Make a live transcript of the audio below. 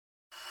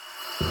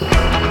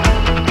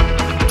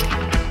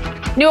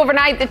New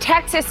overnight, the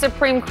Texas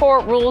Supreme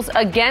Court rules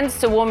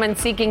against a woman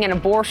seeking an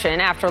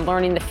abortion after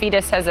learning the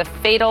fetus has a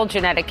fatal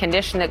genetic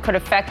condition that could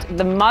affect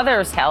the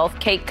mother's health.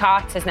 Kate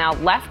Cox has now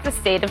left the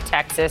state of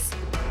Texas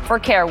for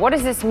care. What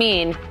does this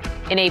mean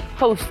in a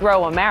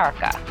post-Roe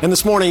America? And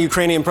this morning,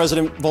 Ukrainian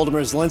President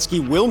Volodymyr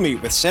Zelensky will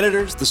meet with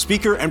senators, the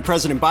Speaker, and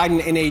President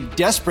Biden in a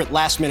desperate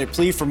last-minute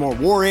plea for more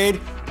war aid.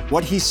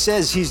 What he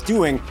says he's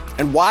doing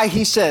and why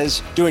he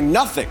says doing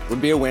nothing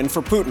would be a win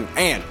for Putin.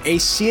 And a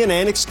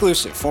CNN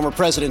exclusive, former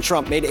President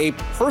Trump made a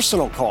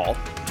personal call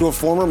to a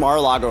former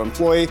Mar-a-Lago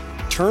employee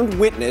turned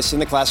witness in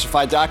the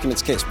classified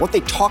documents case. What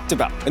they talked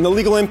about and the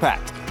legal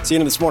impact.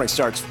 CNN This Morning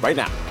starts right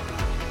now.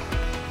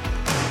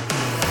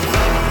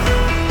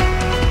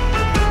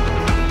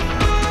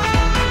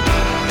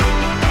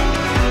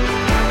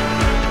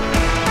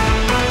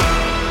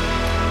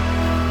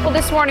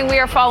 This morning, we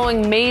are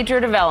following major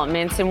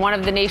developments in one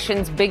of the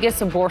nation's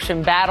biggest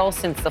abortion battles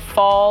since the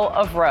fall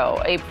of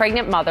Roe. A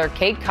pregnant mother,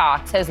 Kate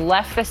Cox, has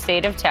left the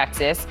state of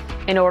Texas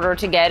in order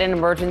to get an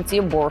emergency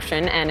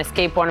abortion and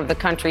escape one of the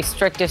country's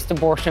strictest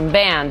abortion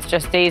bans.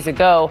 Just days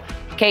ago,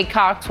 Kate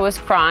Cox was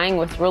crying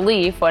with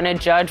relief when a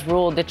judge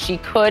ruled that she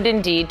could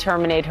indeed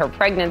terminate her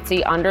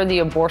pregnancy under the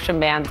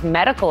abortion ban's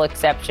medical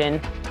exception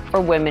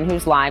for women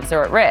whose lives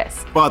are at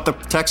risk. But the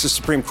Texas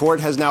Supreme Court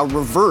has now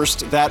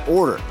reversed that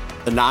order.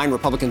 The 9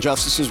 Republican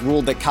justices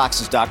ruled that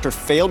Cox's doctor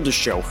failed to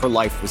show her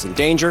life was in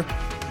danger.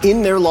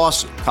 In their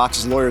lawsuit,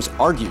 Cox's lawyers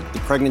argued the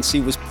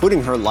pregnancy was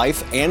putting her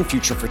life and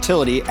future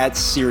fertility at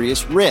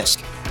serious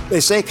risk.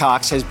 They say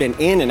Cox has been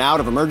in and out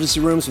of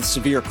emergency rooms with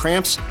severe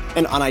cramps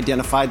and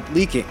unidentified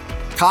leaking.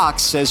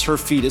 Cox says her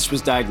fetus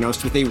was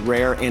diagnosed with a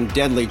rare and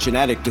deadly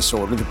genetic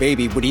disorder. The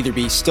baby would either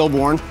be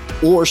stillborn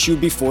or she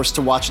would be forced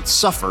to watch it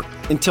suffer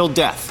until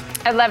death.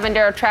 Ed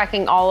Levendare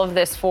tracking all of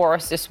this for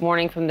us this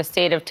morning from the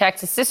state of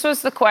Texas. This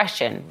was the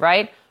question,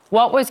 right?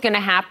 What was going to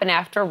happen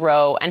after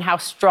Roe and how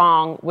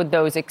strong would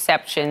those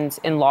exceptions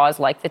in laws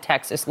like the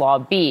Texas law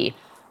be?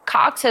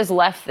 Cox has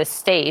left the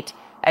state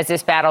as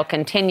this battle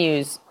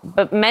continues,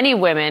 but many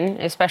women,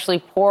 especially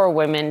poor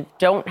women,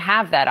 don't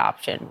have that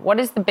option.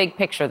 What is the big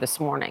picture this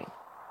morning?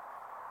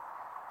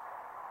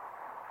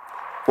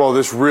 Well,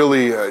 this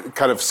really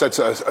kind of sets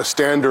a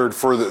standard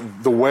for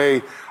the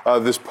way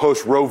this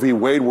post-Roe v.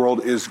 Wade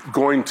world is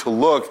going to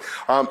look,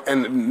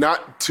 and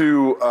not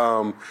to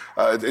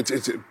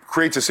it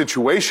creates a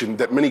situation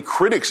that many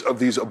critics of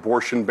these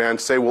abortion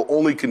bans say will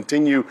only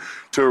continue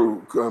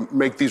to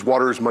make these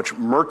waters much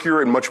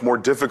murkier and much more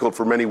difficult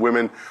for many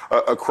women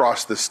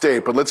across the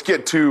state. But let's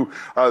get to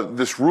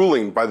this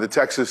ruling by the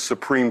Texas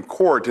Supreme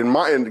Court.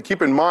 And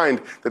keep in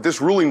mind that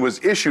this ruling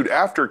was issued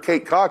after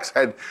Kate Cox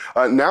had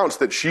announced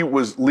that she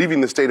was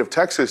leaving the state of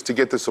Texas to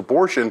get this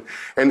abortion.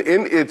 And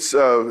in its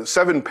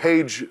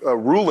 7-page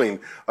ruling,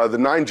 the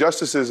 9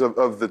 justices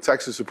of the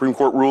Texas Supreme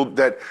Court ruled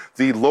that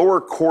the lower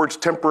court's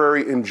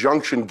temporary injunction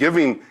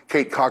giving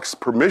Kate Cox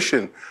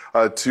permission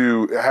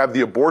to have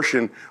the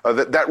abortion,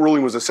 that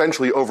ruling was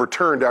essentially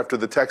overturned after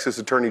the Texas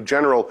Attorney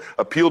General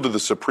appealed to the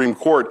Supreme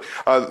Court.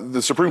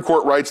 The Supreme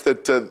Court writes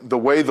that the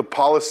way the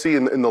policy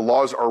and the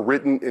laws are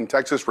written in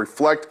Texas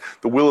reflect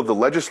the will of the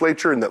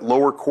legislature and that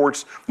lower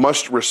courts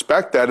must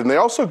respect that. And they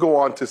also go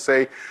on to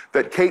say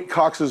that Kate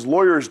Cox's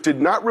lawyers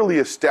did not really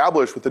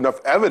establish with enough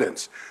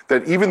evidence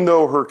that even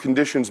though her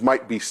conditions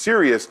might be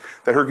serious,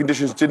 that her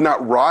conditions did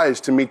not rise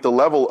to meet the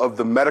level of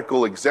the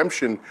medical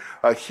exemption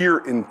here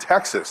in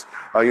Texas.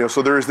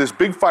 So there is this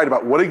big fight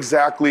about what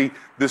exactly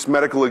this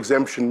medical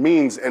exemption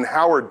means and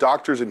how are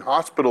doctors and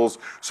hospitals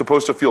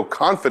supposed to feel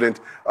confident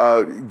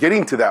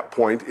getting to that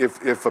point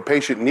if a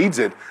patient needs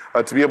it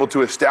to be able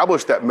to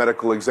establish that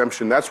medical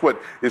exemption. That's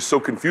what is so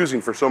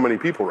confusing for so many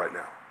people right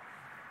now.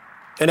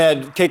 And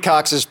Ed, Kate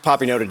Cox, as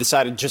Poppy noted,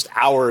 decided just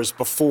hours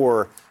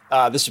before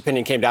this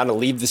opinion came down to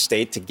leave the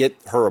state to get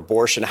her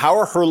abortion. How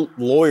are her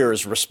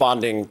lawyers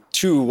responding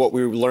to what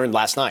we learned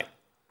last night?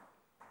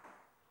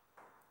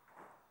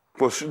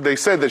 Well, they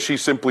said that she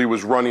simply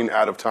was running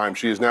out of time.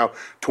 She is now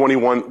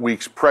 21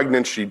 weeks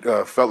pregnant. She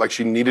felt like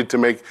she needed to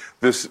make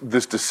this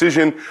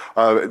decision.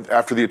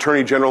 After the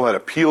Attorney General had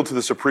appealed to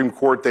the Supreme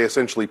Court, they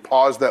essentially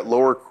paused that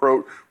lower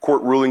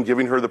court ruling,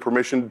 giving her the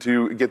permission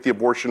to get the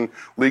abortion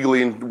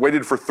legally, and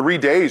waited for 3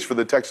 days for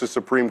the Texas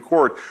Supreme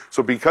Court.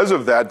 So because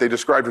of that, they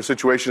described her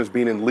situation as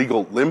being in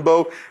legal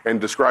limbo and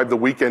described the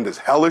weekend as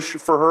hellish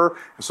for her.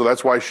 And so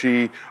that's why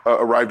she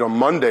arrived on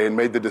Monday and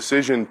made the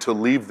decision to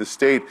leave the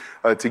state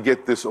to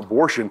get this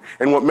abortion.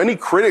 And what many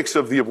critics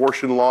of the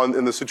abortion law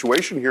and the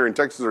situation here in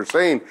Texas are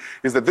saying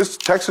is that this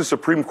Texas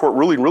Supreme Court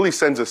ruling really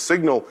sends a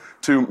signal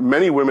to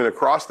many women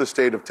across the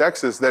state of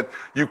Texas that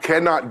you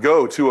cannot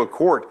go to a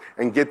court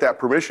and get that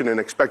permission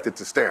and expect it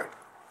to stand.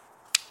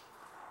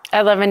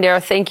 Ed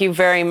Levendare, thank you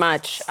very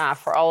much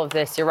for all of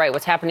this. You're right.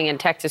 What's happening in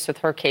Texas with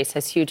her case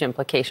has huge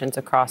implications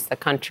across the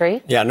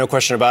country. Yeah, no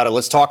question about it.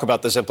 Let's talk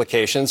about those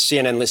implications.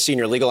 CNN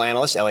senior legal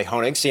analyst Ellie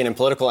Honig, CNN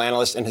political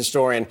analyst and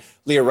historian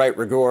Leah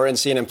Wright-Rigueur, and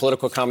CNN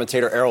political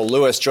commentator Errol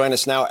Lewis join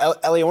us now.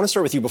 Ellie, I want to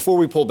start with you before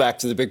we pull back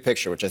to the big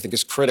picture, which I think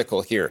is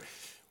critical here.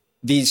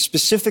 The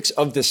specifics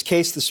of this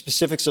case, the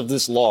specifics of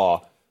this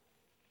law,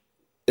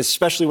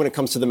 especially when it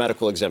comes to the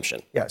medical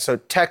exemption. Yeah, so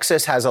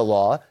Texas has a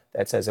law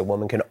that says a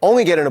woman can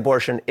only get an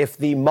abortion if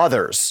the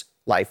mother's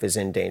life is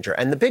in danger.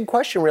 And the big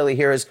question really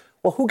here is,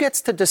 well, who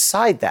gets to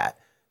decide that?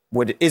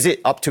 Is it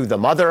up to the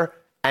mother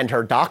and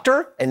her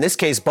doctor? In this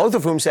case, both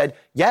of whom said,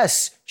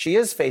 yes, she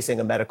is facing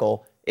a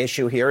medical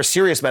issue here, a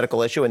serious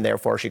medical issue, and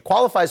therefore she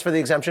qualifies for the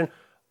exemption.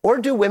 Or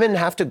do women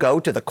have to go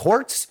to the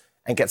courts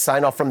and get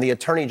sign off from the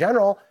attorney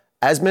general,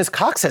 as Ms.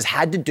 Cox has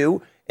had to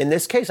do in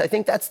this case? I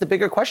think that's the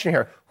bigger question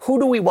here. Who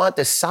do we want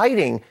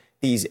deciding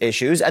these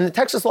issues? And the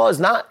Texas law is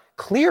not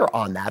clear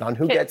on that, on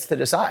who gets to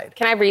decide.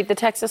 Can I read the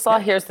Texas law?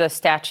 Here's the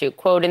statute.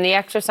 Quote, in the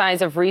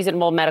exercise of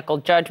reasonable medical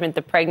judgment,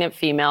 the pregnant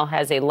female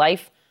has a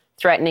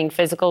life-threatening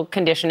physical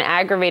condition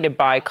aggravated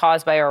by,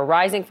 caused by, or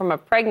arising from a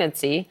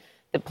pregnancy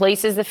that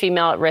places the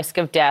female at risk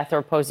of death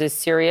or poses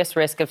serious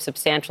risk of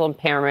substantial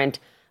impairment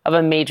of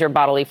a major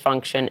bodily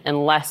function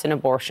unless an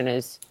abortion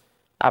is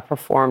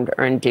performed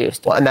or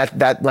induced. Well, and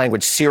that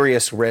language,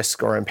 serious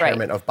risk or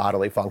impairment of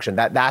bodily function,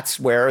 that's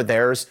where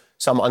there's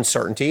some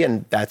uncertainty,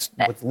 and that's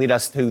what lead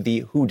us to the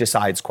who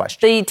decides question.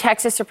 The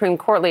Texas Supreme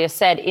Court, Leah,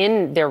 said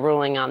in their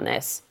ruling on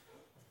this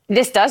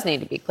does need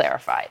to be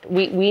clarified.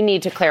 We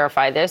need to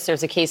clarify this.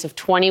 There's a case of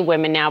 20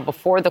 women now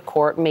before the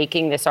court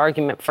making this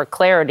argument for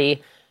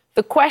clarity.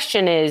 The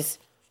question is,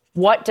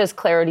 what does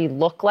clarity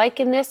look like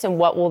in this, and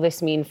what will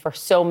this mean for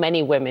so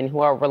many women who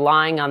are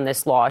relying on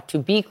this law to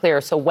be clear?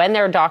 So when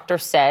their doctor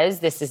says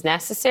this is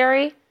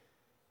necessary,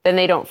 then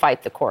they don't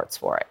fight the courts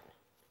for it.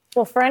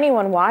 Well, for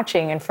anyone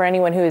watching and for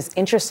anyone who is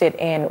interested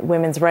in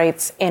women's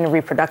rights, in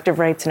reproductive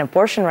rights and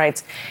abortion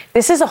rights,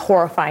 this is a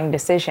horrifying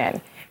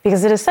decision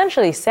because it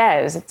essentially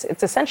says,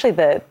 it's essentially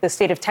the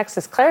state of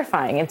Texas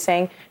clarifying and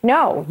saying,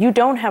 no, you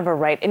don't have a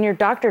right and your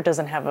doctor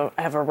doesn't have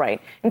a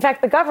right. In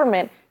fact, the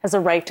government has a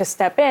right to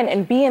step in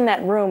and be in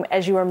that room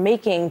as you are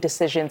making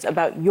decisions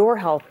about your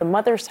health, the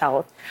mother's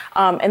health,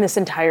 and this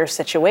entire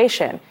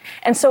situation.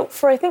 And so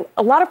for, I think,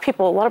 a lot of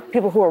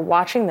people who are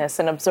watching this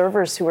and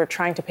observers who are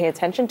trying to pay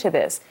attention to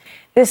this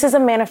is a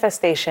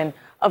manifestation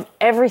of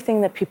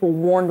everything that people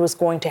warned was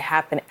going to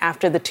happen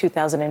after the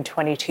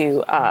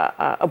 2022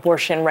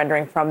 abortion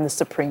rendering from the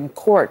Supreme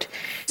Court.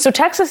 So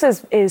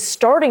Texas is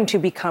starting to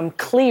become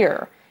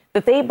clear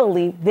that they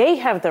believe they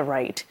have the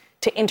right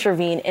to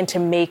intervene and to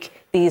make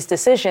these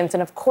decisions.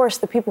 And of course,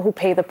 the people who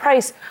pay the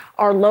price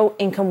are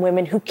low-income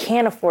women who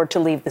can't afford to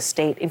leave the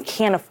state and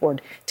can't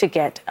afford to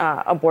get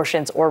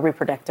abortions or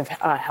reproductive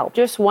help.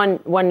 Just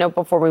one note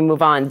before we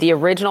move on. The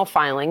original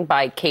filing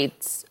by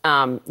Kate's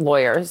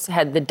lawyers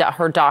had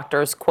her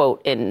doctor's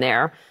quote in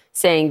there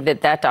saying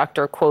that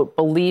doctor, quote,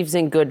 believes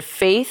in good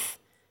faith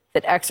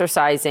that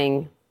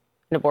exercising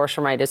an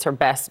abortion right is her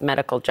best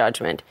medical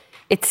judgment.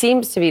 It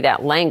seems to be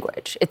that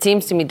language. It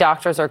seems to me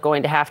doctors are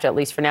going to have to, at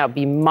least for now,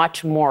 be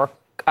much more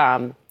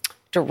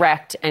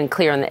direct and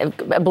clear.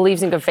 And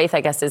believes in good faith,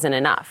 I guess, isn't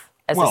enough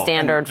as a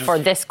standard for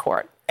this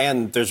court.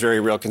 And there's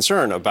very real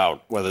concern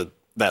about whether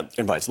that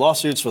invites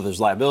lawsuits, whether there's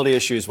liability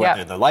issues,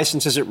 whether the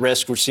license is at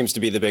risk, which seems to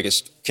be the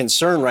biggest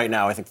concern right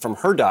now, I think, from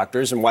her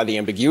doctors, and why the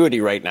ambiguity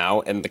right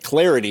now and the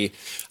clarity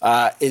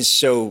is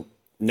so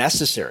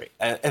necessary.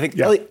 I think,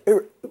 Ellie,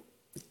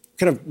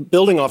 kind of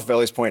building off of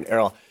Ellie's point,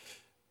 Errol,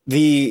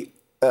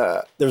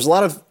 there's a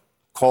lot of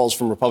calls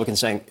from Republicans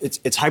saying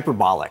it's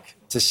hyperbolic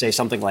to say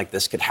something like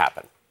this could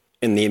happen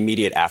in the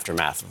immediate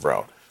aftermath of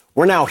Roe.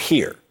 We're now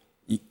here.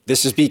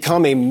 This has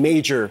become a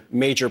major,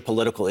 major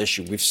political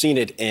issue. We've seen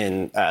it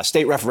in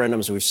state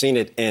referendums. We've seen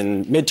it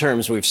in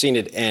midterms. We've seen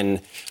it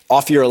in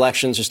off-year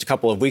elections just a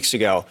couple of weeks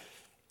ago.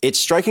 It's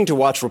striking to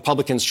watch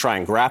Republicans try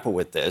and grapple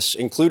with this,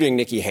 including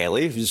Nikki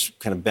Haley, who's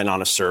kind of been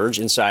on a surge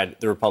inside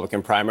the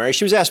Republican primary.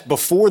 She was asked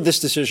before this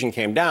decision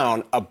came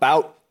down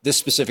about this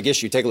specific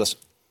issue. Take a listen.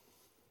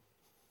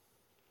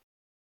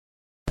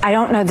 I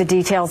don't know the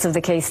details of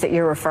the case that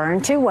you're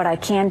referring to. What I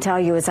can tell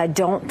you is I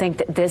don't think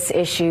that this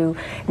issue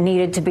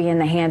needed to be in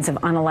the hands of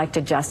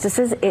unelected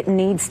justices. It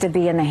needs to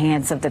be in the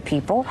hands of the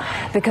people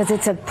because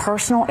it's a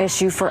personal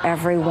issue for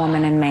every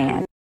woman and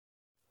man.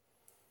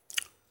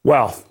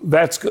 Well,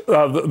 that's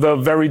the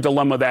very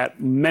dilemma that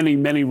many,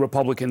 many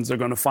Republicans are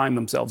going to find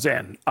themselves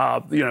in.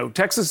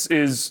 Texas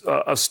is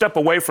a step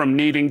away from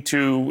needing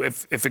to,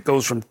 if it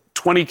goes from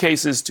 20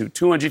 cases to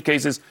 200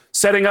 cases,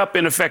 setting up,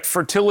 in effect,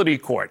 fertility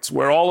courts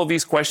where all of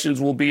these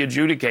questions will be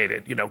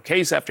adjudicated,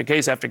 case after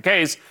case after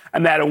case,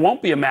 and that it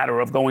won't be a matter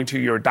of going to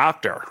your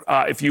doctor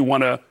if you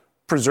want to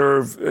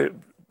preserve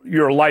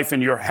your life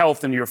and your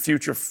health and your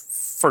future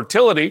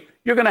fertility.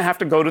 You're going to have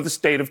to go to the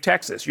state of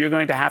Texas. You're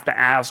going to have to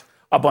ask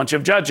a bunch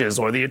of judges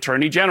or the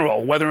attorney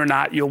general whether or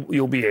not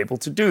you'll be able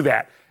to do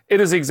that.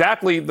 It is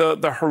exactly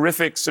the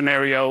horrific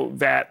scenario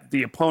that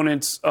the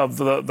opponents of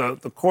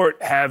the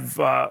court have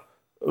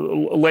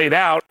laid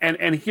out,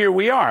 and here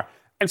we are.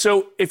 And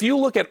so if you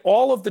look at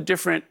all of the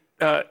different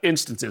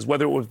instances,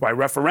 whether it was by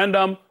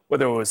referendum,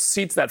 whether it was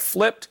seats that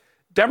flipped,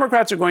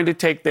 Democrats are going to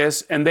take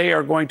this and they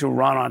are going to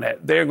run on it.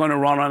 They're going to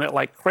run on it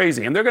like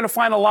crazy, and they're going to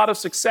find a lot of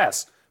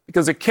success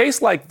because a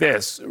case like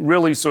this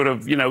really sort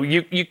of,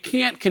 you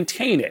can't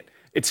contain it.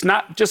 It's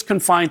not just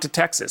confined to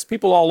Texas.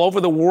 People all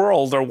over the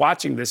world are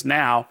watching this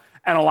now,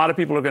 and a lot of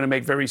people are going to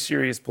make very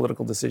serious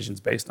political decisions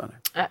based on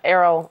it.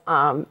 Errol,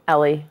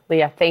 Ellie,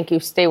 Leah, thank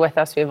you. Stay with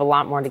us. We have a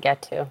lot more to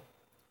get to.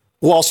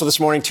 Well, also this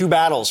morning, two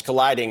battles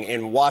colliding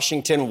in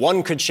Washington.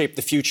 One could shape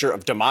the future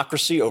of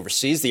democracy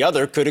overseas. The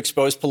other could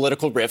expose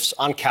political rifts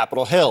on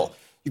Capitol Hill.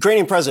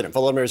 Ukrainian President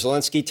Volodymyr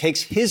Zelensky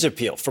takes his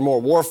appeal for more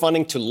war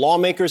funding to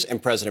lawmakers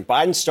and President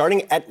Biden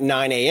starting at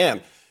 9 a.m.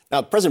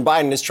 Now, President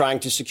Biden is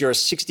trying to secure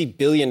 $60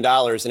 billion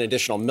in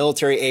additional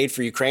military aid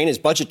for Ukraine. His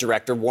budget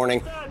director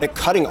warning that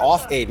cutting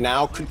off aid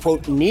now could,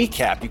 quote,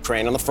 kneecap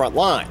Ukraine on the front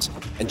lines.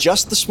 And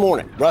just this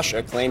morning,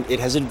 Russia claimed it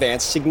has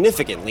advanced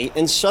significantly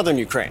in southern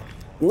Ukraine.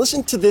 And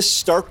listen to this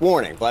stark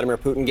warning Vladimir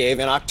Putin gave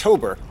in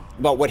October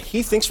about what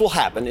he thinks will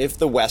happen if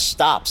the West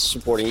stops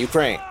supporting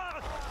Ukraine.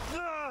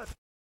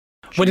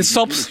 When it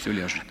stops,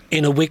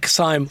 in a week's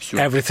time,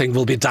 everything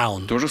will be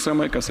down. The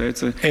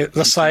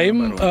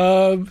same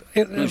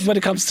when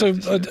it comes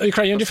to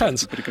Ukrainian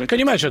defense. Can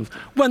you imagine?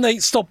 When they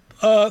stop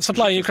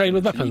supplying Ukraine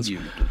with weapons,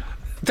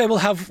 they will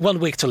have 1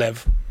 week to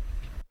live.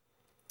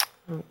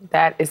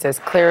 That is as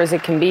clear as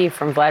it can be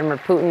from Vladimir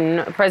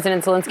Putin.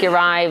 President Zelensky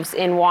arrives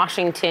in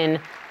Washington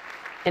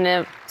in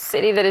a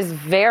city that is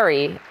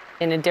very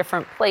in a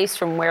different place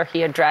from where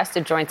he addressed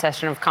a joint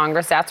session of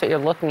Congress. That's what you're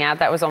looking at.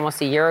 That was almost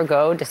a year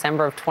ago,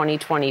 December of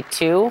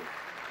 2022.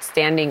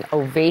 Standing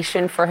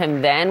ovation for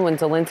him then. When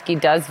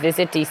Zelensky does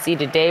visit D.C.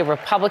 today,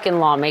 Republican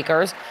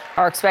lawmakers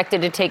are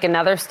expected to take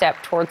another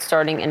step towards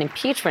starting an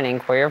impeachment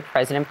inquiry of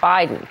President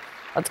Biden.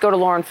 Let's go to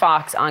Lauren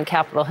Fox on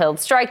Capitol Hill.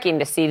 It's striking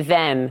to see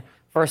then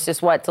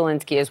versus what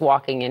Zelensky is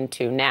walking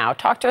into now.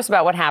 Talk to us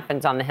about what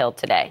happens on the Hill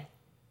today.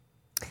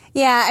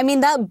 Yeah, I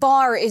mean, that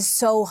bar is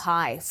so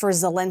high for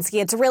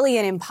Zelensky. It's really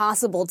an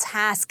impossible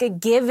task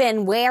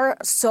given where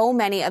so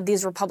many of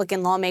these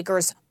Republican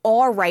lawmakers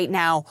are right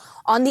now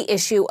on the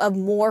issue of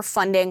more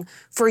funding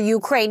for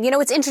Ukraine. You know,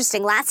 it's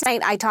interesting. Last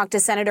night, I talked to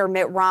Senator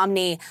Mitt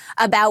Romney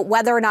about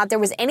whether or not there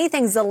was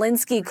anything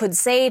Zelensky could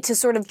say to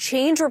sort of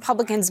change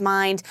Republicans'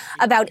 mind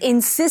about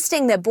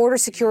insisting that border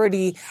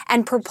security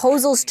and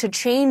proposals to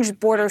change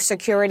border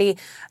security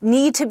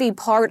need to be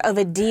part of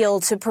a deal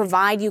to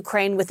provide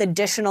Ukraine with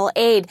additional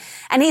aid.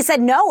 And he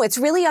said, no, it's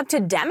really up to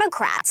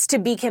Democrats to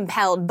be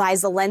compelled by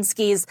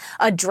Zelensky's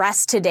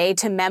address today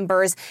to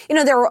members. You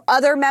know, there are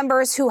other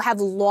members who have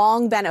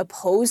long been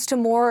opposed to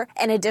more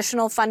and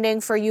additional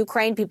funding for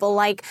Ukraine. People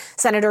like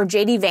Senator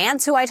J.D.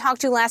 Vance, who I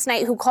talked to last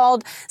night, who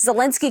called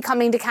Zelensky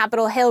coming to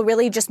Capitol Hill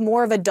really just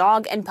more of a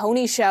dog and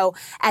pony show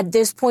at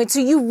this point. So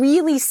you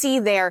really see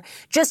there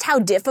just how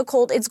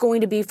difficult it's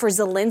going to be for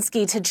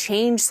Zelensky to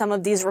change some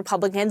of these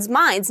Republicans'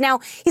 minds. Now,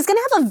 he's going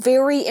to have a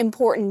very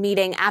important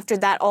meeting after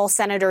that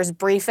all-senators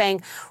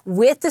briefing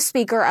with the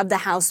Speaker of the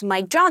House,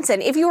 Mike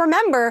Johnson. If you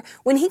remember,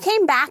 when he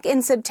came back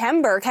in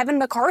September, Kevin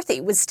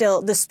McCarthy was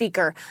still the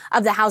Speaker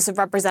of the House of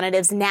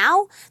Representatives.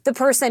 Now, the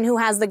person who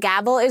has the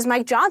gavel is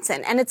Mike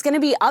Johnson, and it's going to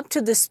be up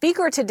to the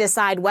Speaker to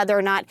decide whether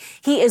or not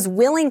he is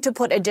willing to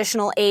put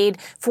additional aid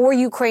for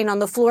Ukraine on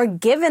the floor,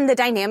 given the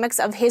dynamics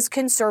of his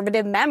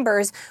conservative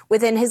members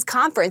within his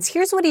conference.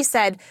 Here's what he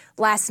said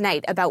last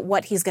night about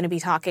what he's going to be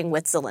talking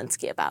with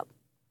Zelensky about.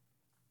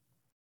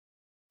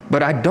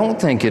 But I don't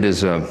think it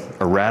is a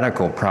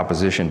radical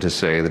proposition to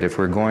say that if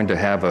we're going to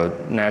have a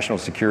national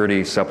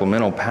security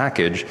supplemental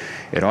package,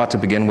 it ought to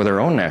begin with our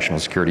own national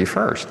security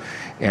first.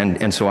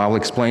 And so I'll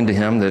explain to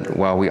him that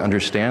while we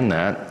understand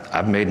that,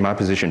 I've made my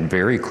position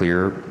very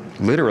clear,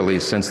 literally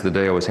since the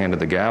day I was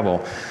handed the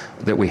gavel,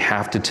 that we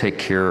have to take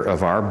care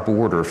of our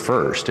border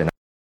first.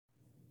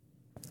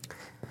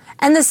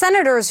 And the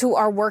senators who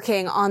are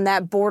working on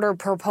that border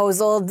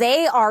proposal,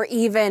 they are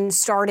even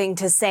starting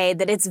to say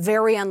that it's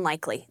very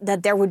unlikely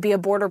that there would be a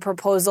border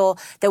proposal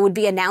that would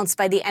be announced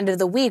by the end of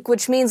the week,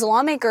 which means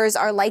lawmakers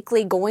are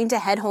likely going to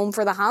head home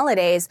for the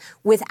holidays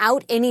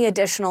without any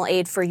additional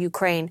aid for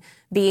Ukraine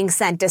being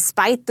sent,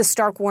 despite the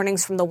stark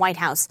warnings from the White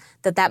House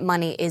that that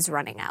money is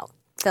running out.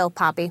 Phil,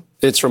 Poppy.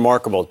 It's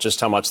remarkable just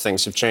how much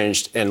things have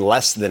changed in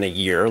less than a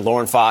year.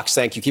 Lauren Fox,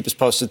 thank you. Keep us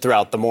posted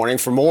throughout the morning.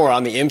 For more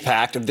on the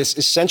impact of this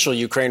essential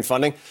Ukraine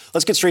funding,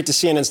 let's get straight to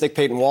CNN's Nick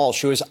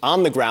Payton-Walsh, who is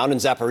on the ground in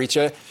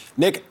Zaporizhzhia.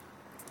 Nick,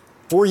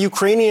 for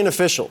Ukrainian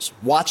officials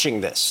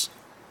watching this,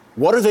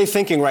 what are they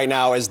thinking right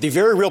now as the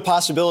very real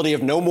possibility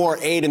of no more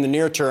aid in the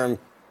near term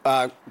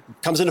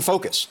comes into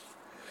focus?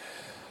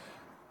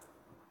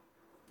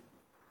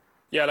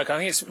 Yeah, look, I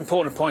think it's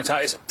important to point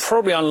out it's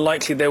probably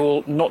unlikely there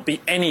will not be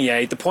any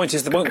aid. The point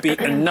is there won't be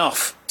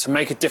enough to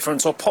make a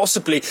difference or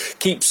possibly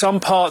keep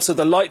some parts of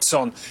the lights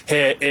on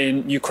here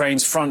in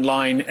Ukraine's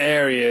frontline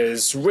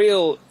areas.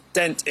 Real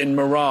dent in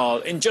morale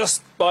in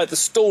just by the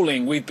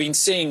stalling we've been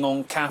seeing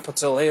on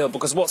Capitol Hill,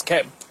 because what's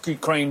kept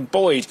Ukraine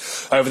buoyed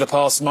over the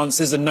past months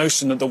is the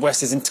notion that the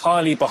West is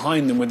entirely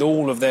behind them with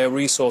all of their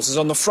resources.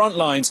 On the front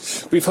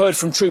lines, we've heard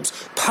from troops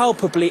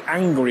palpably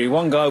angry.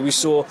 One guy we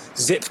saw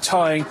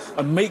zip-tying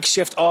a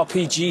makeshift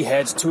RPG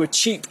head to a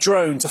cheap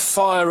drone to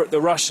fire at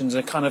the Russians,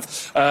 a kind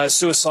of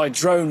suicide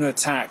drone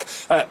attack.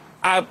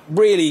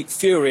 really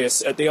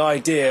furious at the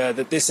idea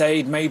that this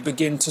aid may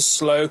begin to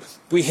slow.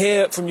 We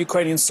hear from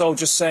Ukrainian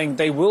soldiers saying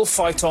they will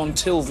fight on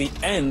till the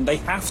end. They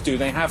have to.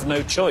 They have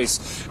no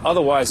choice.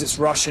 Otherwise, it's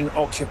Russian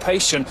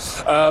occupation.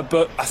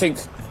 But I think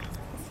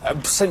a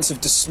sense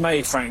of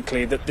dismay,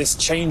 frankly, that this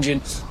change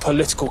in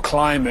political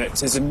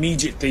climate is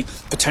immediately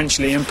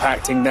potentially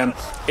impacting them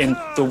in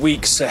the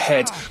weeks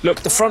ahead.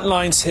 Look, the front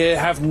lines here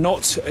have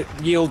not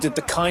yielded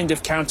the kind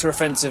of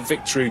counter-offensive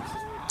victory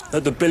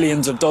that the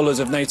billions of dollars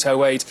of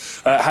NATO aid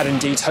had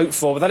indeed hoped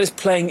for. But that is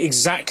playing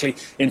exactly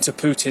into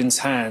Putin's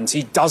hands.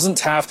 He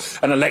doesn't have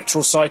an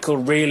electoral cycle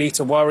really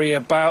to worry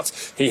about.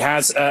 He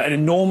has an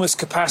enormous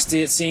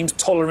capacity, it seems,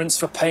 tolerance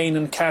for pain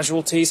and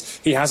casualties.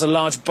 He has a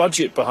large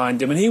budget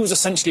behind him. And he was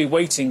essentially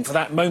waiting for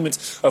that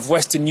moment of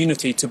Western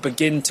unity to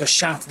begin to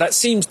shatter. That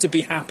seems to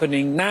be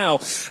happening now.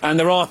 And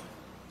there are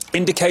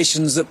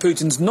indications that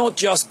Putin's not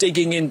just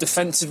digging in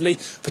defensively,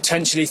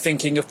 potentially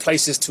thinking of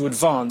places to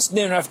advance.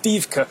 Near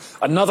Avdiivka,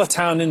 another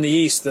town in the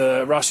east,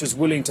 Russia's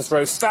willing to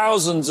throw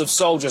thousands of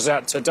soldiers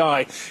out to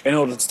die in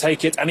order to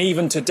take it. And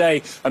even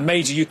today, a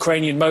major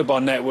Ukrainian mobile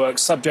network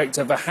subject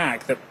of a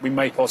hack that we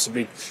may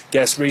possibly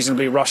guess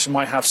reasonably Russia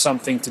might have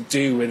something to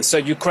do with. So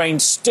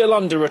Ukraine's still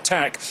under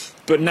attack,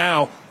 but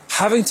now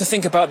having to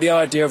think about the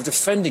idea of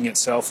defending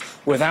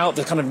itself without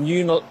the kind of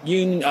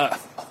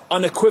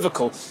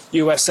unequivocal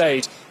US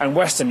aid and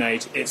Western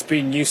aid it's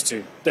been used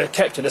to. They're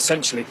kept it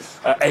essentially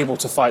able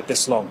to fight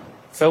this long.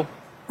 Phil?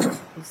 You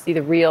see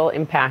the real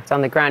impact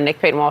on the ground. Nick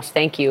Payton-Walsh,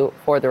 thank you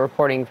for the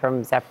reporting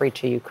from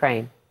Zaporizhzhia,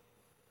 Ukraine.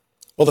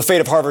 Well, the fate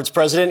of Harvard's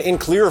president in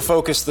clear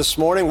focus this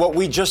morning, what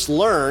we just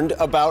learned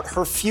about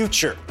her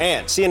future.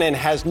 And CNN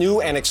has new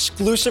and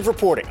exclusive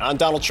reporting on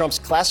Donald Trump's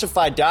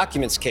classified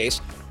documents case,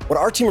 what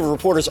our team of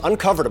reporters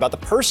uncovered about the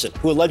person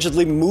who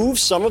allegedly moved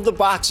some of the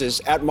boxes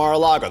at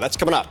Mar-a-Lago. That's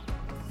coming up.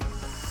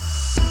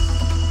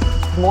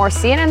 More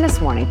CNN This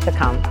Morning to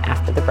come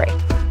after the break.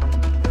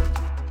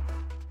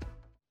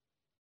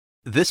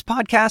 This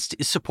podcast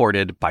is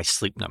supported by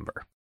Sleep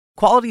Number.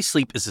 Quality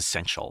sleep is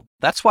essential.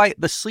 That's why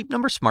the Sleep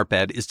Number Smart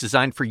Bed is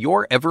designed for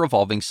your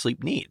ever-evolving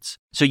sleep needs,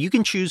 so you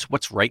can choose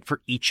what's right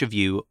for each of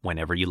you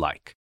whenever you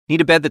like.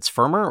 Need a bed that's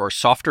firmer or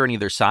softer on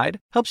either side?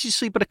 Helps you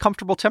sleep at a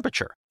comfortable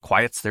temperature.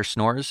 Quiets their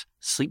snores?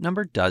 Sleep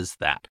Number does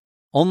that.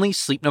 Only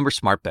Sleep Number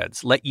Smart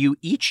Beds let you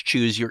each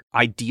choose your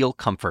ideal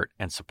comfort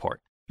and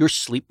support, your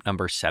Sleep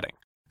Number setting.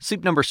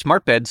 Sleep Number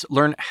Smart Beds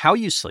learn how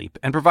you sleep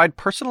and provide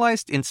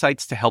personalized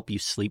insights to help you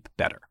sleep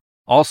better.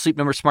 All Sleep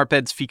Number Smart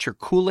Beds feature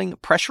cooling,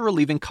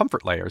 pressure-relieving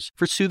comfort layers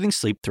for soothing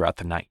sleep throughout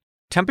the night.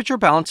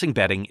 Temperature-balancing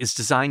bedding is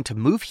designed to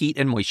move heat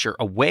and moisture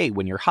away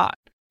when you're hot.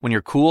 When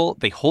you're cool,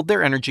 they hold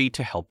their energy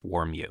to help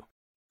warm you.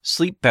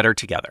 Sleep better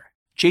together.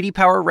 J.D.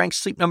 Power ranks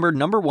Sleep Number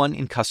 #1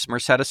 in customer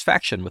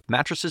satisfaction with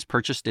mattresses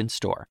purchased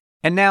in-store.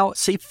 And now,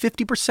 save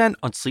 50%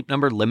 on Sleep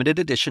Number limited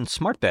edition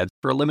smart beds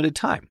for a limited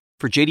time.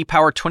 For J.D.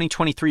 Power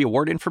 2023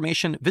 award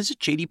information, visit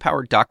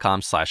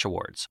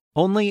jdpower.com/awards.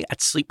 Only at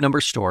Sleep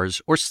Number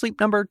stores or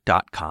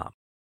sleepnumber.com.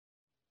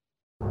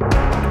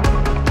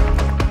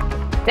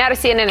 Now to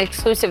CNN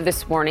exclusive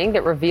this morning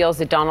that reveals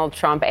that Donald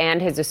Trump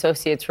and his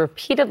associates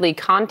repeatedly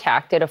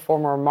contacted a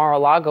former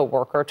Mar-a-Lago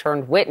worker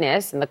turned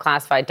witness in the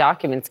classified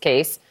documents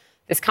case.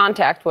 This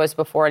contact was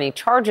before any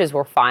charges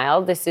were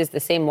filed. This is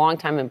the same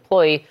longtime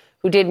employee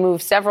who did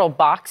move several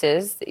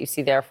boxes that you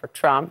see there for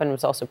Trump and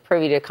was also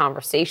privy to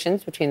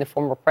conversations between the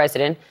former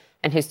president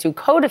and his two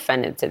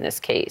co-defendants in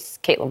this case.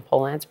 Caitlin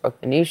Polantz broke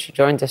the news. She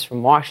joins us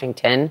from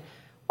Washington.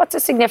 What's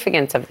the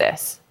significance of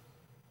this?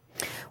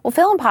 Well,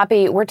 Phil and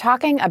Poppy, we're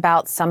talking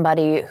about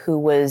somebody who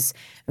was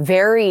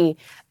very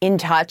in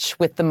touch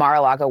with the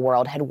Mar-a-Lago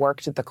world, had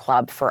worked at the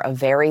club for a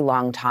very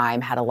long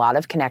time, had a lot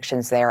of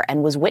connections there,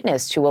 and was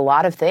witness to a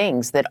lot of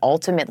things that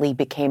ultimately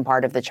became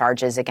part of the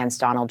charges against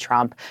Donald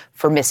Trump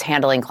for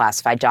mishandling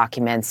classified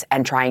documents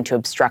and trying to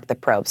obstruct the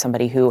probe.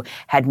 Somebody who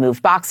had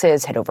moved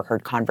boxes, had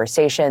overheard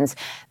conversations.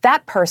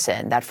 That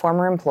person, that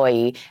former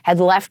employee, had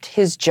left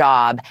his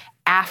job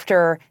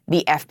after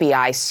the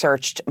FBI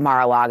searched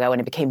Mar-a-Lago, and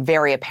it became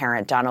very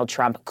apparent Donald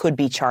Trump could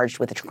be charged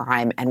with a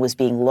crime and was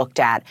being looked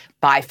at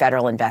by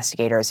federal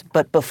investigators.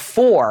 But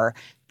before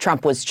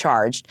Trump was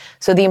charged.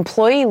 So the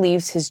employee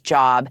leaves his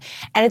job.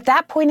 And at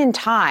that point in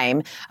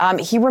time,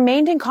 he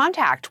remained in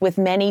contact with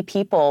many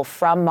people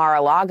from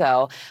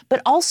Mar-a-Lago,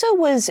 but also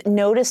was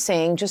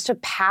noticing just a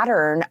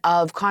pattern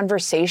of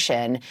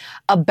conversation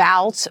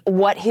about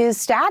what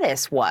his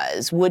status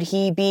was. Would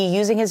he be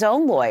using his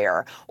own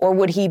lawyer, or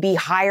would he be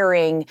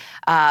hiring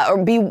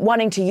or be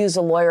wanting to use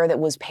a lawyer that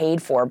was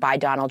paid for by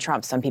Donald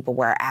Trump? Some people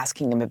were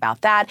asking him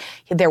about that.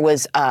 There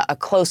was a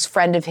close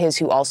friend of his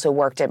who also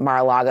worked at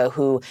Mar-a-Lago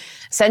who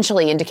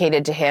essentially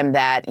indicated to him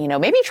that, you know,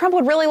 maybe Trump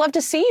would really love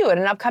to see you at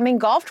an upcoming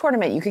golf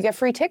tournament. You could get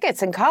free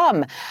tickets and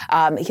come.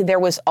 There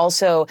was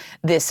also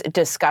this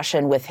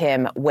discussion with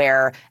him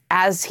where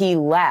as he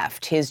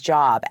left his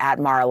job at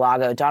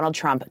Mar-a-Lago, Donald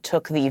Trump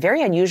took the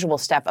very unusual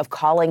step of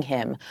calling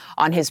him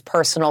on his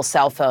personal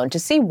cell phone to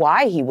see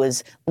why he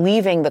was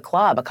leaving the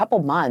club a couple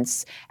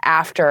months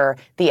after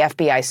the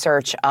FBI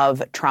search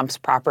of Trump's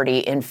property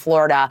in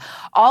Florida.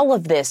 All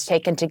of this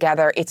taken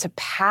together, it's a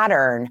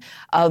pattern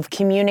of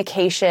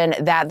communication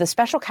that the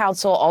special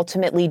counsel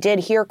ultimately did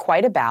hear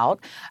quite a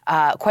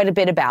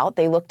bit about.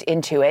 They looked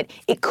into it.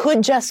 It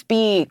could just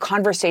be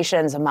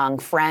conversations among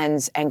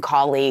friends and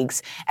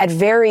colleagues. At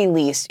very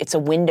least, it's a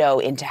window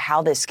into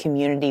how this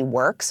community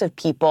works of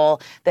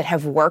people that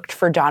have worked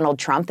for Donald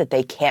Trump, that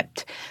they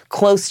kept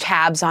close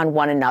tabs on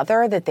one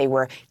another, that they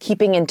were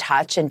keeping in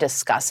touch and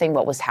discussing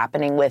what was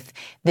happening with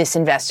this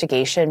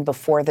investigation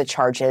before the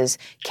charges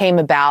came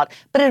about.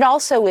 But it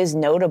also is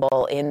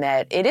notable in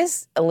that it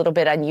is a little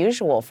bit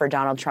unusual for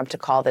Donald Trump to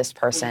call this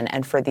person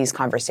and for these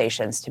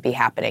conversations to be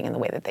happening in the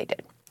way that they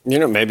did.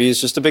 Maybe he's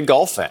just a big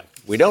golf fan.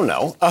 We don't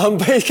know.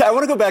 But I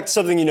want to go back to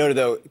something you noted,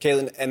 though,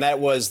 Caitlin, and that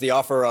was the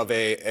offer of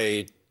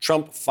a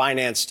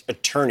Trump-financed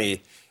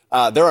attorney.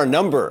 There are a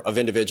number of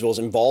individuals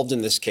involved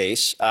in this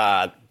case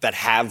that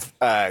have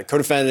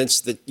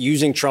co-defendants that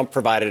using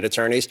Trump-provided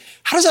attorneys.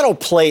 How does that all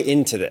play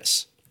into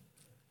this?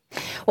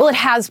 Well, it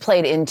has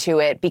played into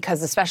it because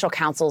the special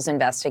counsel's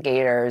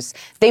investigators,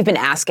 they've been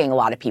asking a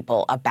lot of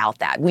people about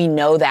that. We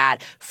know that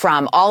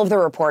from all of the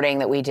reporting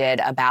that we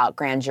did about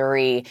grand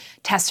jury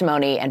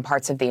testimony and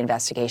parts of the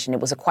investigation. It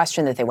was a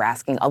question that they were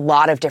asking a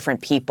lot of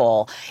different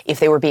people if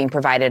they were being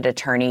provided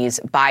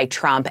attorneys by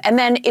Trump. And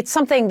then it's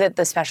something that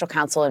the special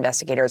counsel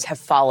investigators have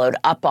followed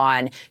up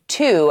on,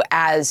 too,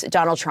 as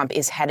Donald Trump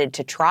is headed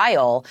to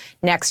trial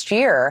next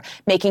year,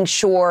 making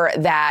sure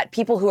that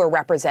people who are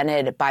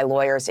represented by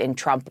lawyers in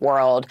Trump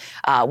world,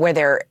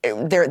 where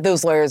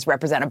those lawyers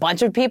represent a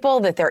bunch of people,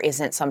 that there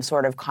isn't some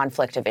sort of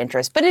conflict of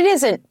interest. But it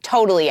isn't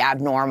totally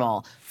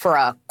abnormal for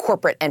a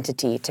corporate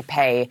entity to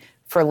pay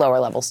for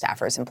lower-level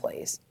staffers,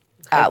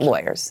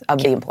 lawyers of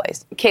the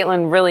employees.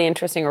 Caitlin, really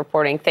interesting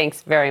reporting.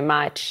 Thanks very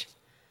much.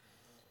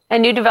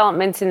 And new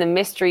developments in the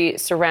mystery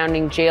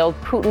surrounding jailed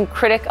Putin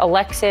critic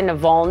Alexei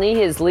Navalny.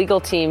 His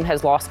legal team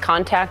has lost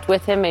contact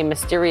with him. A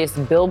mysterious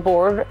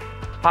billboard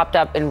popped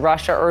up in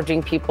Russia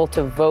urging people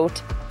to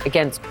vote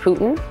against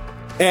Putin.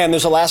 And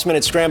there's a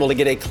last-minute scramble to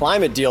get a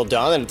climate deal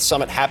done at the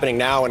summit happening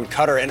now in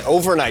Qatar. An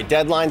overnight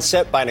deadline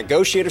set by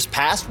negotiators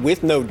passed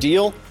with no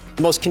deal.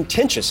 The most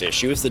contentious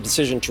issue is the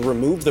decision to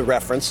remove the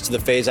reference to the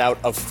phase-out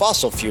of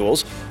fossil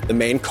fuels, the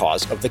main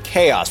cause of the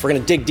chaos. We're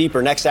going to dig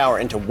deeper next hour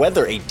into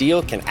whether a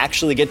deal can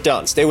actually get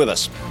done. Stay with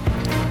us.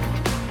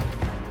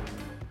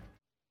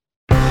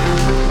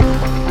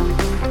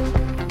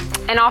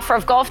 An offer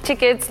of golf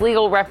tickets,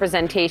 legal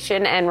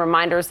representation, and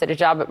reminders that a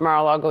job at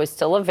Mar-a-Lago is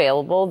still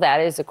available. That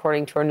is,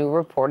 according to our new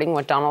reporting,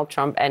 what Donald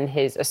Trump and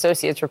his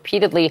associates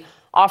repeatedly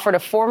offered a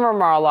former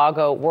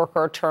Mar-a-Lago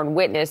worker turned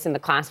witness in the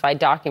classified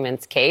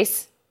documents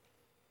case.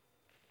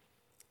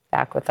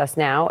 Back with us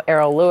now,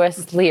 Errol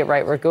Lewis, Leah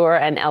Wright-Rigueur,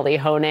 and Ellie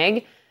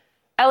Honig.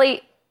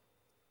 Ellie,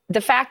 the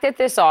fact that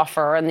this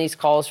offer and these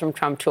calls from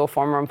Trump to a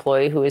former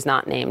employee who is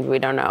not named, we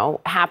don't know,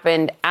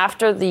 happened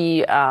after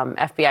the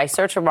FBI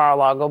search of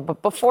Mar-a-Lago,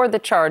 but before the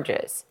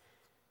charges.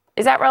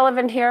 Is that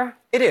relevant here?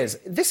 It is.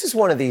 This is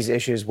one of these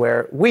issues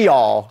where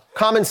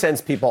common sense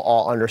people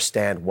all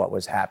understand what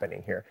was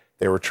happening here.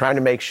 They were trying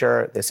to make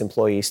sure this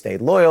employee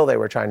stayed loyal. They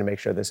were trying to make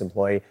sure this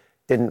employee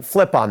didn't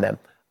flip on them.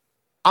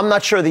 I'm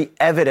not sure the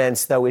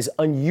evidence, though, is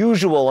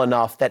unusual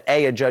enough that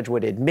A, a judge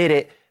would admit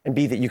it, and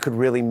B, that you could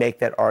really make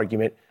that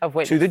argument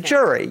to the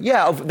jury.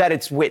 Yeah, that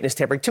it's witness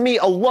tampering. To me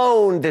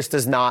alone, this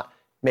does not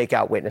make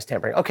out witness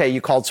tampering. Okay, you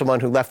called someone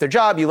who left their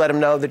job. You let them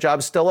know the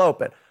job's still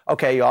open.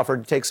 Okay, you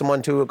offered to take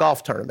someone to a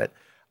golf tournament.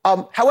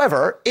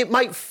 However, it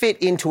might fit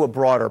into a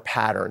broader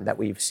pattern that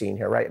we've seen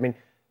here, right? I mean,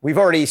 we've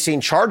already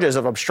seen charges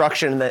of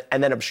obstruction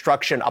and then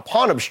obstruction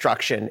upon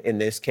obstruction in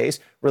this case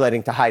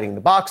relating to hiding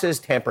the boxes,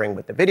 tampering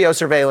with the video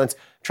surveillance,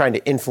 trying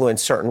to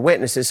influence certain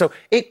witnesses. So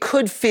it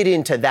could fit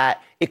into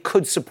that. It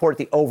could support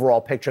the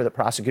overall picture that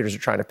prosecutors are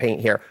trying to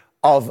paint here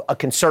of a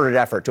concerted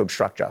effort to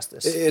obstruct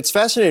justice. It's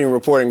fascinating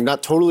reporting.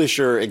 Not totally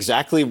sure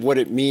exactly what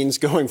it means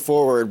going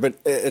forward, but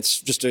it's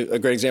just a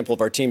great example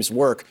of our team's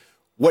work.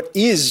 What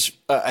is,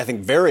 I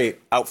think, very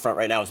out front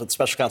right now is what the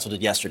special counsel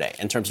did yesterday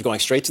in terms of going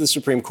straight to the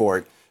Supreme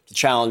Court to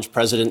challenge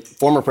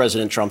former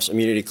President Trump's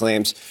immunity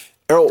claims.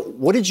 Errol,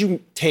 what did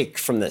you take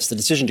from this, the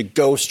decision to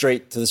go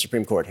straight to the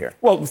Supreme Court here?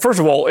 Well, first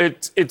of all,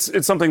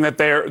 it's something that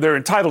they're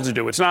entitled to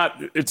do. It's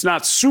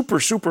not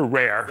super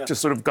rare to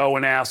sort of go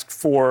and ask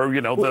for,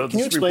 the Can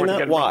you Supreme explain Court that?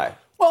 to get Why?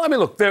 Well, I mean,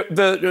 look,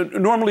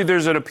 normally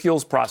there's an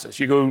appeals process.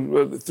 You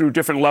go through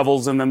different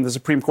levels, and then the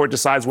Supreme Court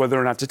decides whether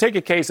or not to take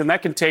a case, and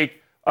that can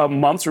take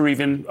months or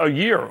even a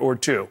year or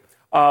two.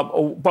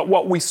 But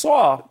what we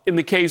saw in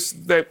the case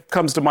that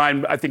comes to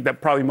mind, I think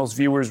that probably most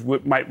viewers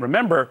might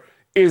remember,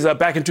 is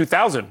back in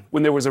 2000,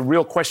 when there was a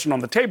real question on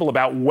the table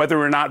about whether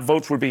or not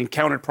votes were being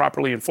counted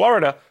properly in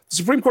Florida. The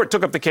Supreme Court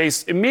took up the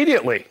case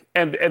immediately,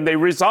 and they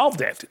resolved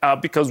it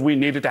because we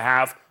needed to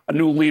have a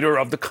new leader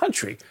of the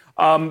country.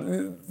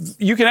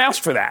 You can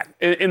ask for that.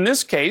 In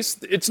this case,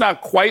 it's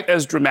not quite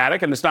as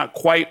dramatic and it's not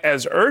quite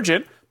as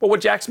urgent. But what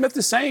Jack Smith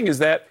is saying is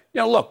that,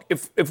 look,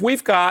 if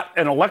we've got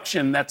an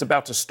election that's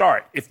about to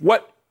start, if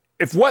what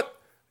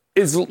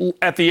is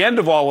at the end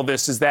of all of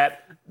this is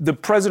that the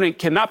president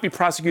cannot be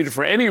prosecuted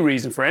for any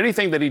reason, for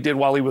anything that he did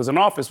while he was in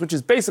office, which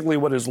is basically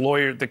what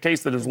the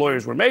case that his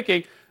lawyers were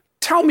making.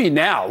 Tell me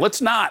now.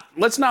 Let's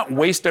not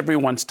waste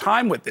everyone's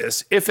time with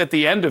this if at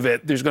the end of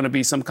it there's going to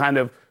be some kind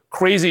of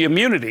crazy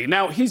immunity.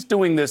 Now, he's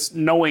doing this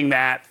knowing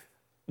that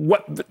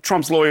what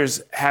Trump's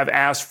lawyers have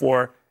asked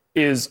for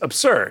is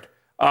absurd.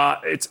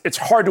 It's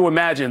hard to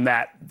imagine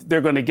that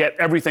they're going to get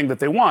everything that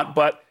they want,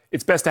 but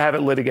it's best to have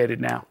it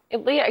litigated now.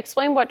 Leah,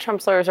 explain what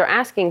Trump's lawyers are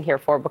asking here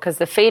for, because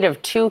the fate of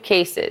two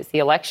cases, the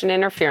election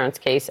interference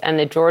case and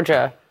the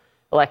Georgia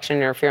election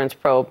interference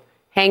probe,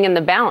 hang in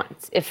the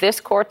balance. If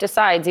this court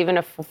decides, even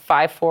a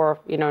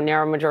 5-4,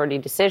 narrow majority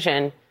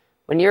decision,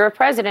 when you're a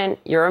president,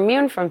 you're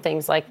immune from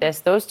things like this.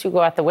 Those two go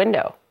out the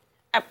window.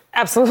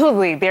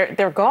 Absolutely.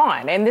 They're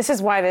gone. And this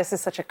is why this is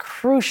such a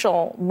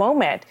crucial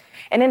moment.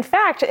 And in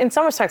fact, in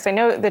some respects, I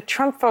know the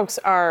Trump folks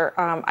are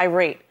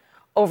irate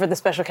over the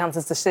special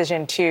counsel's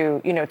decision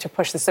to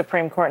push the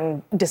Supreme Court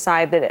and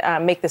decide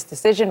that make this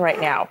decision right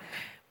now.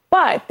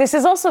 But this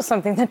is also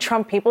something that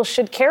Trump people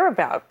should care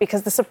about,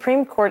 because the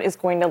Supreme Court is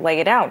going to lay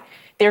it out.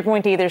 They're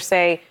going to either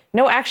say,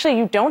 no, actually,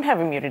 you don't have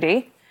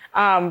immunity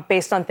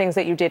based on things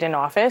that you did in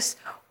office,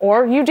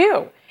 or you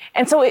do.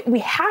 And so we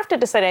have to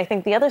decide. I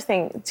think the other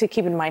thing to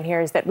keep in mind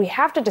here is that we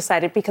have to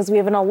decide it because we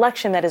have an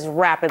election that is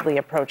rapidly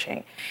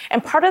approaching.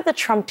 And part of the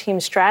Trump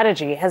team's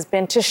strategy has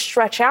been to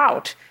stretch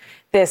out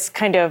this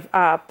kind of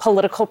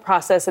political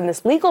process and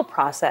this legal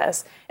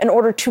process in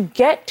order to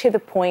get to the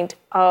point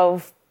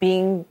of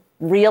being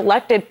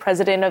reelected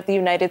president of the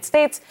United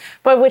States,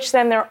 by which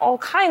then there are all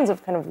kinds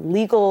of kind of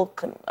legal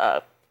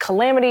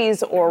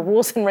calamities or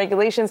rules and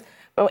regulations,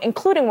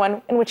 including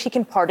one in which he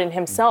can pardon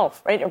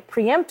himself, right, or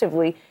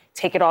preemptively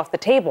take it off the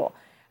table.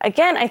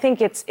 Again, I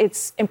think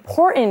it's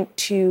important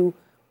to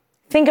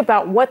think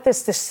about what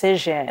this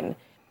decision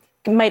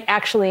might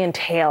actually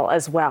entail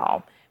as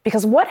well.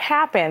 Because what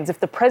happens if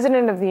the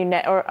president of the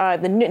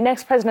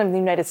next president of the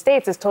United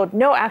States is told,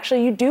 no,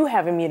 actually, you do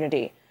have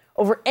immunity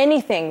over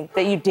anything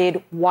that you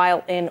did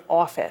while in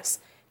office?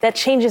 That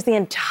changes the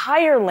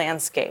entire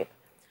landscape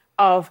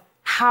of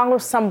how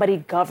somebody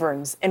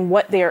governs and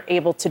what they are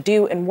able to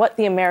do and what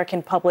the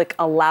American public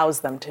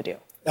allows them to do.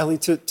 Ellie,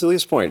 to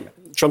Leah's point,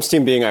 Trump's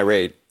team being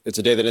irate, it's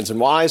a day that ends in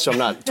Y, so I'm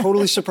not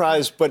totally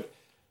surprised, but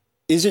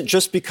is it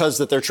just because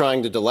that they're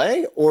trying to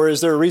delay, or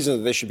is there a reason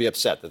that they should be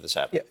upset that this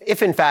happened?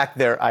 If, in fact,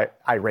 they're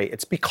irate,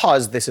 it's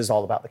because this is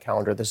all about the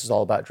calendar. This is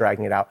all about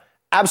dragging it out.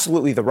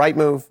 Absolutely the right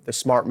move, the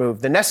smart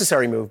move, the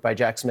necessary move by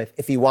Jack Smith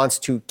if he wants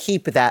to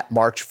keep that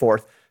March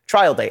 4th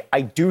trial date.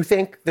 I do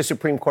think the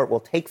Supreme Court will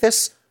take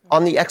this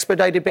on the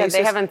expedited basis.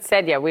 They haven't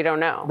said yet. We don't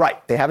know.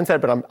 Right. They haven't said,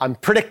 but I'm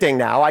predicting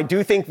now. I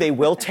do think they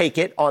will take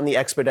it on the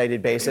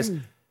expedited basis.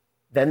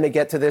 Then they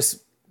get to this $1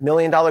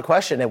 million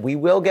question, and we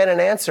will get an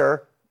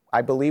answer,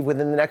 I believe,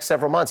 within the next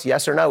several months.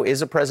 Yes or no,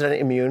 is a president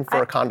immune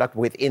for a conduct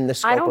within the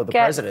scope of the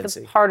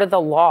presidency? I don't get the part of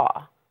the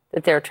law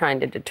that they're trying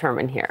to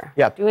determine here.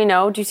 Yeah. Do we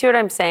know? Do you see what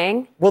I'm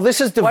saying? Well,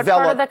 this is developed. What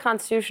part of the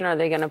Constitution are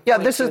they going to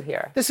point to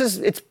here?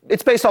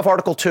 It's based off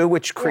Article 2,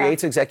 which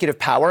creates executive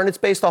power, and it's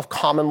based off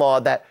common law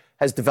that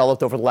has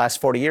developed over the last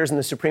 40 years in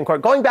the Supreme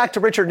Court. Going back to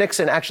Richard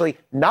Nixon, actually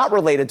not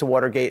related to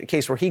Watergate, a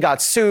case where he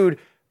got sued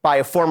by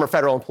a former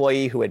federal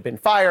employee who had been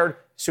fired,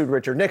 sued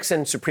Richard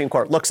Nixon. Supreme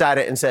Court looks at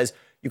it and says,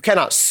 you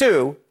cannot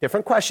sue,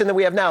 different question than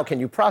we have now, can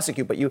you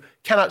prosecute, but you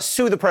cannot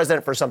sue the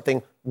president for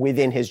something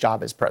within his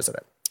job as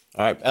president.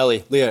 All right,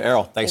 Ellie, Leah,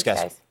 Errol, thanks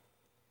guys.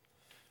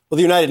 Well,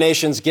 the United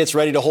Nations gets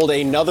ready to hold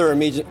another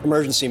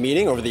emergency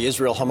meeting over the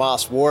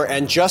Israel-Hamas war,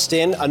 and just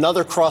in,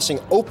 another crossing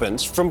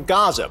opens from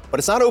Gaza. But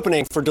it's not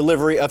opening for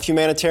delivery of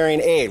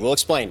humanitarian aid. We'll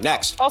explain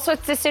next. Also,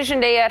 it's decision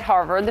day at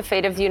Harvard. The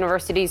fate of the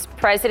university's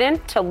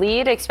president to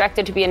lead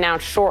expected to be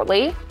announced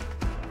shortly.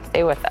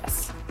 Stay with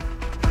us.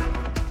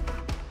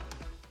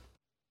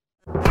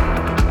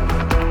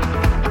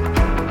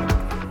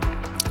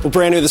 Well,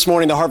 brand new this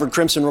morning, the Harvard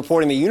Crimson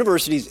reporting the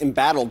university's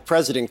embattled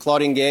president,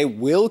 Claudine Gay,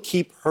 will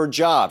keep her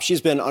job. She's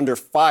been under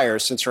fire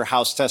since her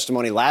House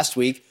testimony last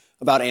week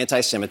about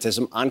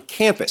anti-Semitism on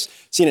campus.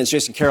 CNN's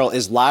Jason Carroll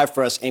is live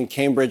for us in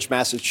Cambridge,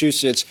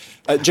 Massachusetts.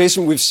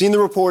 Jason, we've seen the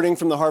reporting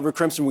from the Harvard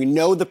Crimson. We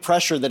know the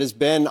pressure that has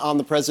been on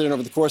the president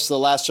over the course of the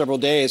last several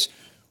days.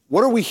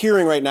 What are we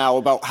hearing right now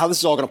about how this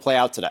is all going to play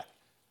out today?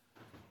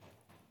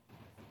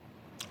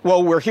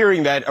 Well, we're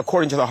hearing that,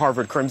 according to the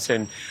Harvard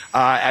Crimson,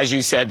 as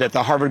you said, that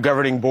the Harvard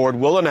Governing Board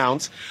will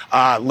announce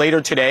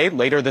later today,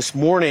 later this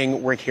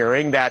morning, we're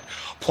hearing that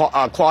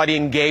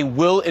Claudine Gay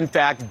will, in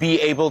fact,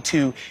 be able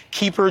to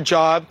keep her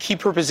job,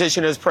 keep her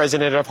position as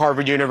president of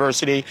Harvard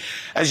University.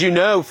 As you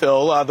know,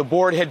 Phil, the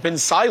board had been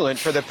silent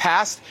for the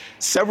past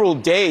several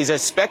days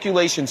as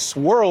speculation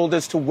swirled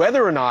as to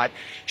whether or not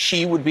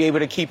she would be able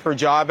to keep her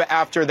job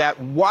after that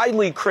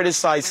widely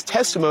criticized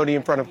testimony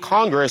in front of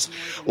Congress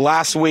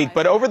last week.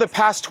 But over the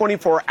past past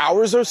 24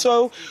 hours or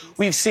so,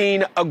 we've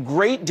seen a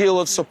great deal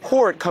of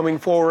support coming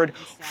forward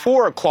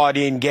for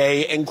Claudine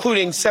Gay,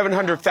 including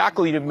 700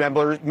 faculty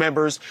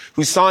members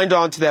who signed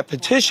on to that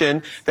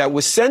petition that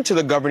was sent to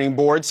the governing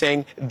board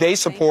saying they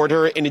support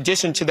her. In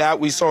addition to that,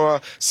 we saw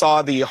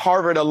the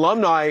Harvard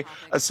Alumni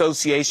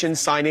Association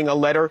signing a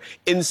letter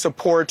in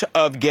support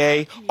of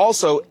Gay.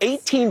 Also,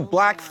 18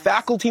 black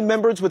faculty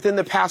members within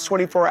the past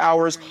 24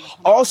 hours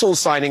also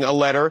signing a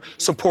letter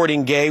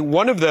supporting Gay.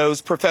 One of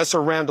those,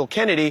 Professor Randall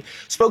Kennedy,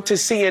 spoke to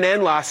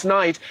CNN last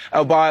night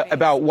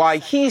about why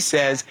he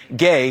says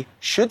Gay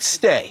should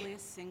stay.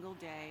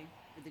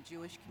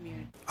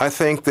 I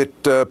think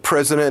that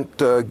President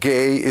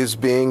Gay is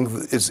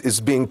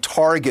being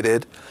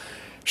targeted.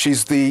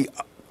 She's the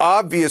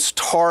obvious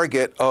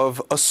target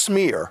of a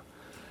smear.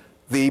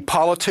 The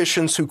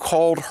politicians who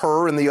called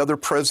her and the other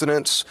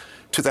presidents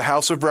to the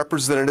House of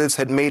Representatives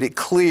had made it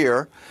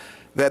clear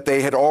that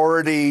they had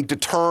already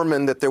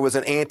determined that there was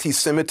an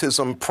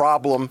anti-Semitism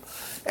problem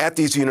at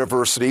these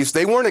universities.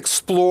 They weren't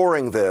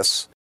exploring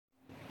this.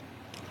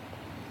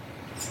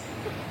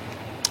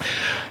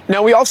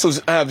 Now, we also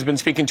have been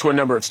speaking to a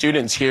number of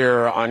students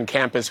here on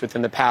campus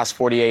within the past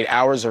 48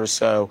 hours or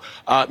so.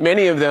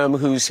 Many of them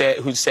who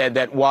said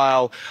that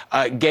while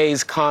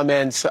Gay's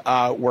comments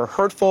were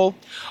hurtful,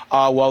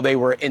 while they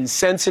were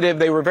insensitive,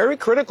 they were very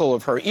critical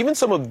of her. Even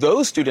some of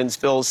those students,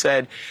 Phil,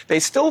 said they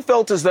still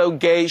felt as though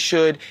Gay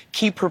should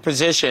keep her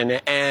position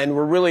and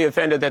were really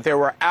offended that there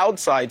were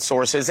outside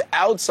sources,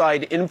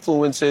 outside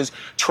influences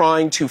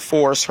trying to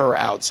force her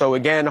out. So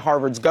again,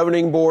 Harvard's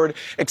governing board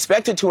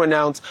expected to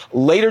announce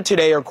later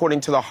today,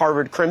 according to the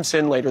Harvard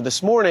Crimson later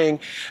this morning,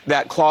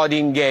 that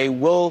Claudine Gay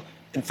will,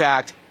 in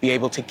fact, be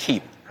able to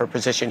keep her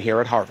position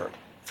here at Harvard.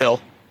 Phil?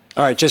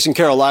 All right, Jason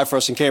Carroll live for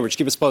us in Cambridge.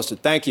 Keep us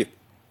posted. Thank you.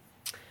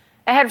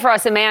 Ahead for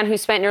us, a man who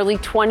spent nearly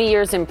 20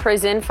 years in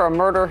prison for a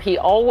murder he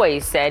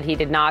always said he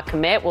did not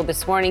commit. Well,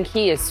 this morning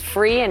he is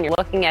free, and you're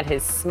looking at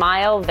his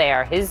smile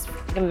there. His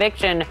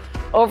conviction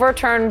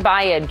overturned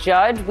by a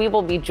judge. We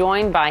will be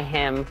joined by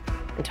him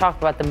and talk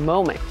about the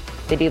moment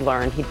that he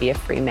learned he'd be a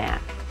free man.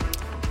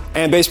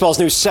 And baseball's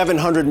new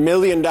 $700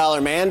 million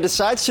man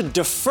decides to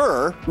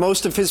defer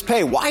most of his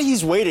pay. Why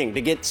he's waiting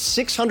to get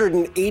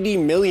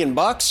 $680 million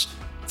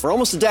for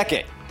almost a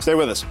decade. Stay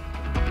with us.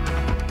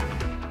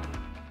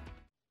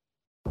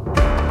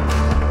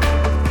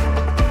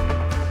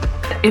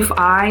 If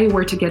I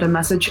were to get a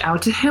message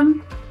out to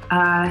him,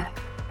 I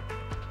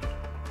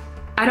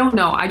don't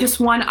know.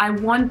 I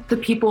want the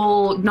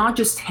people, not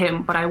just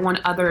him, but I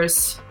want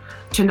others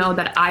to know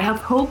that I have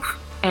hope.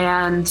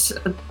 And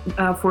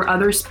for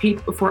other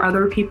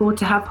people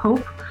to have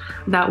hope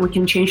that we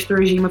can change the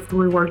regime if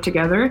we work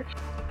together.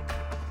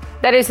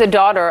 That is the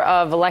daughter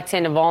of Alexei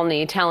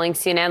Navalny telling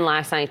CNN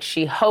last night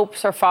she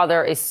hopes her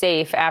father is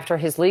safe after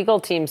his legal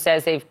team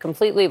says they've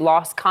completely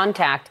lost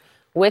contact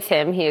with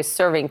him. He is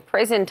serving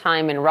prison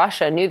time in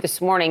Russia. New this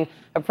morning,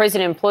 a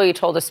prison employee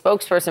told a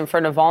spokesperson for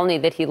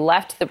Navalny that he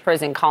left the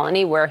prison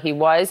colony where he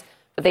was,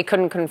 but they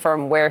couldn't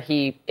confirm where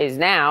he is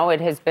now. It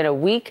has been a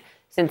week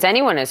since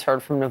anyone has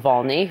heard from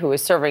Navalny, who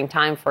is serving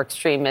time for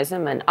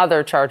extremism and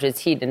other charges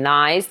he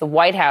denies. The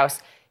White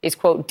House is,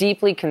 quote,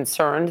 deeply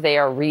concerned. They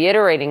are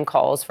reiterating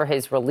calls for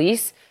his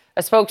release.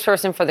 A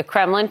spokesperson for the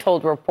Kremlin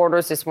told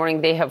reporters this morning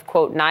they have,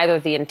 quote,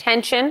 neither the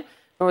intention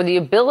nor the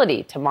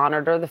ability to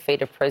monitor the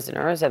fate of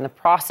prisoners and the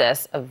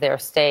process of their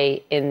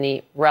stay in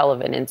the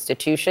relevant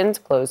institutions,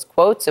 close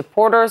quote.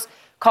 Supporters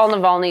call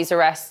Navalny's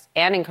arrest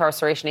and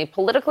incarceration a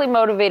politically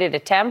motivated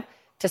attempt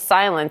to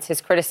silence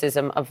his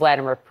criticism of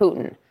Vladimir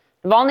Putin.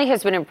 Navalny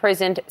has been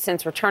imprisoned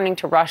since returning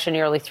to Russia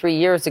nearly 3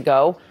 years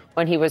ago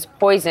when he was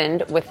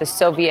poisoned with the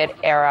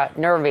Soviet-era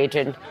nerve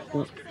agent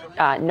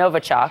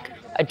Novichok.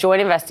 A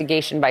joint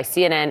investigation by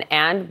CNN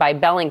and by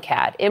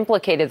Bellingcat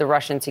implicated the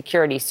Russian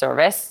security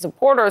service.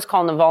 Supporters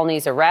call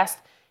Navalny's arrest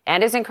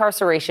and his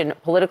incarceration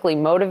politically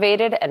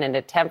motivated and an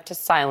attempt to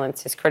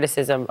silence his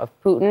criticism of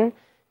Putin.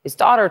 His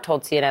daughter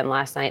told CNN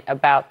last night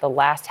about the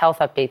last health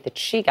update that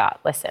she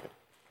got. Listen.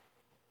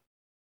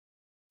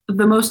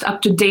 The most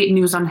up-to-date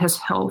news on his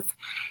health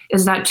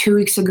is that 2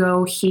 weeks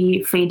ago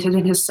he fainted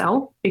in his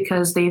cell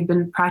because they've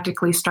been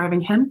practically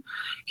starving him.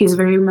 He's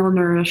very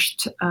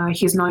malnourished.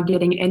 He's not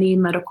getting any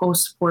medical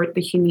support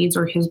that he needs,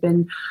 or he's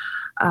been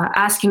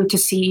asking to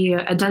see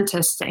a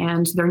dentist,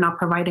 and they're not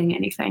providing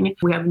anything.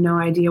 We have no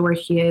idea where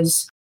he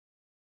is.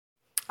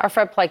 Our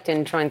Fred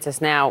Plechton joins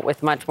us now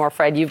with much more.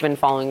 Fred, you've been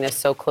following this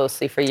so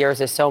closely for years,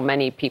 as so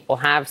many people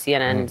have.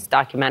 CNN's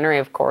documentary,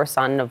 of course,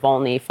 on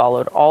Navalny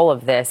followed all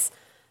of this.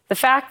 The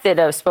fact that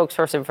a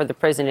spokesperson for the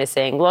prison is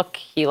saying, look,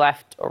 he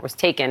left or was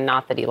taken,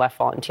 not that he left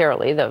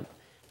voluntarily, the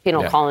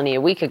penal colony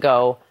a week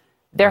ago,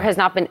 there has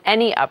not been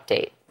any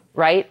update,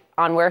 right,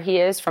 on where he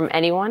is from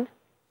anyone?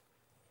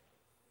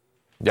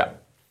 Yeah,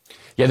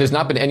 there's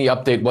not been any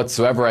update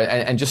whatsoever.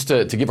 And just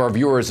to give our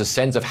viewers a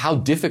sense of how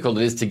difficult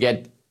it is to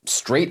get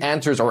straight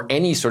answers or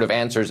any sort of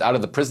answers out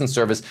of the prison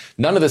service.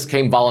 None of this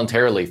came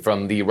voluntarily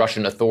from the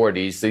Russian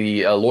authorities.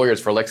 The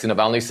lawyers for Alexei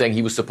Navalny saying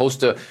he was supposed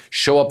to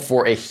show up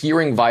for a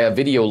hearing via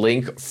video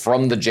link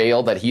from the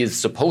jail that he is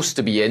supposed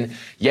to be in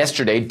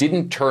yesterday,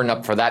 didn't turn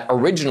up for that.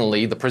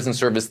 Originally, the prison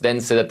service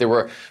then said that there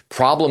were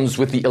problems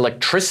with the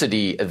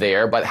electricity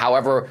there. But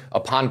however,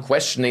 upon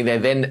questioning, they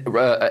then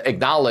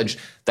acknowledged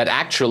that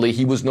actually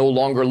he was no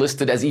longer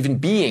listed as even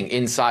being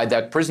inside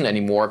that prison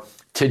anymore.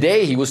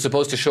 Today, he was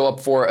supposed to show up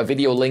for a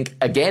video link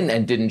again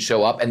and didn't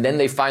show up. And then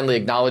they finally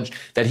acknowledged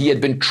that he had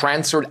been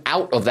transferred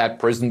out of that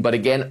prison, but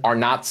again, are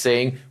not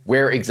saying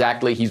where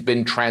exactly he's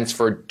been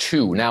transferred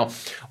to. Now,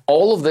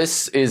 all of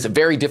this is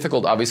very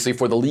difficult, obviously,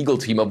 for the legal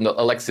team of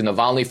Alexei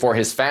Navalny, for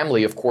his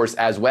family, of course,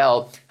 as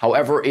well.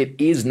 However, it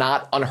is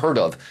not unheard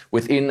of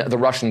within the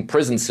Russian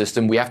prison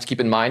system. We have to keep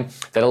in mind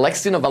that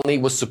Alexei Navalny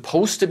was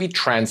supposed to be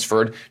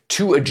transferred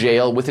to a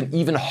jail with an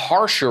even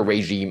harsher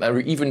regime, or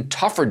even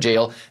tougher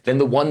jail than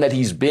the one that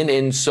he's been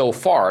in so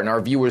far. And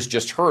our viewers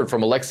just heard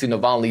from Alexei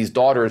Navalny's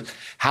daughters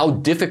how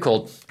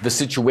difficult the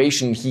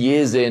situation he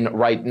is in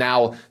right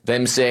now,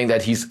 them saying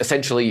that he's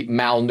essentially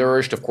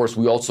malnourished. Of course,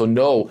 we also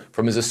know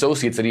from his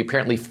associates that he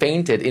apparently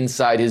fainted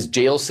inside his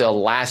jail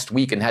cell last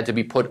week and had to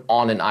be put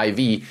on an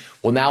IV.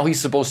 Well, now he's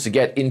supposed to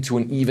get into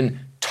an even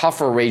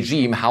tougher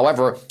regime.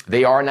 However,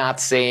 they are not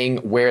saying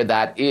where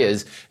that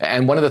is.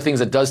 And one of the things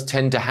that does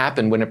tend to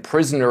happen when a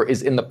prisoner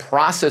is in the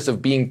process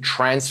of being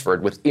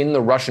transferred within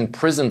the Russian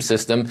prison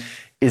system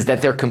is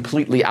that they're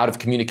completely out of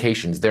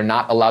communications. They're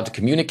not allowed to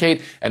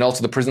communicate, and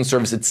also the prison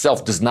service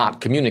itself does not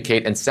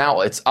communicate. And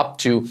now it's up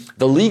to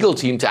the legal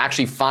team to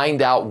actually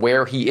find out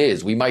where he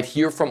is. We might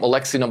hear from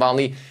Alexei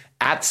Navalny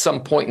at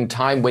some point in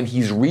time when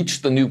he's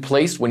reached the new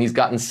place, when he's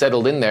gotten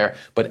settled in there.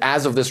 But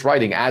as of this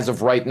writing, as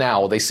of right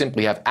now, they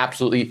simply have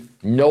absolutely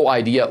no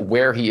idea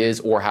where he is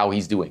or how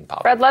he's doing.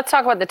 Paula. Fred, let's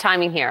talk about the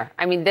timing here.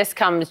 I mean, this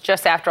comes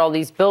just after all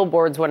these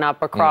billboards went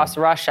up across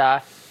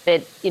Russia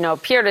that,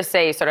 appear to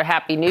say sort of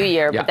Happy New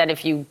Year. But then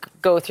if you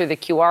go through the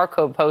QR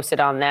code posted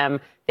on them,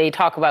 they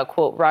talk about,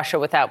 quote, Russia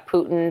without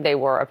Putin. They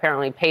were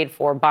apparently paid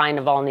for by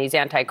Navalny's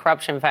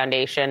anti-corruption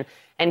foundation.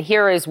 And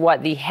here is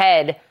what the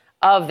head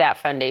of that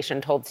foundation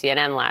told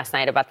CNN last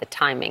night about the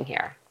timing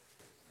here.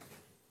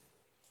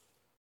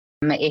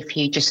 If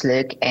you just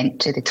look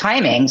into the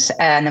timings,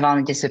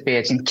 Navalny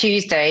disappeared on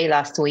Tuesday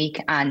last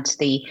week, and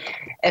the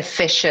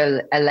official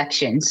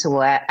elections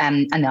were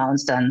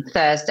announced on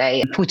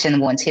Thursday. Putin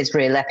wants his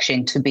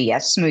re-election to be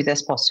as smooth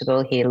as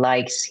possible. He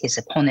likes his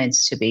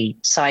opponents to be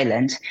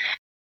silent.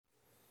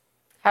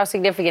 How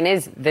significant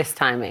is this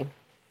timing?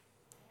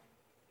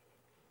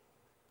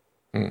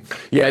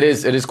 Yeah, it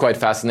is quite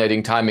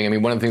fascinating timing. I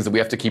mean, one of the things that we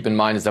have to keep in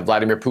mind is that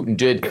Vladimir Putin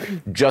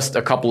did just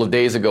a couple of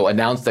days ago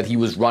announce that he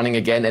was running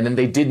again, and then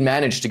they did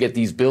manage to get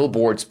these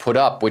billboards put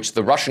up, which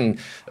the Russian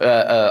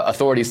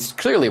authorities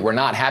clearly were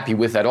not happy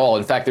with at all.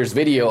 In fact, there's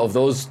video of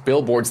those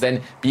billboards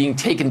then being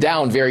taken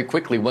down very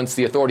quickly once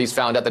the authorities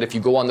found out that if you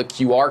go on the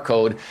QR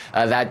code,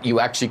 that you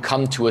actually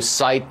come to a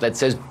site that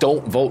says,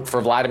 don't vote for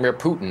Vladimir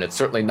Putin. It's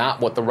certainly not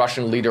what the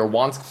Russian leader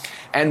wants.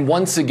 And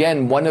once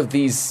again, one of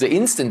these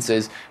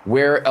instances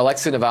where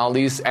Alexei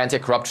Navalny's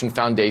Anti-Corruption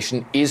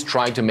Foundation is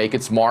trying to make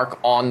its mark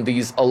on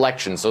these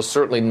elections. So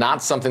certainly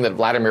not something that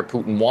Vladimir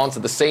Putin wants.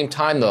 At the same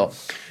time, though,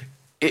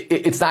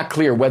 it's not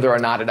clear whether or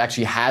not it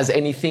actually has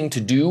anything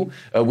to do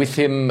with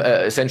him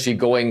essentially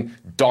going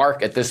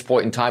dark at this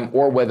point in time,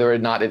 or whether or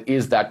not it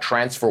is that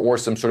transfer or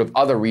some sort of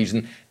other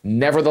reason.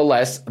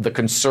 Nevertheless, the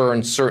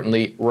concern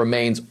certainly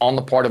remains on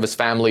the part of his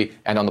family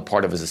and on the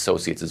part of his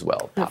associates as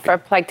well.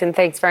 Fred Pleigton,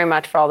 thanks very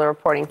much for all the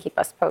reporting. Keep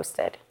us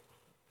posted.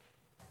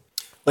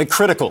 A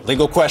critical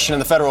legal question in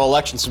the federal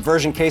election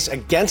subversion case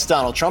against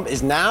Donald Trump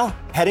is now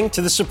heading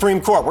to the Supreme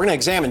Court. We're going to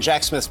examine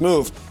Jack Smith's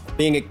move,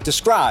 being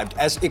described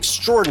as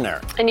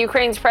extraordinary. And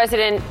Ukraine's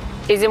president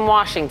is in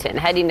Washington,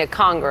 heading to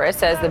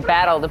Congress as the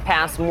battle to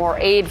pass more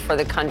aid for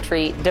the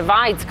country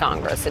divides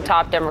Congress. A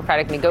top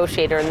Democratic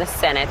negotiator in the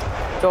Senate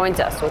joins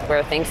us with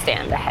where things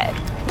stand ahead.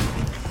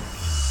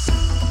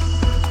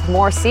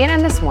 More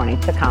CNN This Morning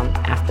to come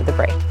after the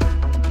break.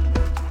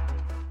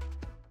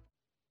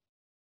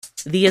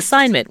 The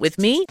Assignment with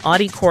me,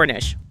 Audie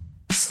Cornish.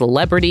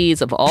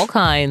 Celebrities of all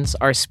kinds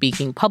are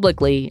speaking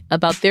publicly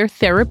about their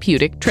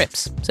therapeutic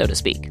trips, so to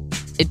speak.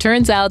 It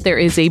turns out there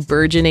is a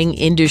burgeoning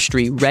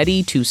industry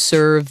ready to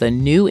serve the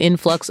new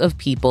influx of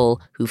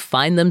people who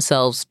find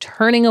themselves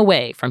turning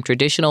away from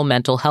traditional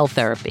mental health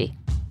therapy.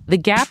 The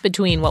gap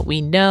between what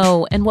we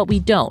know and what we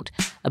don't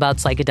about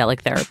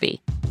psychedelic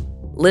therapy.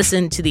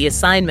 Listen to The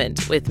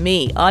Assignment with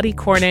me, Audie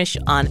Cornish,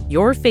 on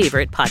your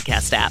favorite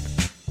podcast app.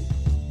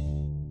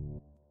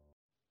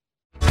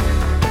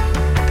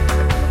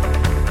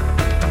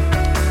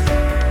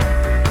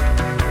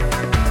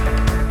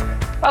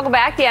 Welcome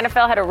back. The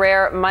NFL had a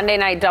rare Monday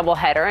night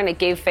doubleheader, and it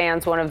gave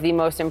fans one of the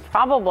most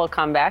improbable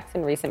comebacks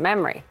in recent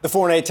memory. The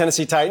 4-8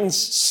 Tennessee Titans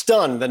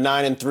stunned the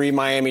 9-3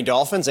 Miami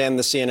Dolphins and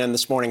the CNN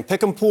This Morning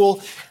Pick'em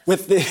pool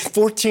with the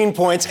 14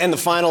 points and the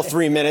final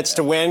 3 minutes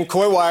to win.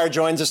 Coy Wire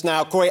joins us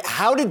now. Coy,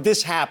 how did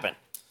this happen?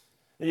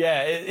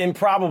 Yeah,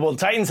 improbable.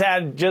 Titans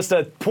had just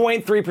a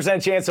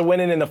 0.3% chance of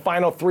winning in the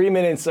final 3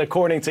 minutes,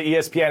 according to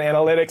ESPN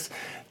Analytics.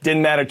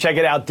 Didn't matter. Check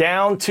it out.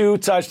 Down 2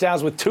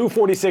 touchdowns with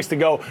 2:46 to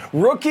go.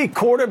 Rookie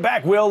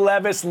quarterback Will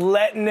Levis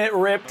letting it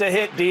rip to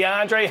hit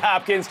DeAndre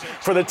Hopkins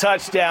for the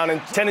touchdown.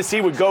 And Tennessee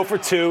would go for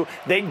 2.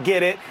 They'd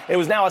get it. It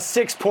was now a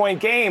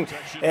 6-point game.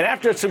 And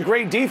after some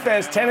great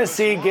defense,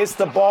 Tennessee gets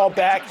the ball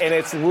back, and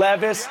it's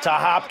Levis to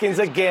Hopkins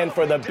again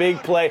for the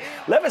big play.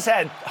 Levis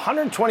had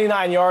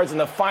 129 yards in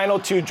the final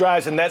 2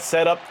 drives, and that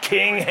set up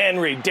King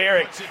Henry.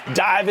 Derek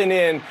diving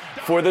in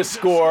for the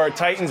score.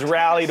 Titans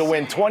rally to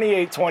win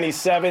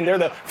 28-27. They're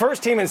the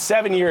first team in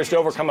 7 years to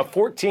overcome a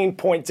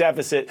 14-point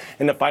deficit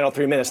in the final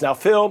 3 minutes. Now,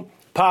 Phil,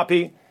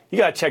 Poppy, you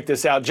got to check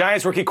this out.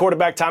 Giants rookie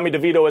quarterback Tommy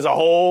DeVito is a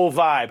whole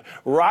vibe.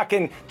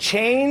 Rocking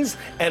chains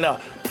and a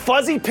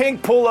fuzzy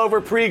pink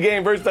pullover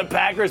pregame versus the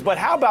Packers. But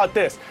how about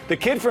this? The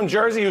kid from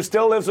Jersey who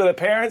still lives with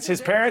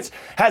his parents,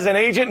 has an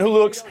agent who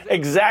looks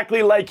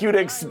exactly like you'd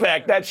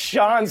expect. That's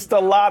Sean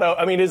Stellato.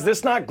 I mean, is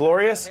this not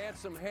glorious?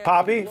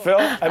 Poppy, Phil?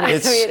 I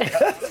mean,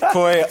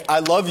 Coy, I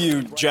love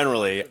you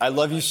generally. I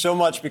love you so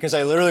much because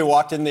I literally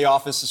walked in the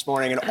office this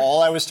morning and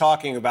all I was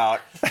talking about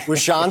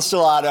was Sean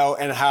Stellato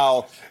and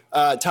how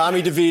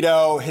Tommy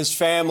DeVito, his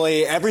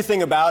family,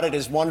 everything about it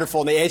is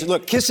wonderful. And the agent,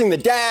 look, kissing the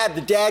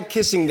dad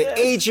kissing the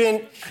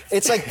agent.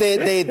 It's like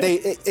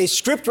a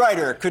script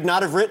writer could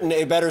not have written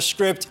a better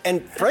script.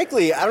 And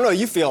frankly, I don't know,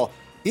 you feel,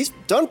 he's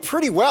done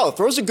pretty well.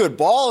 Throws a good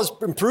ball, has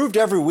improved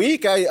every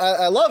week.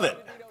 I love it.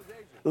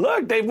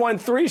 Look, they've won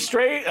 3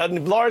 straight,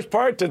 in large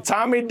part to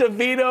Tommy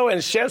DeVito,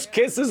 and chef's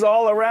kisses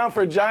all around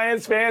for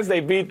Giants fans.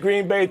 They beat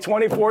Green Bay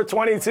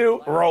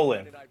 24-22,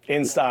 rolling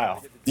in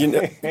style. You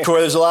know,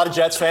 Corey, there's a lot of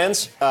Jets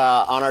fans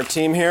on our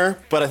team here,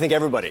 but I think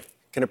everybody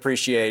can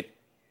appreciate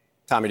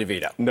Tommy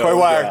DeVito. No Corey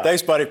Wire, doubt.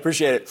 thanks, buddy.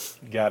 Appreciate it.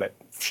 Got it.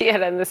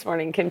 CNN This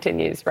Morning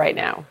continues right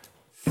now.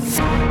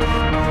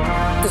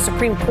 The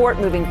Supreme Court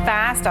moving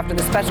fast after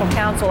the special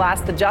counsel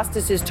asked the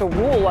justices to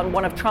rule on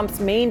one of Trump's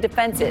main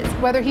defenses.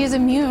 Whether he is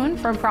immune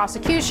from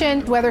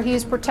prosecution, whether he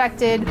is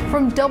protected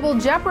from double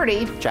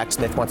jeopardy. Jack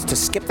Smith wants to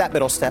skip that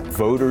middle step.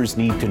 Voters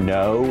need to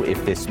know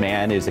if this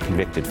man is a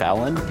convicted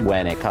felon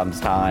when it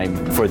comes time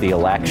for the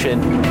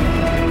election.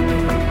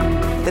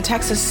 The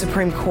Texas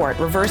Supreme Court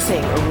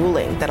reversing a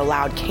ruling that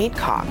allowed Kate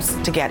Cox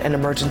to get an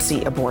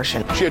emergency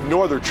abortion. She had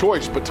no other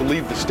choice but to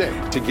leave the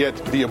state to get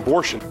the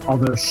abortion.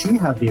 Although she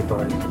had the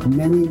ability,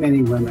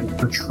 many women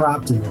are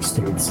trapped in their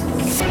states.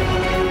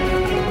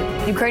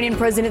 Ukrainian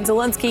President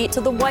Zelensky to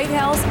the White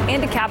House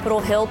and to Capitol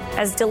Hill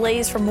as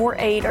delays for more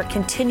aid are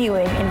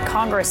continuing in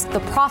Congress. The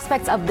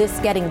prospects of this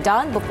getting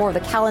done before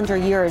the calendar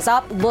year is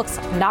up looks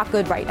not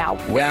good right now.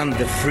 When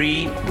the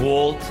free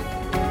world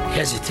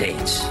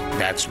hesitates,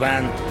 that's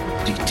when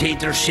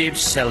dictatorships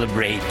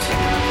celebrate.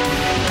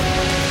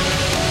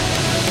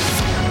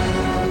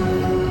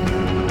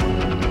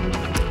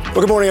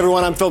 Well, good morning,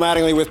 everyone. I'm Phil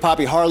Mattingly with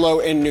Poppy Harlow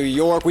in New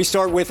York. We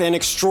start with an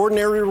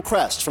extraordinary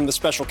request from the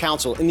special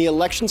counsel in the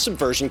election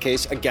subversion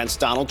case against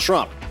Donald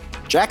Trump.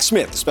 Jack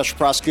Smith, the special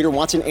prosecutor,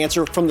 wants an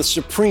answer from the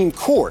Supreme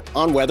Court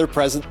on whether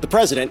the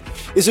president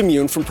is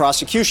immune from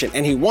prosecution,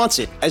 and he wants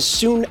it as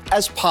soon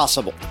as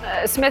possible.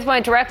 Smith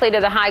went directly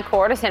to the high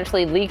court,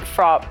 essentially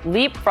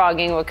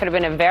leapfrogging what could have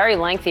been a very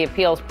lengthy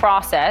appeals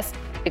process.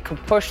 It could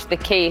push the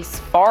case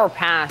far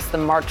past the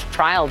March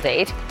trial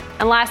date.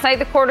 And last night,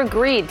 the court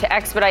agreed to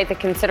expedite the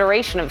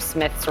consideration of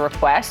Smith's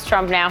request.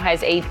 Trump now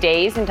has 8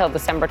 days until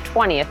December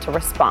 20th to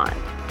respond.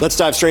 Let's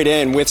dive straight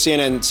in with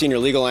CNN senior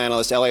legal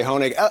analyst Elie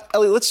Honig.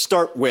 Elie, let's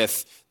start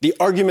with the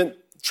argument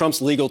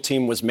Trump's legal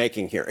team was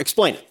making here.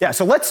 Explain it. Yeah,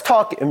 so let's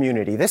talk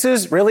immunity. This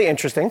is really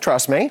interesting,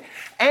 trust me.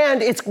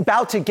 And it's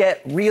about to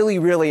get really,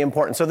 really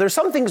important. So there's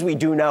some things we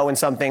do know and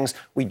some things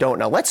we don't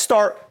know. Let's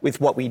start with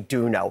what we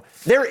do know.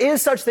 There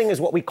is such thing as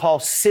what we call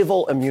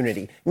civil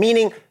immunity,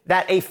 meaning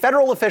that a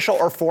federal official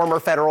or former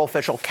federal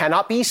official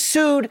cannot be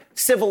sued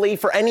civilly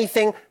for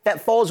anything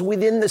that falls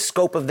within the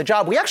scope of the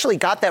job. We actually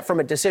got that from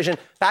a decision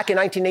back in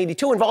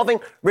 1982 involving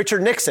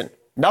Richard Nixon.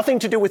 Nothing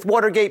to do with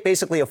Watergate.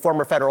 Basically, a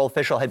former federal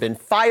official had been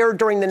fired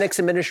during the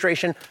Nixon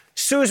administration,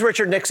 sues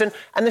Richard Nixon,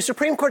 and the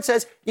Supreme Court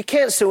says you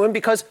can't sue him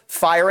because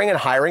firing and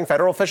hiring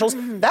federal officials,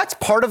 that's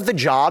part of the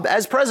job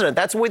as president.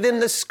 That's within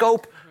the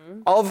scope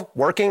of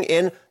working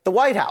in the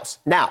White House.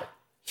 Now,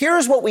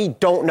 here's what we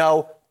don't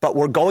know, but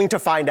we're going to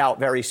find out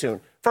very soon.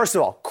 First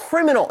of all,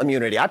 criminal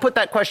immunity. I put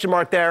that question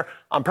mark there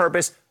on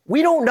purpose.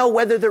 We don't know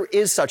whether there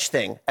is such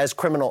thing as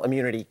criminal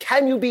immunity.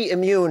 Can you be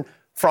immune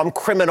from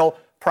criminal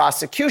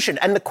prosecution?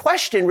 And the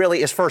question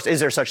really is, first,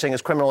 is there such thing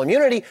as criminal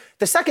immunity?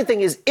 The second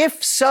thing is,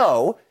 if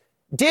so,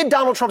 did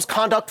Donald Trump's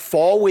conduct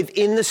fall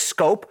within the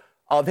scope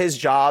of his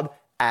job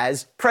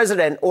as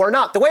president or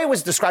not? The way it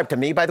was described to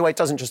me, by the way, it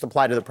doesn't just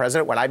apply to the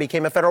president. When I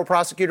became a federal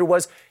prosecutor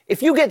was,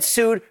 if you get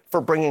sued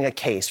for bringing a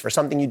case for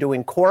something you do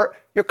in court,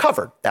 you're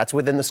covered. That's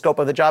within the scope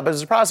of the job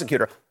as a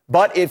prosecutor.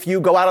 But if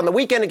you go out on the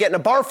weekend and get in a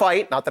bar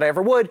fight, not that I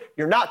ever would,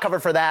 you're not covered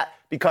for that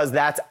because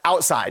that's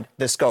outside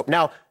the scope.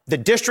 Now, the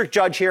district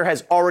judge here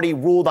has already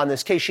ruled on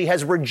this case. She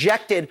has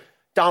rejected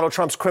Donald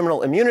Trump's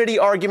criminal immunity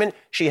argument.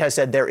 She has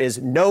said there is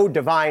no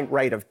divine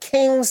right of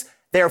kings.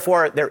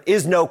 Therefore, there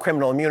is no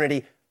criminal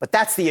immunity. But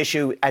that's the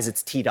issue as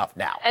it's teed up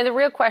now. And the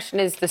real question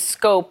is the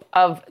scope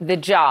of the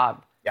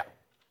job. Yeah.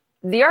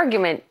 The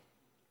argument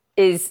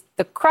is,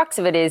 the crux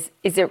of it is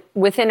it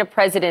within a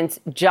president's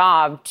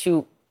job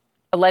to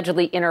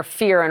allegedly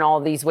interfere in all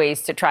these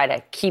ways to try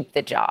to keep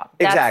the job?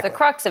 That's Exactly. the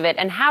crux of it.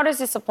 And how does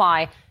this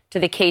apply to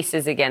the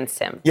cases against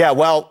him? Yeah,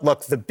 well,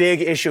 look, the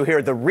big issue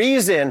here, the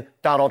reason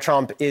Donald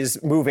Trump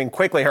is moving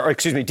quickly here, or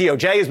excuse me,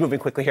 DOJ is moving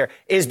quickly here,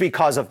 is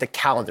because of the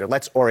calendar.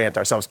 Let's orient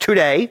ourselves.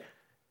 Today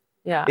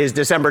is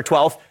December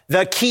 12th.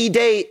 The key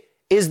date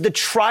is the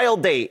trial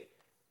date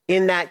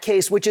in that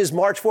case, which is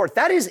March 4th.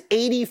 That is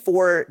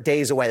 84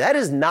 days away. That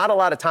is not a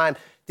lot of time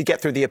to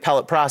get through the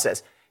appellate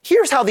process.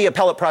 Here's how the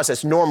appellate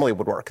process normally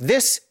would work.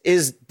 This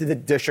is the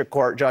district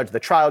court judge, the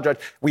trial judge.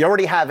 We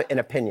already have an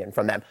opinion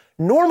from them.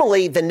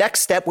 Normally, the next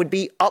step would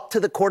be up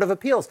to the Court of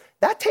Appeals.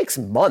 That takes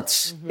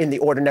months in the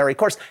ordinary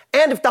course.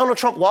 And if Donald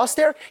Trump lost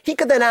there, he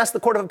could then ask the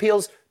Court of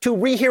Appeals to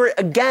rehear it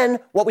again,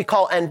 what we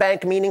call en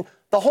banc, meaning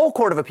the whole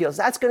Court of Appeals.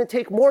 That's going to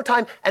take more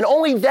time. And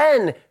only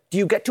then do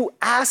you get to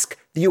ask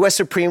the U.S.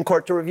 Supreme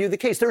Court to review the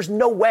case. There's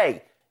no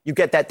way you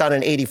get that done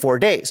in 84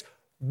 days.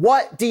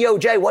 What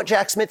DOJ, what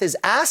Jack Smith is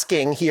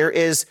asking here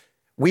is,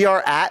 we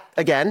have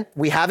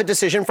a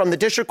decision from the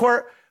district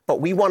court,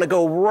 but we want to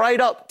go right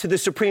up to the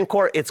Supreme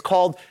Court. It's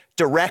called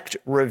direct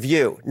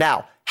review.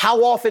 Now,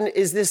 how often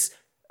is this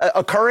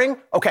occurring?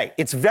 Okay,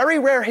 it's very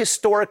rare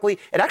historically.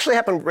 It actually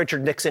happened with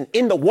Richard Nixon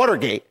in the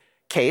Watergate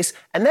case,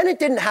 and then it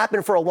didn't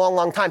happen for a long,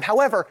 long time.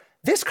 However,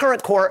 this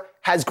current court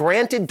has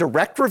granted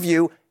direct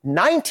review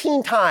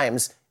 19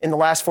 times in the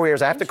last 4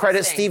 years. I have to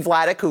credit Steve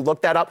Vladeck, who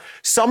looked that up.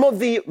 Some of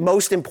the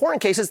most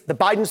important cases, the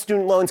Biden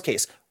student loans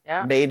case,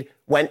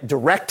 went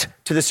direct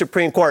to the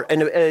Supreme Court.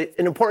 And an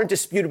important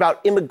dispute about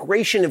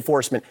immigration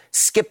enforcement,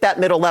 skipped that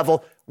middle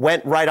level,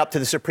 went right up to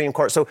the Supreme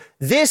Court. So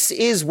this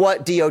is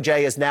what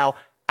DOJ is now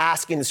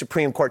asking the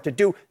Supreme Court to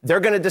do.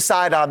 They're going to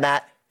decide on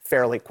that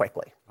fairly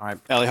quickly. All right,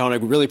 Ali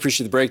Honig, we really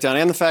appreciate the breakdown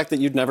and the fact that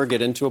you'd never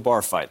get into a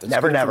bar fight. That's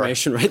never.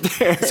 Information right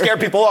there. Scare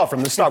people off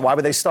from the start. Why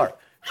would they start?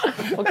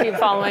 We'll keep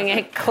following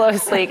it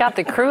closely. Got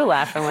the crew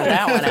laughing with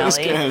that one,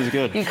 Ali. That was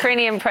good.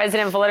 Ukrainian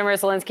President Volodymyr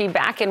Zelensky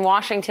back in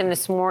Washington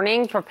this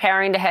morning,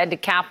 preparing to head to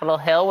Capitol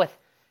Hill with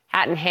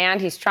hat in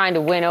hand. He's trying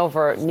to win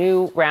over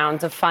new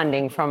rounds of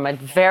funding from a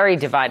very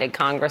divided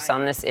Congress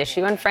on this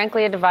issue, and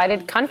frankly, a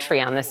divided country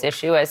on this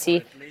issue as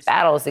he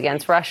battles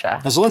against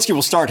Russia. Now, Zelensky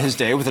will start his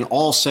day with an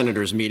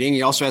all-senators meeting.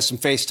 He also has some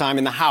face time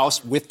in the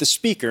House with the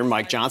Speaker,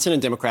 Mike Johnson,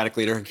 and Democratic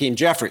leader Hakeem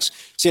Jeffries.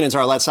 CNN's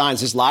Arlette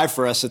Saenz is live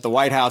for us at the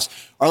White House.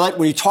 Arlette,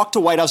 when you talk to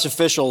White House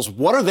officials,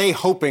 what are they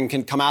hoping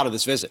can come out of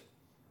this visit?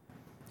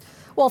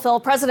 Well, Phil,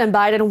 President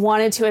Biden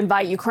wanted to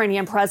invite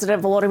Ukrainian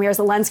President Volodymyr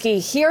Zelensky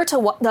here to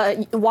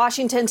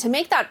Washington to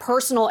make that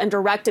personal and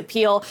direct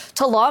appeal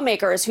to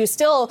lawmakers who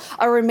still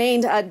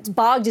remained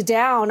bogged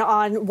down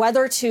on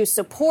whether to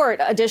support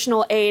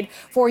additional aid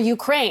for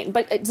Ukraine.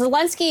 But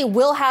Zelensky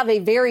will have a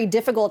very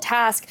difficult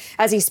task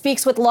as he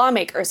speaks with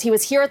lawmakers. He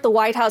was here at the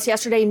White House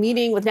yesterday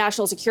meeting with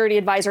National Security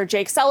Advisor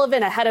Jake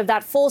Sullivan ahead of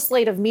that full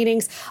slate of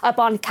meetings up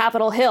on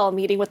Capitol Hill,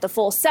 meeting with the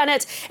full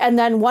Senate and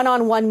then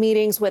one-on-one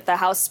meetings with the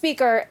House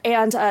Speaker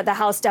and the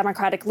House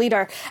Democratic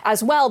leader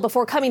as well,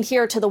 before coming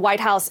here to the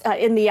White House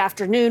in the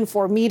afternoon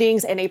for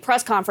meetings and a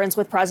press conference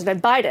with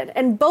President Biden.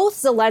 And both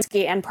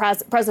Zelensky and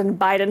President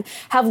Biden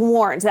have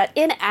warned that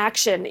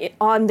inaction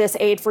on this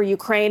aid for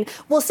Ukraine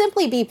will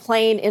simply be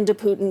playing into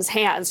Putin's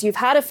hands. You've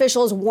had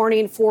officials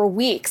warning for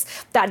weeks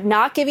that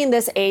not giving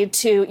this aid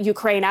to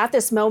Ukraine at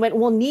this moment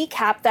will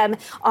kneecap them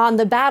on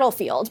the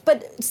battlefield.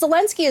 But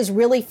Zelensky is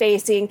really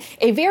facing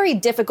a very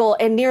difficult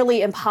and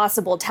nearly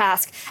impossible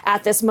task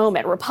at this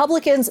moment.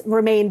 Republicans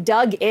remain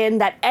dug in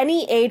that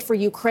any aid for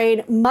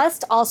Ukraine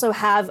must also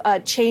have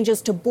changes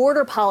to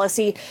border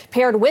policy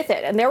paired with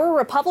it. And there were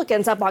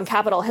Republicans up on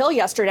Capitol Hill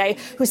yesterday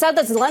who said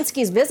that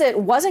Zelensky's visit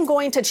wasn't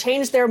going to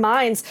change their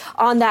minds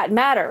on that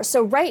matter.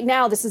 So right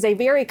now, this is a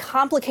very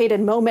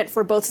complicated moment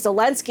for both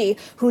Zelensky,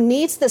 who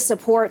needs the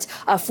support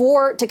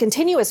to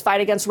continue his fight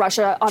against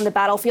Russia on the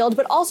battlefield,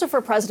 but also for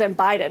President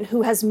Biden,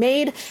 who has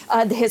made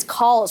his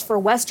calls for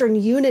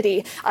Western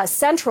unity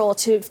central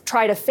to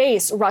try to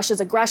face Russia's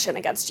aggression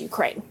against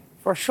Ukraine.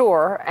 For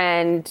sure.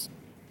 And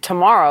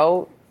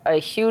tomorrow, a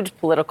huge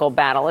political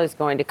battle is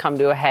going to come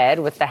to a head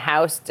with the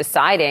House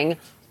deciding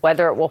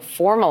whether it will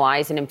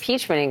formalize an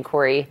impeachment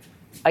inquiry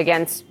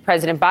against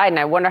President Biden.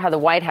 I wonder how the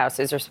White House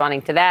is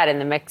responding to that in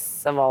the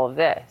mix of all of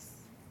this.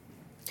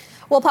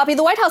 Well, Poppy,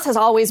 the White House has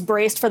always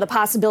braced for the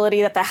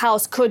possibility that the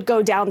House could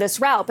go down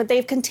this route, but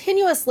they've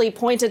continuously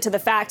pointed to the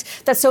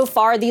fact that so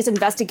far these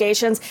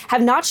investigations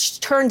have not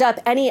turned up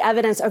any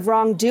evidence of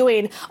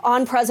wrongdoing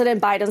on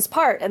President Biden's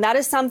part. And that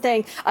is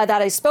something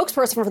that a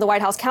spokesperson for the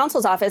White House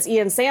counsel's office,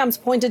 Ian Sams,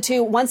 pointed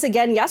to once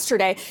again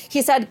yesterday.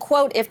 He said,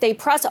 quote, "If they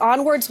press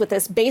onwards with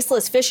this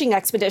baseless fishing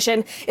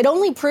expedition, it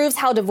only proves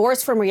how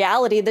divorced from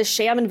reality this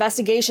sham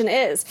investigation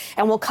is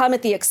and will come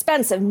at the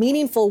expense of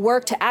meaningful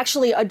work to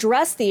actually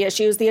address the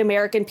issues the American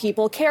American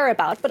people care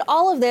about. But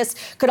all of this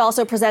could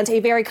also present a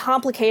very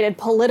complicated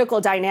political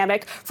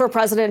dynamic for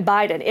President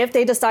Biden. If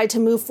they decide to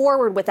move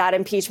forward with that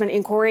impeachment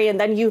inquiry, and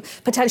then you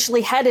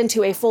potentially head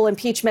into a full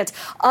impeachment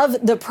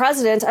of the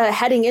president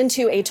heading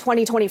into a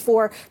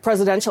 2024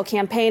 presidential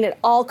campaign, it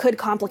all could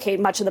complicate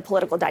much of the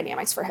political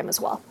dynamics for him as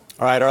well.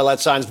 All right,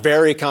 Arlette Saenz,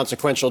 very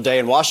consequential day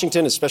in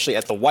Washington, especially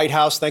at the White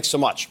House. Thanks so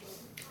much.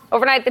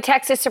 Overnight, the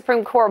Texas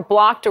Supreme Court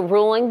blocked a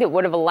ruling that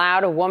would have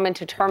allowed a woman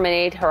to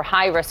terminate her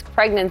high-risk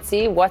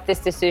pregnancy. What this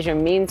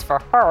decision means for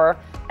her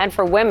and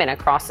for women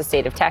across the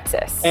state of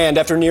Texas. And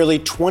after nearly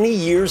 20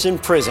 years in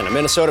prison, a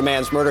Minnesota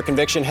man's murder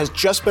conviction has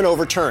just been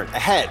overturned.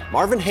 Ahead,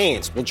 Marvin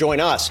Haynes will join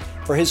us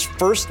for his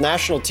first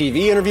national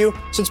TV interview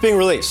since being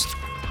released.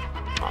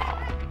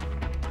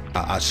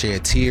 I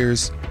shed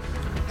tears.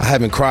 I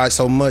haven't cried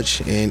so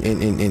much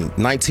in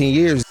 19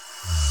 years.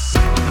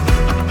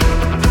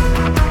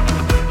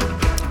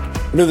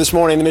 New this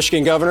morning, the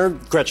Michigan governor,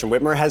 Gretchen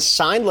Whitmer, has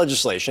signed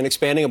legislation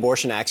expanding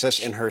abortion access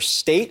in her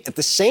state. At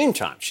the same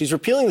time, she's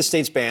repealing the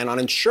state's ban on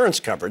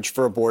insurance coverage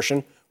for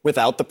abortion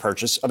without the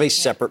purchase of a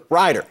separate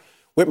rider.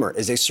 Whitmer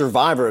is a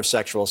survivor of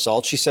sexual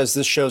assault. She says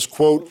this shows,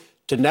 quote,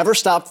 to never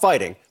stop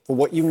fighting for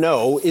what you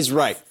know is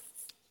right.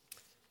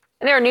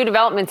 And there are new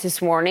developments this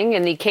morning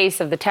in the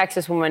case of the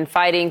Texas woman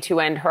fighting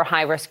to end her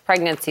high-risk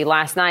pregnancy.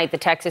 Last night, the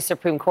Texas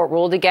Supreme Court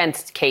ruled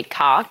against Kate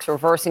Cox,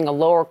 reversing a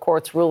lower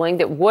court's ruling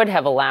that would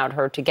have allowed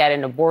her to get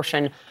an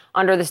abortion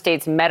under the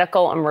state's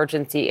medical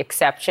emergency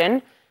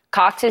exception.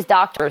 Cox's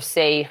doctors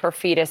say her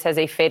fetus has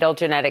a fatal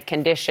genetic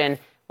condition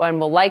and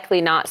will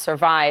likely not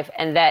survive,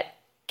 and that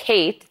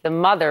Kate, the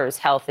mother's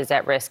health, is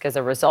at risk as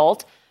a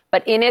result.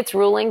 But in its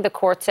ruling, the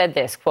court said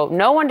this, quote,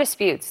 no one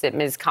disputes that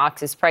Ms.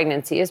 Cox's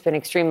pregnancy has been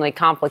extremely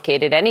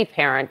complicated. Any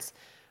parents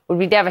would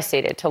be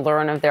devastated to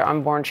learn of their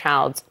unborn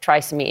child's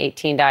trisomy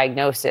 18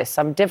 diagnosis.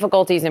 Some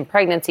difficulties in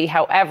pregnancy,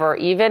 however,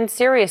 even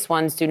serious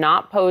ones, do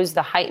not pose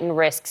the heightened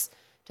risks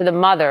to the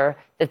mother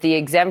that the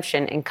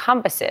exemption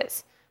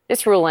encompasses.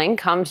 This ruling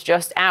comes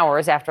just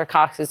hours after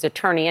Cox's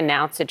attorney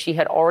announced that she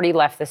had already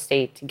left the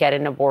state to get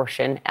an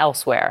abortion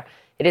elsewhere.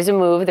 It is a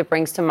move that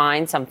brings to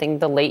mind something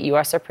the late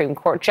U.S. Supreme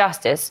Court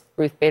Justice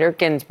Ruth Bader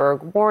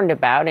Ginsburg warned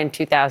about in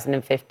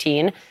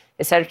 2015,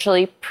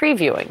 essentially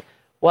previewing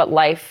what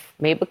life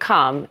may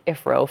become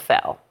if Roe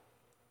fell.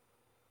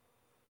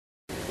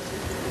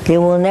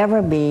 There will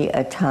never be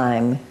a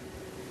time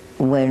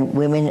when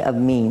women of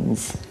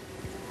means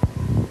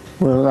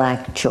will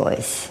lack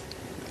choice.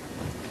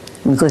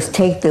 Because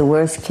take the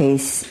worst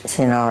case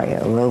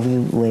scenario, Roe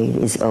v. Wade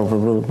is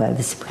overruled by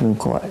the Supreme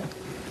Court.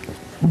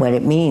 What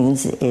it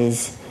means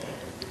is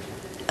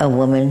a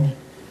woman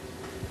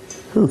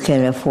who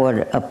can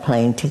afford a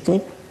plane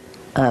ticket,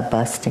 a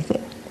bus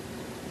ticket,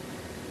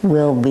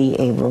 will be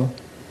able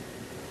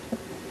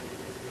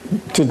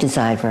to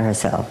decide for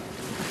herself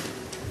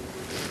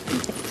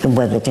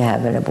whether to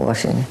have an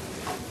abortion.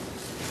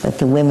 But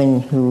the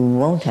women who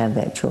won't have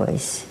that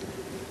choice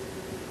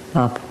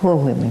are poor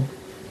women.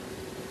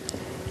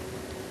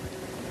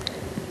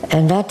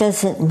 And that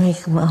doesn't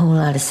make a whole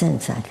lot of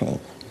sense, I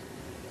think.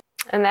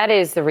 And that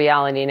is the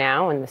reality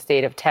now in the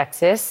state of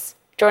Texas.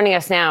 Joining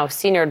us now,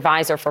 senior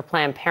advisor for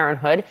Planned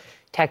Parenthood,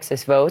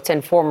 Texas Votes,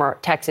 and former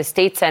Texas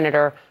State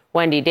Senator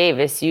Wendy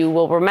Davis. You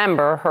will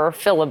remember her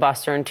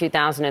filibuster in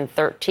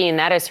 2013.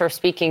 That is her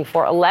speaking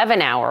for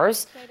 11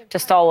 hours to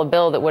stall a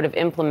bill that would have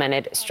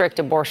implemented strict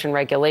abortion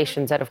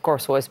regulations. That, of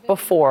course, was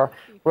before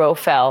Roe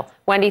fell.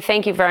 Wendy,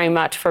 thank you very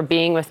much for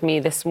being with me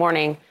this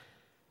morning.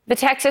 The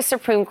Texas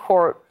Supreme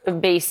Court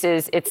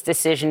bases its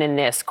decision in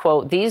this,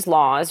 quote, these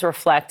laws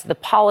reflect the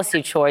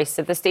policy choice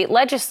that the state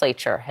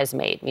legislature has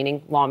made,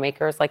 meaning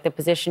lawmakers like the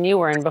position you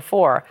were in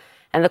before,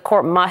 and the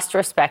court must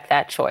respect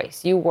that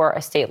choice. You were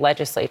a state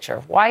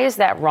legislature. Why is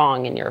that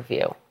wrong in your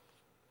view?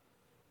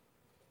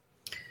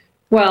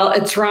 Well,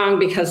 it's wrong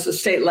because the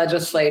state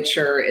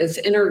legislature is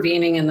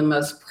intervening in the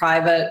most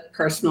private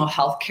personal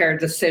health care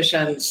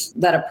decisions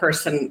that a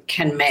person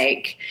can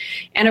make.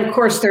 And of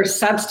course, they're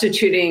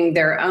substituting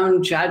their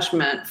own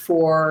judgment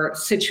for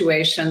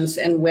situations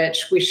in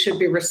which we should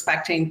be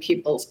respecting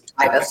people's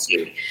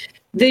privacy.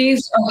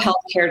 These are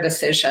healthcare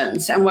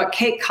decisions. And what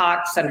Kate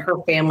Cox and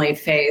her family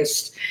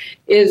faced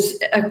is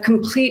a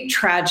complete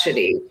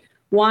tragedy.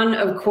 One,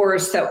 of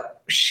course, that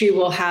she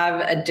will have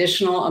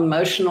additional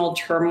emotional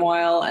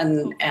turmoil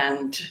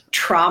and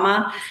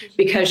trauma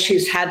because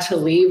she's had to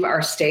leave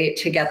our state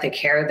to get the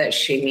care that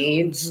she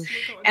needs.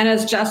 And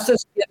as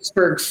Justice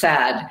Ginsburg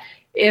said,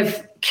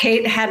 if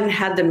Kate hadn't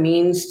had the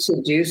means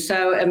to do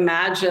so,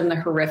 imagine the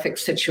horrific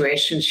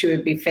situation she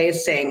would be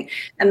facing.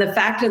 And the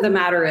fact of the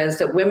matter is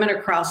that women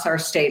across our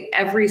state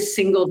every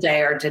single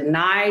day are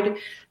denied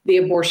the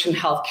abortion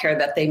health care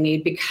that they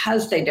need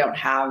because they don't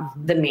have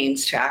the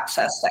means to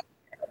access that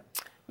care.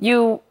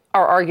 You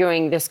are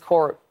arguing this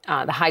court,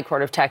 the High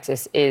Court of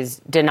Texas,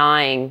 is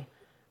denying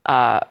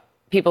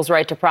people's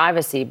right to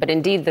privacy. But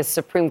indeed, the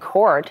Supreme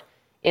Court,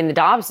 in the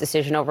Dobbs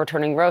decision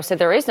overturning Roe, said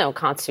there is no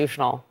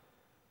constitutional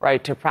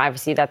right to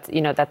privacy. That's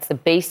the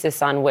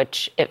basis on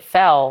which it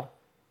fell.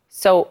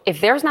 So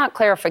if there's not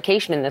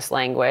clarification in this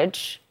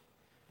language,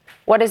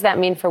 What does that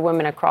mean for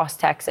women across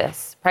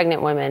Texas,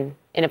 pregnant women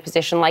in a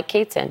position like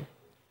Kate's in?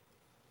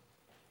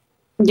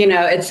 You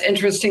know, it's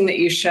interesting that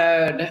you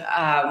showed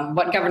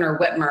what Governor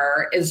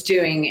Whitmer is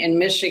doing in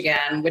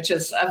Michigan, which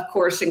is, of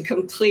course, in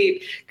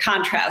complete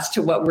contrast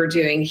to what we're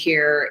doing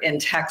here in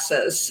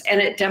Texas.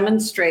 And it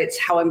demonstrates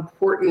how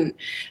important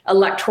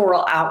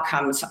electoral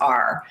outcomes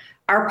are.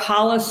 Our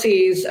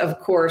policies, of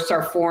course,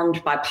 are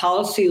formed by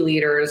policy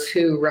leaders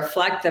who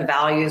reflect the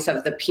values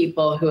of the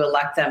people who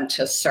elect them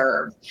to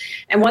serve.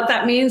 And what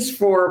that means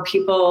for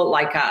people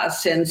like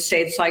us in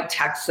states like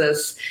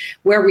Texas,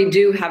 where we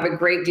do have a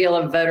great deal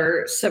of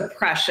voter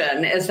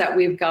suppression, is that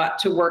we've got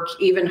to work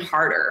even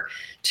harder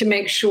to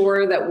make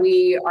sure that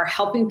we are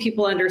helping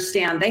people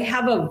understand they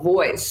have a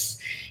voice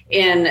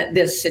in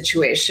this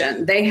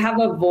situation. They have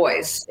a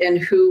voice in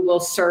who will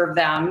serve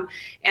them,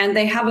 and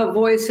they have a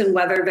voice in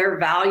whether their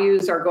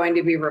values are going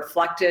to be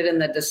reflected in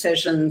the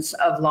decisions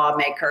of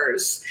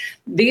lawmakers.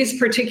 These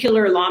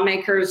particular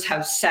lawmakers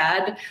have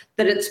said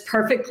that it's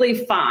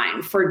perfectly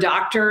fine for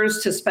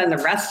doctors to spend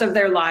the rest of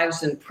their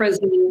lives in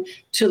prison,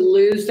 to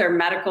lose their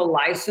medical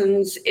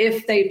license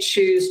if they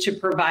choose to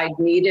provide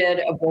needed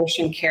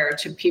abortion care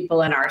to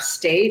people in our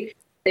state.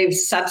 They've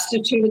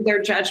substituted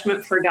their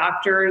judgment for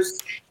doctors,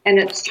 and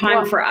it's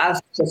time for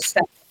us to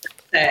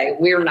say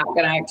we're not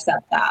going to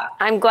accept that.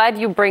 I'm glad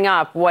you bring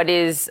up what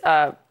is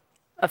a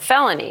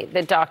felony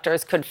that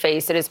doctors could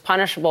face. It is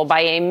punishable by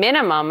a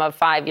minimum of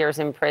 5 years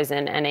in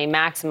prison and a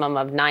maximum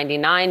of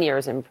 99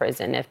 years in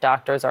prison if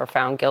doctors are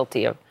found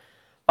guilty of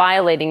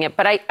violating it.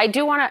 But I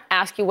do want to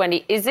ask you,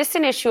 Wendy, is this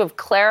an issue of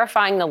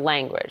clarifying the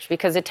language?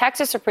 Because the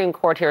Texas Supreme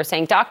Court here is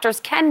saying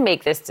doctors can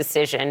make this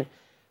decision,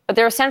 but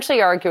they're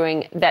essentially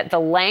arguing that the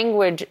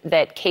language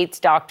that Kate's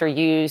doctor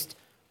used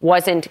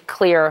wasn't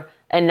clear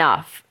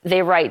enough.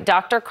 They write,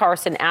 Dr.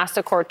 Carson asked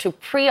the court to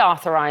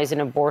pre-authorize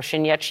an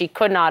abortion, yet she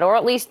could not, or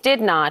at least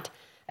did not,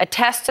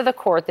 attest to the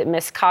court that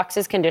Ms.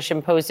 Cox's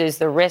condition poses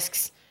the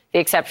risks the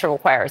exception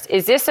requires.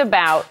 Is this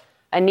about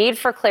a need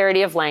for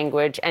clarity of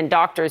language and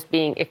doctors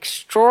being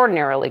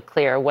extraordinarily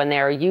clear when they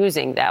are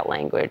using that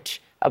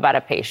language about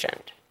a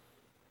patient?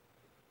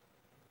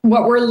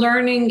 What we're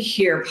learning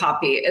here,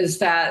 Poppy, is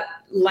that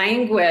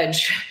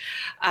language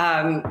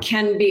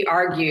can be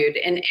argued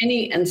in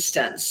any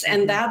instance,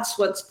 and that's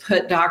what's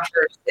put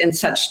doctors in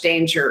such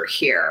danger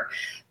here.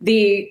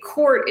 The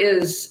court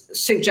is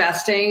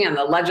suggesting, and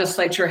the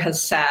legislature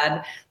has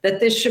said, that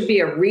this should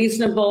be a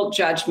reasonable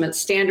judgment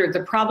standard.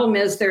 The problem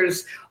is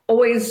there's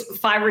always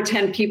 5 or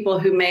 10 people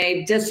who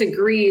may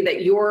disagree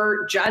that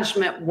your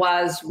judgment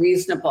was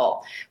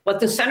reasonable. What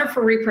the Center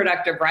for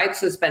Reproductive Rights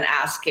has been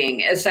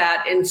asking is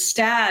that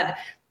instead,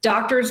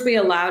 doctors be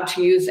allowed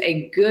to use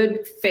a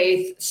good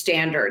faith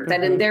standard,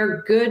 that in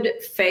their good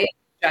faith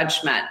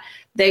judgment,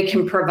 they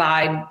can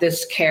provide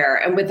this care.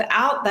 And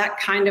without that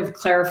kind of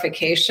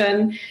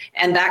clarification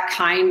and that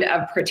kind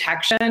of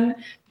protection,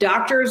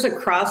 doctors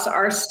across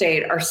our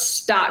state are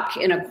stuck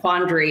in a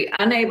quandary,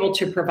 unable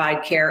to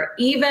provide care,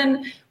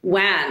 even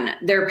when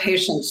their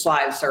patients'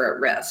 lives are at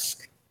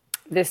risk.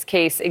 This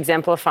case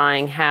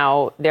exemplifying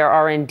how there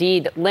are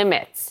indeed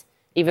limits,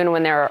 even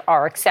when there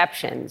are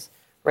exceptions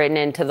written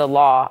into the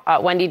law.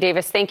 Wendy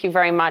Davis, thank you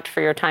very much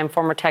for your time,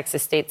 former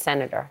Texas State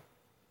Senator.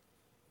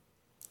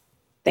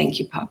 Thank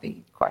you,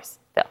 Poppy. Of course.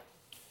 Bill.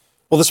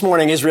 Well, this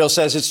morning, Israel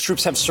says its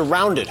troops have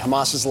surrounded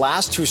Hamas's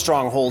last 2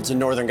 strongholds in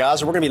northern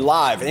Gaza. We're going to be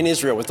live in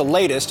Israel with the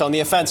latest on the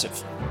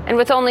offensive. And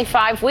with only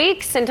 5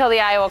 weeks until the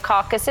Iowa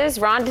caucuses,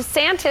 Ron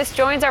DeSantis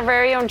joins our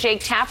very own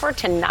Jake Tapper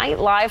tonight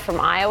live from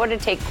Iowa to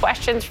take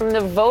questions from the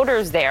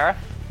voters there.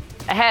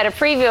 Ahead, a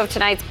preview of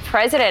tonight's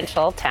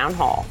presidential town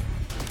hall.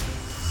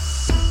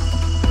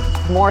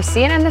 More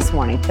CNN This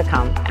Morning to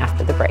come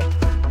after the break.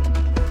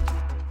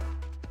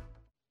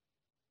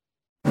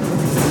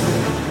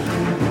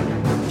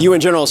 The UN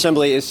General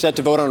Assembly is set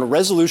to vote on a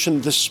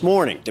resolution this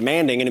morning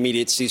demanding an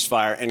immediate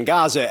ceasefire in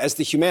Gaza as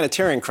the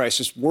humanitarian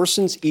crisis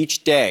worsens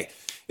each day.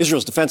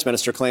 Israel's defense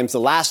minister claims the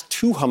last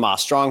 2 Hamas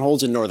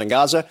strongholds in northern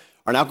Gaza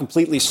are now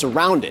completely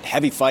surrounded.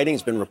 Heavy fighting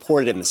has been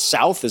reported in the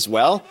south as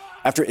well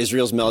after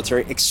Israel's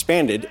military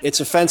expanded its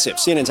offensive.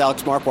 CNN's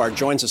Alex Marquardt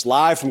joins us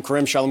live from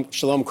Karim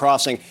Shalom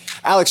Crossing.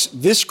 Alex,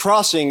 this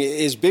crossing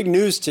is big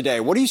news today.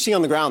 What do you see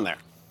on the ground there?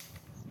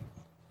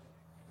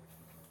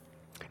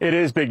 It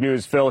is big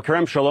news, Phil.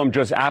 Karim Shalom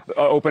just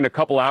opened a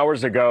couple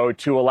hours ago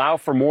to allow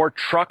for more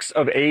trucks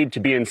of aid to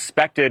be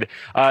inspected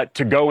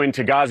to go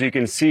into Gaza. You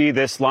can see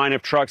this line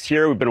of trucks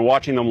here. We've been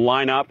watching them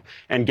line up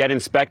and get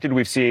inspected.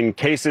 We've seen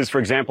cases, for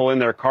example, in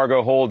their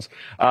cargo holds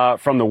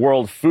from the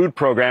World Food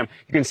Program.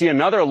 You can see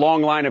another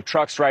long line of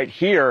trucks right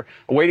here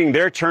awaiting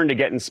their turn to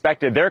get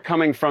inspected. They're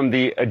coming from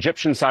the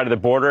Egyptian side of the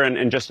border,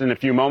 and just in a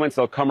few moments,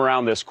 they'll come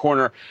around this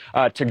corner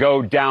to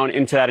go down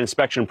into that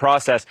inspection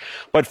process.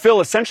 But,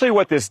 Phil, essentially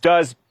what this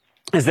does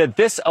is that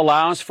this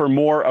allows for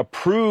more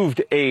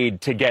approved aid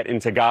to get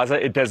into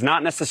Gaza. It does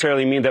not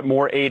necessarily mean that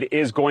more aid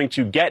is going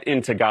to get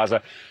into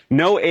Gaza.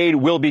 No aid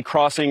will be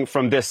crossing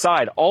from this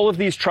side. All of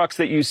these trucks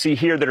that you see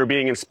here that are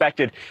being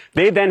inspected,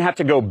 they then have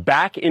to go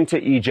back into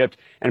Egypt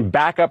and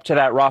back up to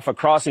that Rafah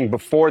crossing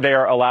before they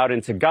are allowed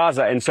into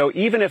Gaza. And so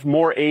even if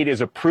more aid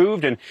is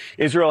approved, and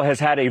Israel has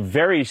had a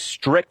very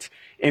strict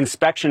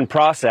inspection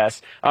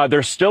process,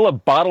 there's still a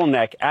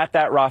bottleneck at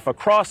that Rafah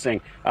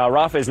crossing.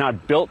 Rafah is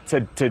not built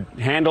to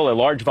handle a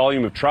large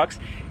volume of trucks.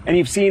 And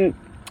you've seen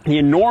the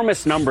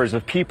enormous numbers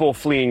of people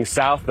fleeing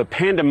south, the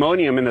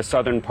pandemonium in the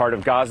southern part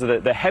of Gaza,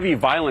 the heavy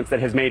violence that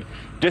has made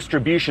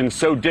distribution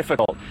so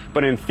difficult.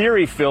 But in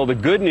theory, Phil, the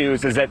good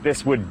news is that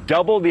this would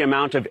double the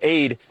amount of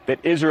aid that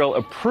Israel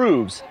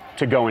approves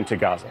to go into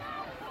Gaza.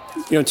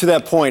 You know, to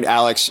that point,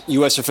 Alex,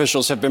 U.S.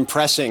 officials have been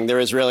pressing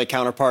their Israeli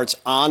counterparts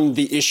on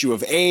the issue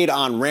of aid,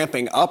 on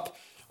ramping up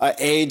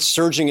aid,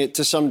 surging it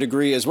to some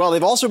degree as well.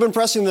 They've also been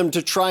pressing them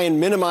to try and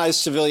minimize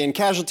civilian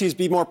casualties,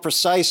 be more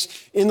precise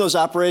in those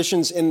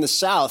operations in the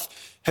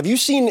south. Have you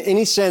seen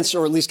any sense,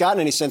 or at least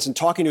gotten any sense in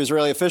talking to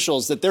Israeli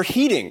officials, that they're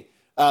heeding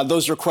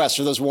those requests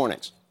or those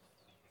warnings?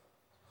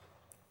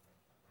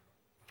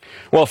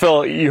 Well,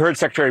 Phil, you heard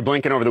Secretary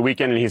Blinken over the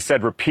weekend, and he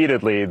said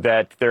repeatedly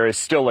that there is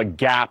still a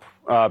gap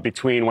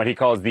between what he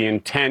calls the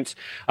intent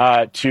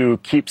to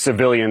keep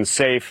civilians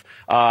safe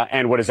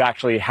and what is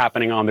actually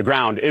happening on the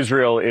ground.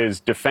 Israel is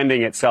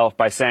defending itself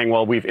by saying,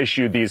 well, we've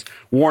issued these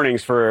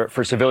warnings for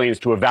civilians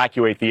to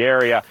evacuate the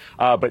area,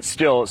 but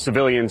still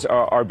civilians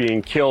are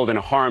being killed and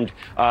harmed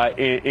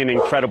in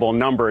incredible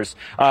numbers.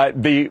 One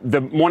of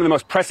the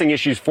most pressing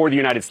issues for the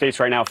United States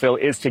right now, Phil,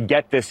 is to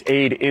get this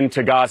aid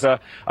into Gaza.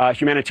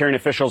 Humanitarian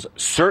officials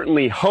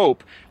certainly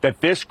hope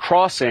that this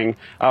crossing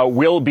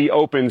will be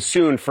open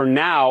soon. For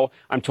now,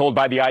 I'm told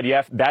by the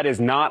IDF that is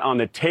not on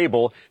the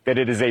table, that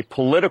it is a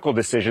political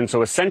decision.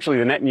 So essentially,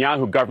 the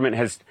Netanyahu government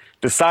has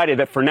decided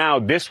that for now,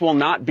 this will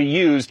not be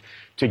used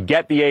to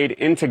get the aid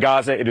into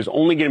Gaza. It is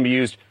only going to be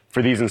used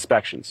for these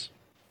inspections.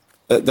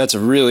 That's a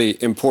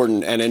really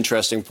important and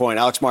interesting point.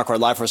 Alex Marquardt,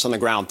 live for us on the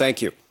ground.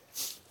 Thank you.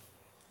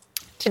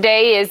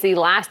 Today is the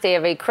last day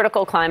of a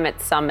critical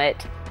climate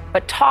summit,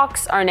 but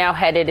talks are now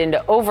headed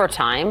into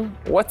overtime.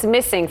 What's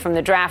missing from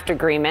the draft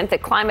agreement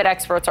that climate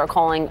experts are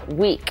calling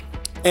weak?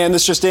 And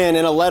this just in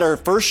a letter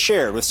first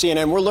shared with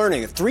CNN, we're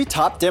learning that 3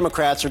 top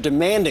Democrats are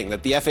demanding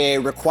that the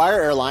FAA require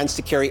airlines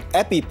to carry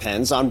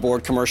EpiPens on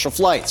board commercial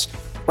flights.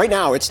 Right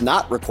now, it's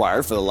not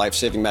required for the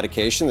life-saving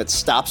medication that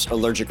stops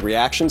allergic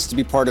reactions to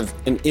be part of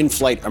an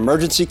in-flight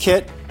emergency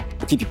kit.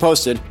 We'll keep you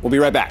posted. We'll be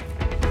right back.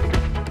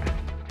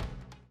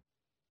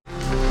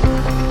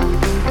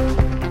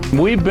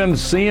 We've been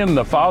seeing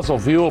the fossil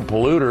fuel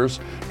polluters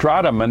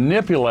try to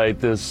manipulate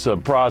this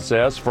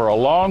process for a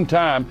long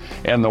time,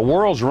 and the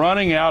world's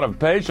running out of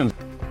patience.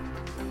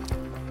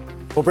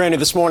 Well, Brandy,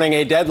 this morning,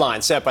 a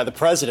deadline set by the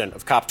president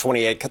of the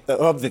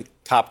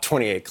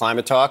COP28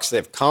 climate talks.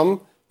 They've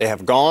come, they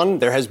have gone,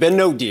 there has been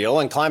no deal,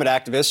 and climate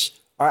activists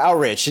are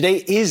outraged.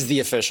 Today is the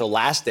official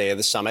last day of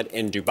the summit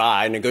in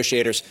Dubai.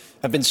 Negotiators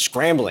have been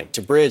scrambling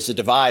to bridge the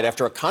divide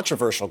after a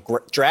controversial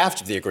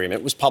draft of the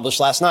agreement was published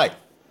last night.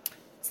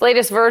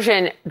 Latest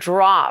version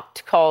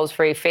dropped calls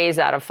for a phase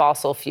out of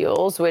fossil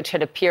fuels, which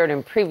had appeared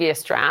in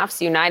previous drafts.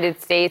 The United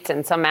States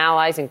and some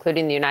allies,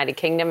 including the United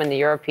Kingdom and the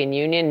European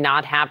Union,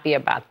 not happy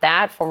about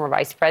that. Former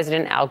Vice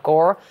President Al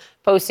Gore,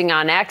 posting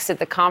on X that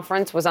the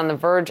conference was on the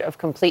verge of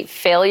complete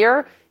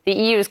failure. The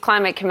EU's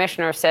climate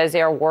commissioner says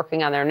they are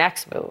working on their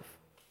next move.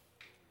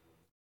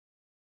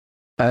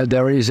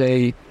 There is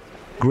a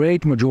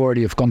great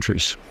majority of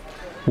countries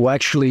who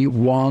actually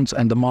want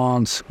and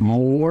demand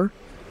more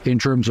in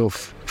terms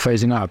of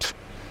phasing out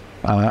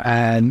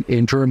and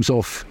in terms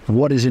of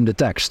what is in the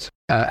text.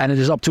 And it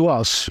is up to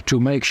us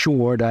to make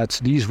sure that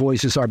these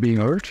voices are being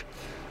heard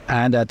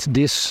and that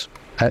this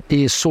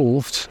is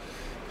solved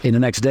in the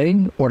next day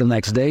or the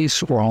next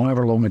days or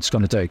however long it's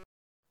going to take.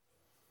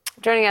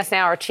 Joining us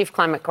now, our chief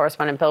climate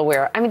correspondent, Bill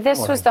Weir. I mean,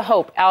 this was the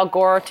hope. Al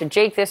Gore to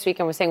Jake this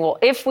weekend was saying, well,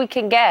 if we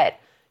can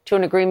get to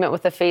an agreement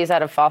with the phase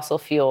out of fossil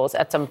fuels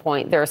at some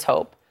point, there's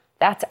hope.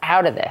 That's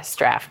out of this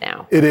draft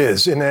now. It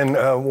is. And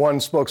then one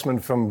spokesman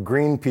from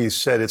Greenpeace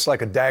said it's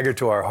like a dagger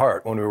to our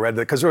heart when we read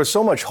that, because there was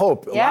so much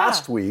hope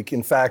last week.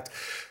 In fact,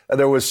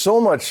 there was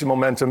so much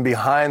momentum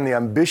behind the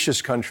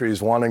ambitious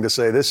countries wanting to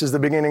say this is the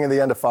beginning of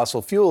the end of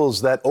fossil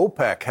fuels that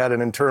OPEC had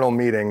an internal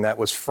meeting that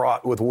was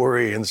fraught with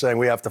worry and saying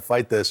we have to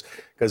fight this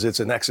because it's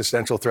an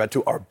existential threat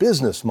to our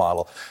business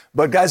model.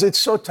 But guys, it's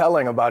so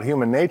telling about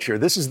human nature.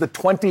 This is the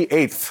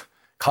 28th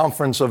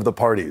Conference of the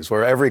Parties,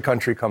 where every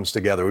country comes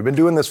together. We've been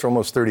doing this for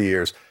almost 30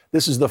 years.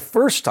 This is the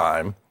first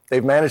time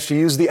they've managed to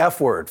use the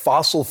F word,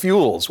 fossil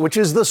fuels, which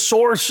is the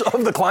source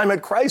of the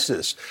climate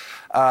crisis.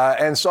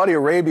 And Saudi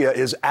Arabia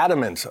is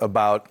adamant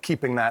about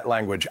keeping that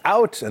language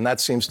out, and that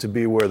seems to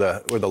be where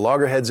the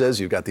loggerheads is.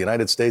 You've got the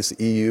United States,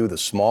 the EU, the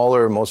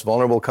smaller, most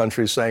vulnerable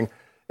countries saying,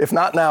 if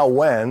not now,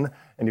 when?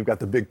 And you've got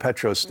the big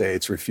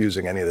petro-states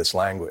refusing any of this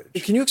language.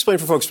 Can you explain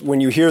for folks,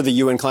 when you hear the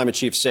UN climate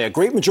chief say a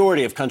great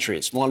majority of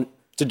countries want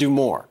to do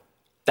more,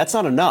 That's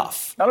not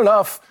enough. Not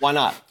enough. Why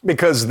not?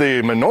 Because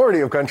the minority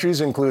of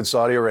countries include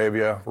Saudi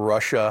Arabia,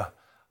 Russia,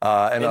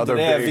 and other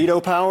do they have veto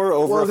power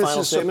over a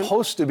final statement? This is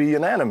supposed to be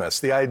unanimous.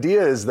 The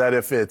idea is that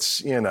if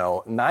it's,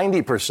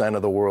 90%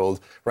 of the world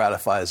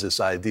ratifies this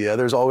idea,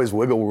 there's always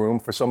wiggle room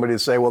for somebody to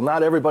say, well,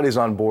 not everybody's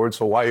on board,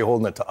 so why are you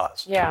holding it to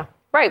us? Yeah,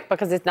 right,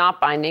 because it's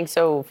not binding.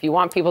 So if you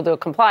want people to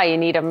comply, you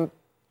need them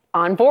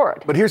on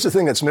board. But here's the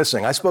thing that's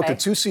missing. I spoke to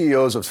two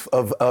CEOs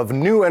of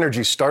new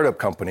energy startup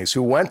companies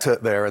who went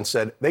there and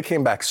said they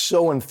came back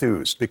so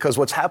enthused because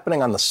what's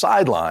happening on the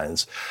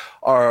sidelines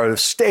are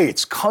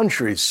states,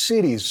 countries,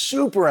 cities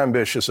super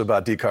ambitious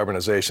about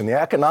decarbonization. The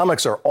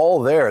economics are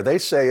all there. They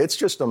say it's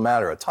just a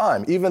matter of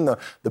time. Even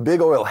the big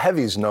oil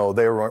heavies know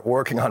they're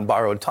working on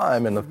borrowed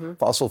time in the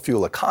fossil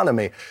fuel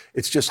economy.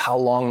 It's just how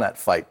long that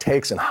fight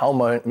takes and how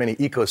many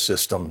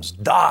ecosystems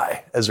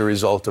die as a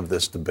result of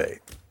this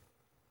debate.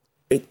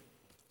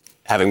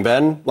 Having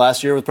been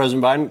last year with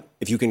President Biden,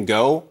 if you can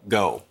go.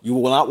 You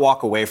will not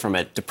walk away from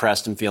it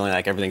depressed and feeling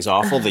like everything's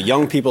awful. The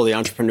young people, the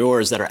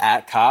entrepreneurs that are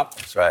at COP,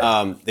 that's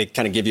right. They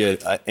kind of give you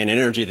an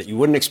energy that you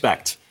wouldn't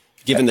expect,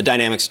 given the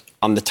dynamics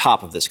on the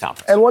top of this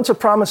conference. And once a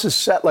promise is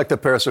set, like the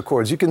Paris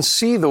Accords, you can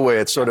see the way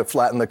it's sort of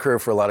flattened the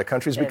curve for a lot of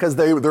countries because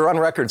they're on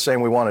record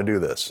saying we want to do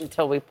this.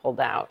 Until we pulled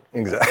out.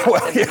 Exactly.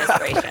 Well,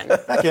 administration.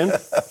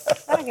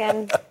 Back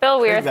in.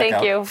 Bill Weir,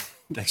 thank you.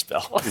 Thanks,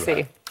 Bill. We'll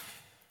see.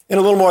 In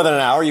a little more than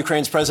an hour,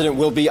 Ukraine's president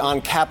will be on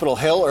Capitol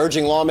Hill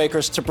urging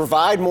lawmakers to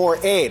provide more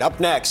aid.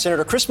 Up next,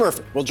 Senator Chris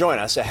Murphy will join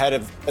us ahead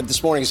of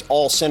this morning's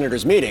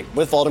all-senators meeting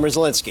with Volodymyr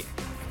Zelensky.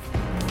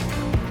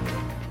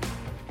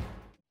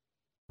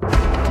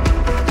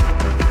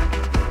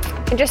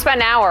 In just about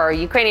an hour,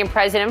 Ukrainian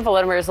President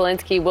Volodymyr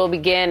Zelensky will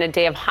begin a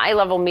day of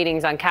high-level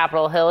meetings on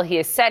Capitol Hill. He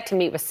is set to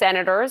meet with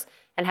senators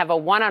and have a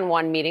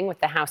one-on-one meeting with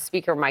the House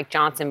Speaker Mike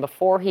Johnson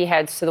before he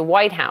heads to the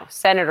White House.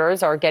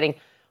 Senators are getting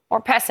more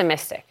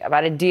pessimistic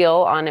about a deal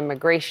on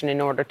immigration in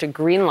order to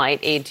greenlight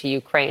aid to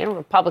Ukraine.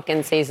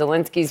 Republicans say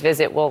Zelensky's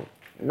visit will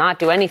not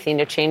do anything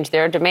to change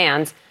their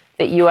demands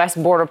that U.S.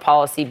 border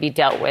policy be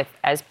dealt with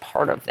as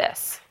part of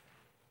this.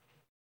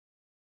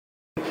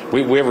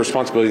 We have a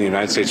responsibility in the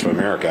United States of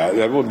America.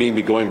 That would mean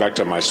me going back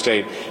to my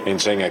state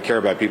and saying I care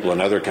about people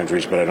in other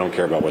countries, but I don't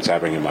care about what's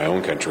happening in my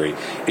own country.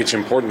 It's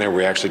important that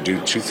we actually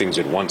do two things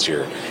at once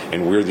here.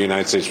 And we're the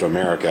United States of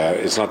America.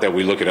 It's not that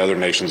we look at other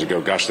nations and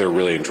go, gosh, they're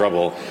really in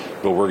trouble,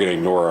 but we're going to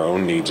ignore our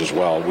own needs as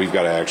well. We've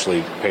got to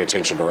actually pay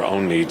attention to our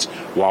own needs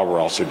while we're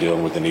also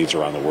dealing with the needs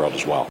around the world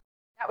as well.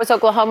 That was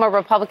Oklahoma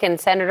Republican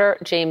Senator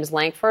James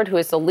Lankford, who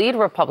is the lead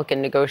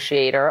Republican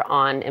negotiator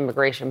on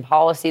immigration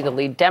policy. The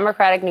lead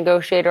Democratic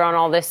negotiator on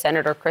all this,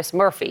 Senator Chris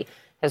Murphy,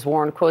 has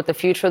warned, quote, the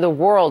future of the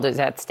world is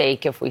at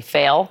stake if we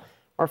fail.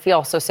 Murphy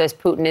also says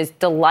Putin is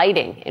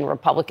delighting in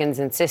Republicans'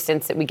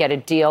 insistence that we get a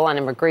deal on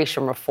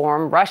immigration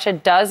reform. Russia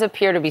does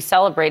appear to be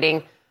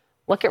celebrating.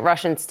 Look at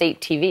Russian state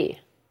TV.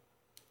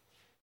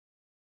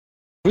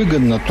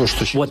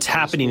 What's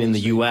happening in the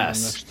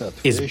U.S.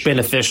 is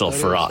beneficial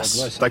for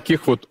us.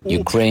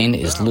 Ukraine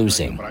is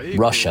losing.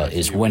 Russia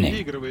is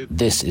winning.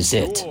 This is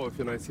it.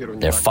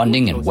 Their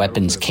funding and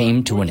weapons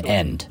came to an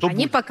end.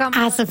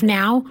 As of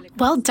now,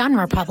 well done,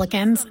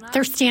 Republicans.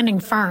 They're standing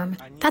firm.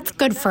 That's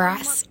good for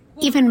us.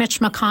 Even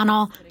Mitch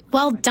McConnell,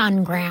 well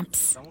done,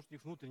 Gramps.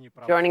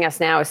 Joining us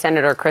now is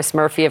Senator Chris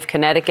Murphy of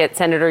Connecticut.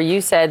 Senator,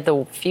 you said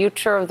the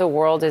future of the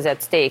world is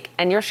at stake,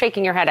 and you're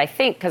shaking your head, I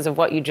think, because of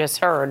what you just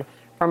heard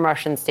from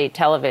Russian state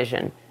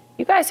television.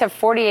 You guys have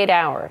 48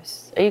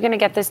 hours. Are you going to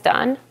get this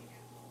done?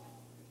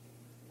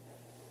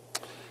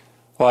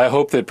 Well, I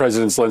hope that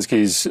President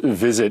Zelensky's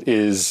visit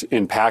is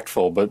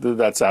impactful, but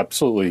that's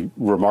absolutely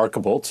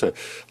remarkable to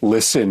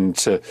listen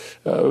to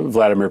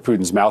Vladimir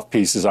Putin's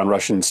mouthpieces on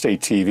Russian state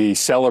TV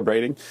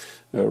celebrating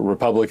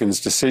Republicans'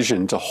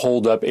 decision to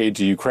hold up aid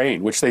to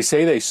Ukraine, which they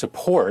say they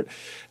support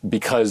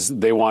because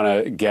they want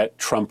to get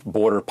Trump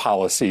border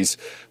policies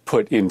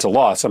put into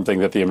law, something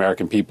that the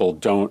American people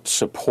don't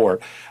support.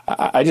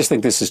 I just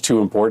think this is too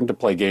important to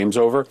play games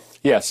over.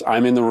 Yes,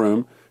 I'm in the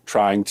room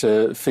trying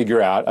to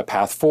figure out a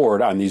path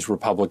forward on these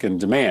Republican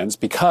demands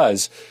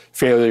because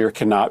failure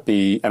cannot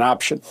be an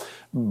option.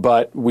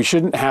 But we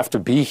shouldn't have to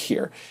be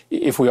here.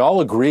 If we all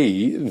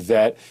agree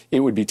that it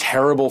would be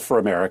terrible for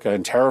America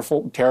and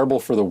terrible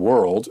for the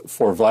world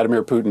for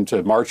Vladimir Putin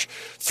to march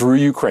through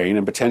Ukraine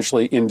and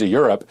potentially into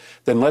Europe,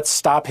 then let's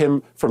stop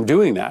him from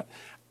doing that.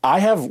 I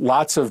have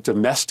lots of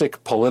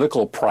domestic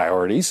political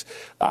priorities.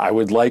 I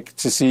would like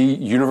to see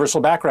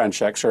universal background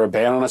checks or a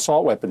ban on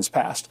assault weapons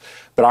passed.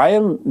 But I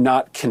am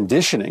not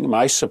conditioning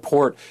my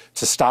support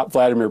to stop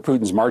Vladimir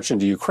Putin's march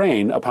into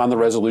Ukraine upon the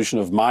resolution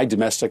of my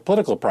domestic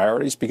political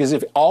priorities, because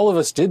if all of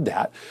us did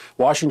that,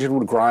 Washington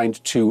would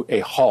grind to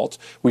a halt.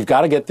 We've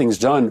got to get things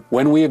done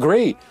when we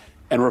agree.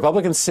 And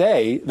Republicans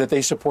say that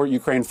they support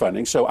Ukraine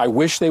funding. So I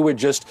wish they would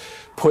just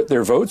put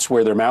their votes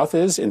where their mouth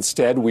is.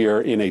 Instead, we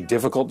are in a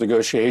difficult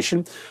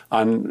negotiation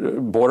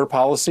on border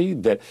policy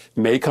that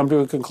may come to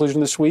a conclusion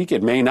this week.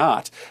 It may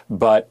not.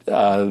 But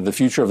the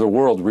future of the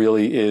world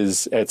really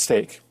is at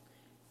stake.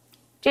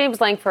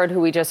 James Lankford,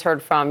 who we just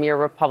heard from, your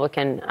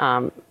Republican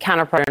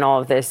counterpart in all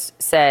of this,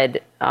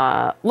 said,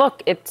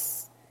 look,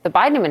 it's the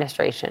Biden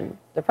administration,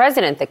 the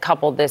president, that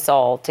coupled this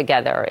all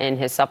together in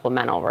his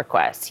supplemental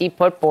request. He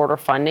put border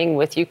funding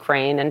with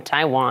Ukraine and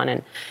Taiwan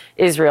and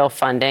Israel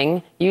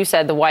funding. You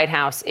said the White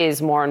House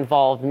is more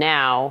involved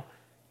now.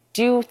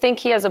 Do you think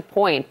he has a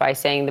point by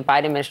saying the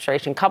Biden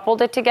administration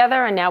coupled it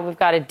together and now we've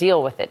got to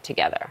deal with it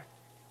together?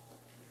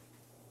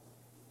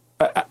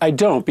 I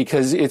don't,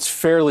 because it's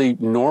fairly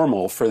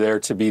normal for there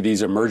to be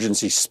these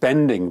emergency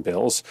spending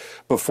bills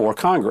before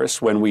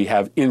Congress when we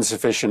have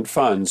insufficient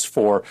funds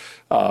for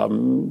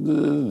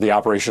the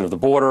operation of the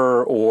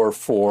border or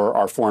for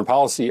our foreign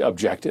policy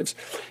objectives.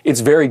 It's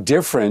very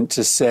different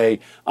to say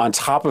on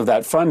top of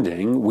that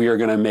funding, we are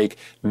going to make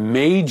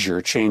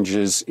major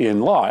changes in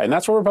law. And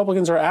that's what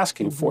Republicans are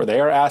asking for. They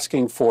are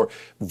asking for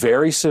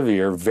very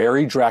severe,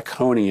 very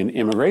draconian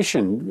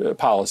immigration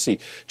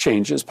policy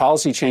changes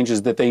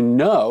that they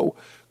know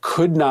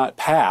could not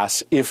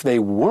pass if they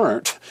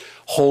weren't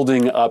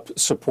holding up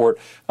support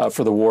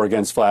for the war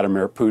against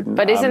Vladimir Putin.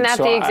 But isn't that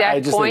the exact point? I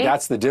just think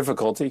that's the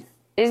difficulty.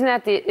 Isn't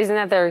that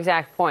their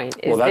exact point?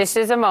 This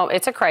is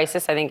it's a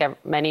crisis. I think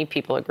many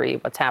people agree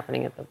what's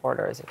happening at the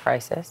border is a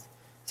crisis.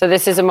 So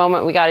this is a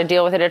moment we got to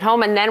deal with it at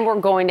home, and then we're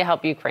going to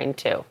help Ukraine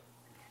too.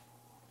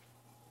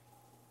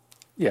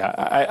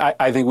 Yeah,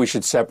 I think we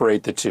should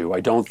separate the two.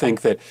 I don't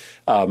think that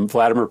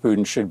Vladimir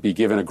Putin should be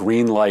given a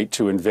green light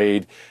to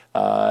invade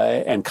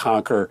and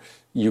conquer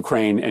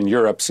Ukraine and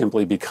Europe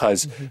simply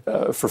because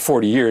for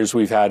 40 years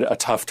we've had a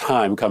tough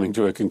time coming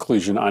to a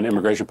conclusion on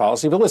immigration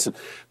policy. But listen,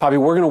 Poppy,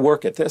 we're going to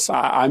work at this.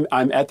 I'm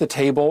at the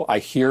table. I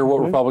hear what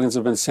Republicans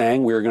have been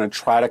saying. We're going to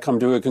try to come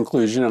to a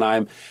conclusion, and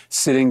I'm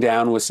sitting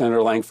down with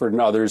Senator Lankford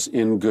and others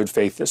in good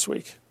faith this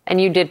week. And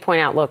you did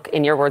point out, look,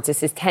 in your words,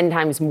 this is 10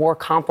 times more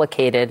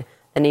complicated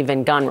than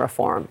even gun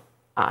reform,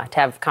 to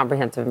have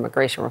comprehensive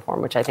immigration reform,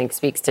 which I think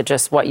speaks to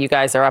just what you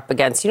guys are up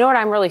against. You know what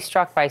I'm really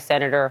struck by,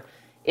 Senator,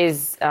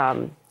 is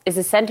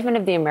the sentiment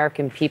of the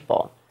American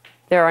people.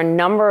 There are a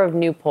number of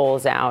new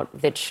polls out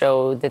that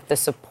show that the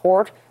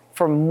support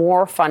for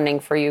more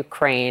funding for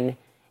Ukraine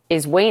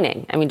is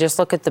waning. I mean, just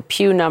look at the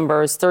Pew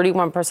numbers.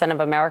 31% of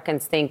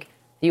Americans think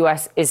the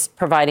U.S. is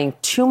providing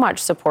too much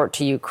support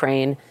to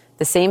Ukraine.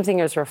 The same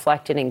thing is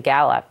reflected in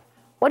Gallup.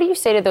 What do you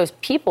say to those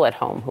people at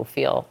home who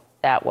feel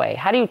that way?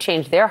 How do you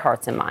change their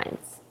hearts and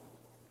minds?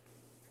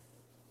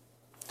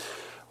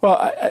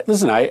 Well,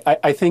 listen,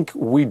 I think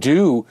we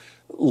do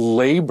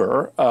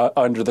labor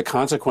under the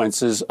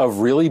consequences of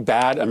really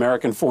bad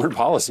American foreign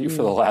policy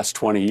for the last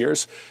 20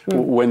 years.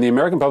 When the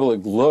American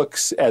public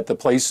looks at the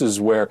places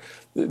where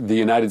the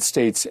United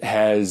States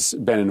has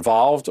been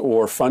involved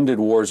or funded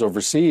wars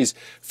overseas,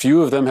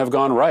 few of them have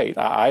gone right.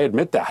 I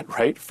admit that,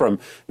 right? From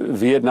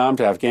Vietnam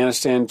to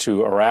Afghanistan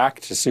to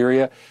Iraq to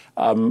Syria.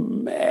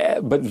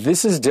 But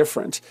this is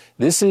different.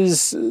 This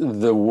is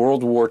the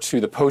World War II,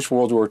 the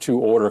post-World War II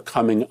order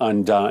coming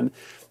undone.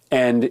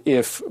 And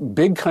if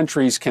big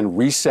countries can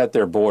reset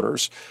their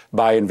borders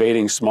by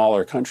invading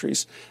smaller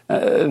countries,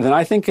 then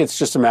I think it's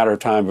just a matter of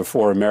time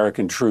before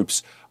American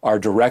troops are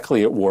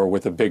directly at war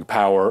with a big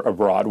power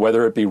abroad,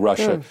 whether it be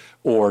Russia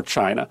or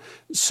China.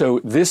 So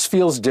this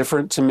feels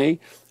different to me.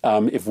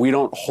 If we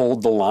don't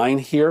hold the line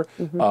here,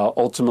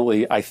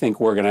 ultimately, I think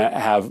we're going to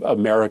have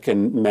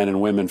American men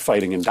and women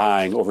fighting and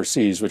dying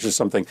overseas, which is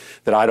something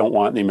that I don't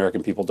want and the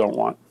American people don't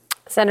want.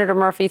 Senator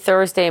Murphy,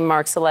 Thursday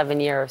marks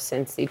 11 years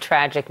since the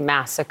tragic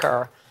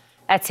massacre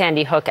at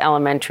Sandy Hook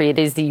Elementary. It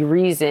is the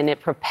reason it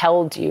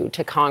propelled you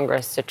to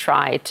Congress to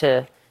try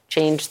to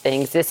change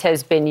things. This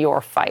has been your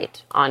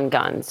fight on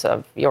guns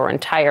of your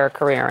entire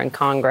career in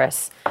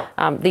Congress.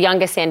 The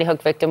youngest Sandy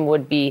Hook victim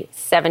would be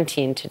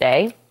 17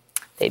 today.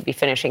 They'd be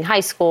finishing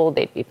high school.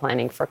 They'd be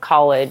planning for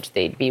college.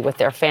 They'd be with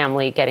their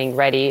family, getting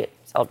ready,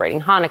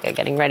 celebrating Hanukkah,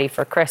 getting ready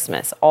for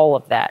Christmas, all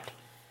of that.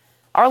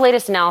 Our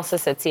latest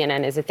analysis at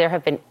CNN is that there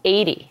have been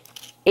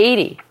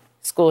 80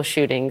 school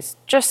shootings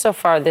just so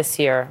far this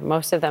year,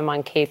 most of them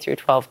on K through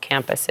 12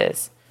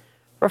 campuses.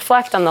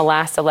 Reflect on the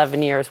last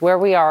 11 years, where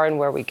we are and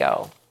where we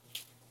go.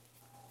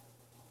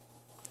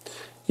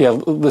 Yeah,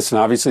 listen,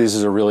 obviously this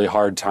is a really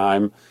hard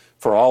time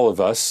for all of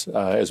us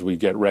as we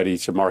get ready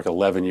to mark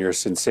 11 years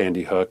since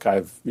Sandy Hook.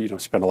 I've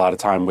spent a lot of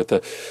time with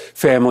the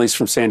families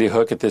from Sandy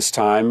Hook at this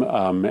time,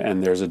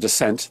 and there's a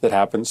descent that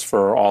happens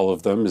for all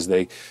of them as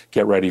they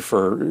get ready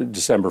for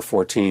December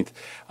 14th.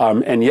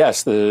 And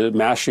yes, the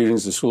mass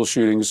shootings, the school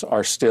shootings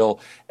are still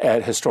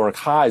at historic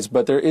highs,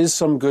 but there is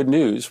some good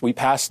news. We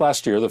passed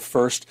last year the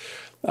first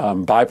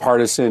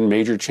bipartisan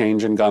major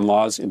change in gun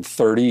laws in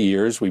 30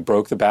 years. We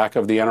broke the back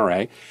of the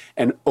NRA.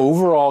 And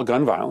overall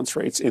gun violence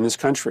rates in this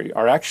country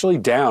are actually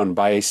down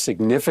by a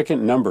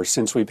significant number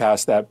since we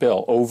passed that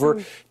bill, over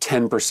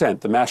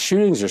 10%. The mass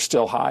shootings are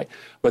still high,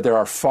 but there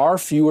are far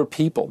fewer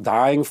people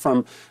dying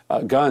from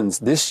guns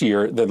this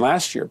year than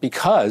last year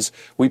because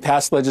we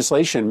passed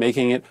legislation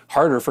making it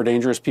harder for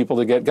dangerous people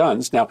to get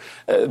guns. Now,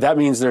 that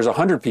means there's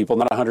 100 people,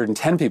 not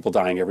 110 people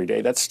dying every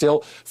day. That's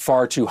still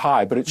far too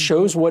high, but it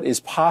shows what is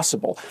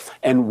possible.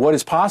 And what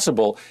is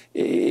possible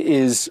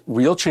is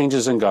real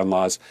changes in gun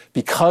laws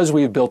because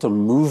we've built a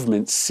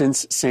movement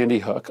since Sandy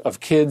Hook of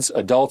kids,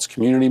 adults,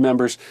 community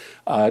members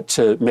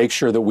to make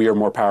sure that we are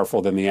more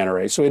powerful than the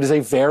NRA. So it is a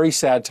very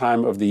sad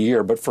time of the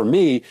year, but for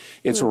me,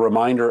 it's a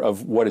reminder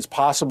of what is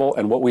possible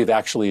and what we've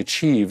actually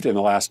achieved in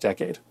the last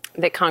decade.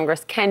 That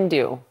Congress can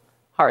do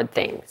hard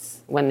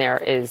things when there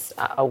is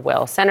a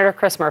will. Senator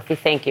Chris Murphy,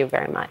 thank you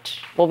very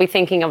much. We'll be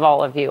thinking of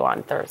all of you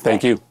on Thursday.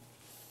 Thank you.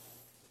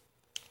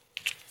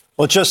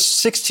 Well, just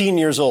 16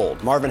 years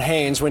old, Marvin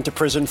Haynes went to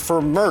prison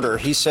for murder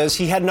he says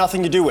he had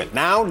nothing to do with.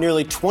 Now,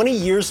 nearly 20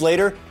 years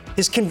later,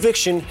 his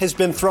conviction has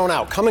been thrown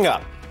out. Coming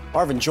up,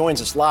 Marvin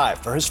joins us live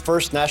for his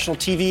first national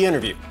TV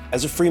interview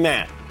as a free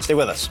man. Stay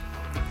with us.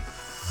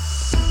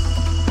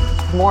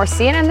 More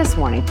CNN This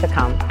Morning to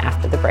come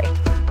after the break.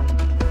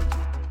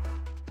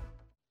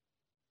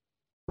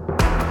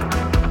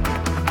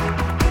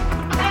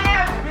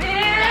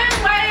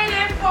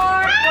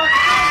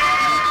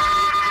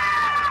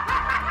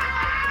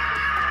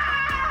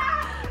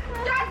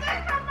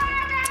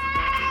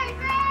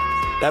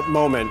 That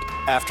moment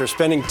after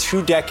spending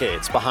 2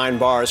 decades behind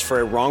bars for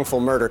a wrongful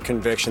murder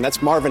conviction.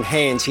 That's Marvin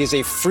Haynes. He is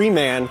a free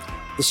man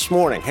this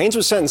morning. Haynes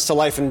was sentenced to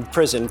life in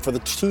prison for the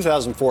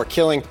 2004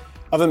 killing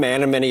of a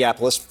man in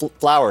Minneapolis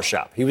flower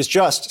shop. He was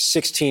just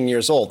 16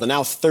 years old. The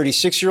now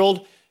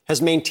 36-year-old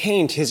has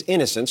maintained his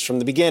innocence from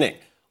the beginning.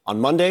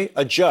 On Monday,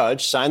 a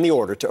judge signed the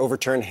order to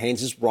overturn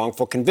Haynes'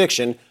 wrongful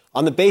conviction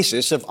on the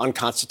basis of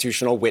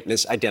unconstitutional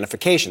witness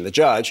identification. The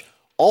judge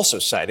also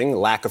citing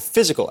lack of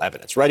physical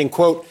evidence, writing,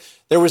 quote,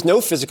 "There was no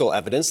physical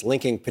evidence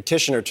linking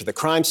petitioner to the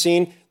crime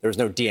scene. There was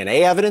no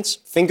DNA evidence,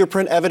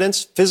 fingerprint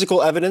evidence,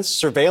 physical evidence,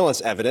 surveillance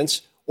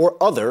evidence, or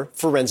other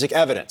forensic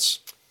evidence."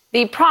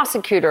 The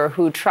prosecutor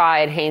who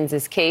tried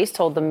Haynes' case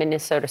told the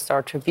Minnesota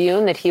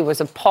Star-Tribune that he was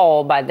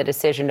appalled by the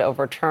decision to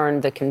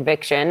overturn the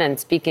conviction. And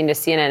speaking to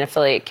CNN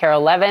affiliate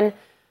Carol Levin,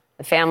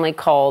 the family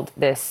called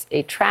this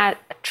a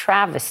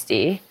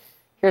travesty.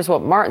 Here's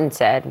what Martin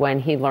said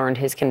when he learned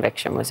his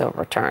conviction was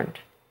overturned.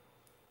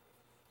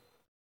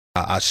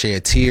 I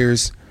shed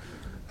tears.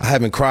 I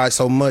haven't cried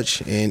so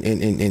much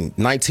in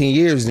 19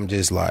 years. I'm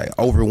just like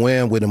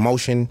overwhelmed with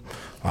emotion.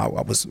 I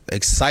was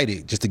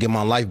excited just to get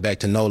my life back,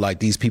 to know like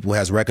these people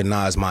has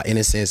recognized my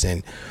innocence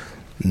and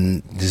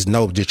just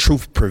know the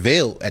truth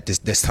prevailed at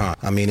this time.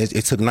 I mean, it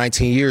took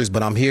 19 years,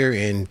 but I'm here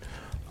and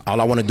all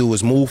I want to do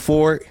is move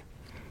forward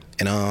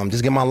and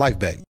just get my life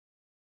back.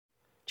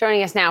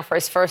 Joining us now for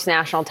his first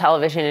national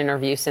television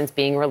interview since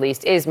being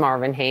released is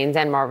Marvin Haynes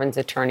and Marvin's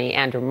attorney,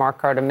 Andrew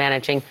Marquardt, a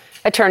managing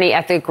attorney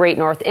at the Great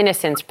North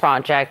Innocence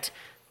Project,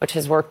 which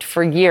has worked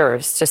for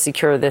years to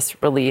secure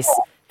this release.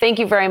 Thank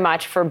you very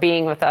much for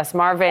being with us.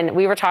 Marvin,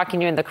 we were talking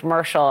to you in the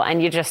commercial,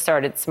 and you just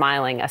started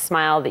smiling, a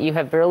smile that you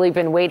have really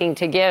been waiting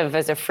to give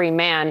as a free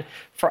man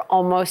for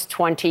almost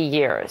 20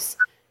 years.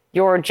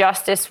 Your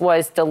justice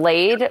was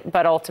delayed,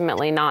 but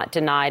ultimately not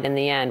denied in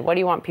the end. What do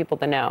you want people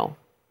to know?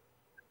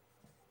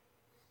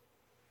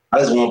 I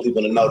just want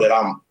people to know that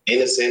I'm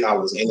innocent. I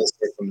was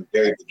innocent from the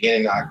very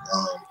beginning.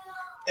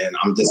 And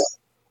I'm just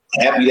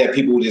happy that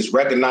people just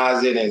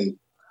recognize it and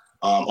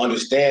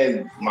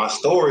understand my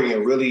story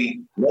and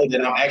really know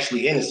that I'm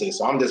actually innocent.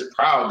 So I'm just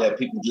proud that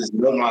people just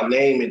know my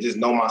name and just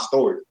know my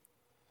story.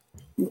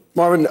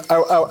 Marvin,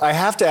 I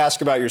have to ask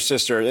about your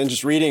sister, and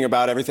just reading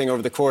about everything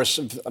over the course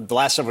of the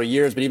last several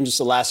years, but even just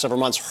the last several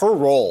months, her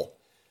role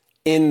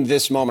in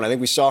this moment. I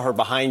think we saw her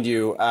behind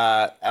you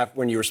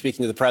when you were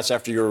speaking to the press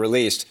after you were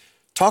released.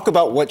 Talk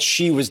about what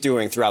she was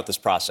doing throughout this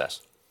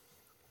process.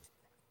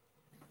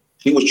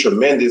 She was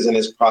tremendous in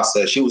this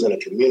process. She was in the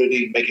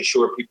community, making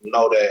sure people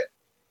know that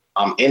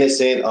I'm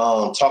innocent,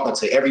 talking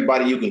to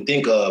everybody you can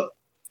think of,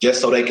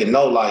 just so they can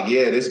know, like,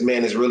 yeah, this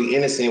man is really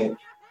innocent,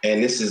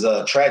 and this is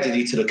a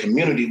tragedy to the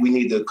community. We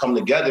need to come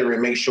together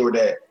and make sure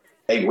that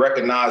they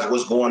recognize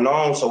what's going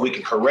on so we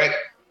can correct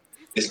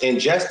this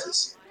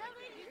injustice.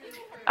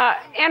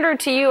 Andrew,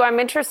 to you, I'm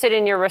interested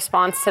in your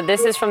response to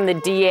this. Is from the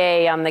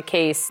DA on the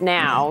case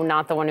now,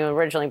 not the one who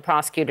originally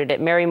prosecuted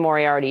it, Mary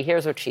Moriarty.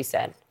 Here's what she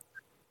said.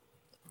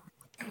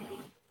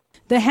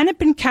 The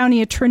Hennepin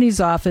County Attorney's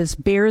Office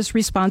bears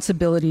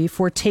responsibility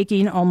for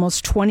taking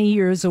almost 20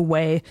 years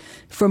away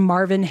from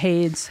Marvin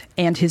Haynes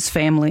and his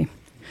family.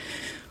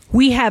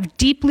 We have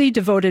deeply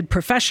devoted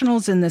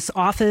professionals in this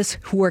office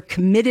who are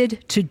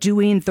committed to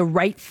doing the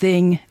right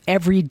thing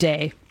every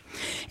day.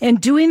 And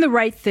doing the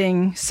right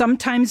thing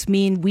sometimes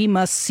means we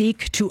must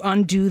seek to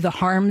undo the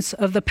harms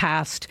of the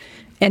past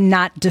and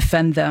not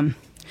defend them.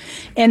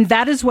 And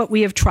that is what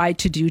we have tried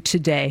to do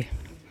today.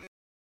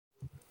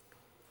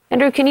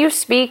 Andrew, can you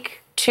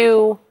speak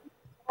to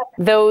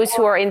those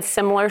who are in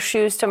similar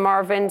shoes to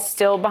Marvin,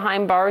 still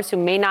behind bars, who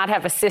may not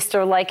have a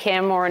sister like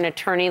him or an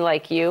attorney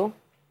like you?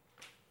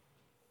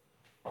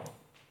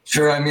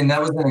 Sure. I mean, that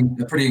was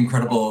a pretty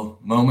incredible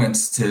moment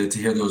to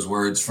hear those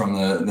words from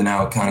the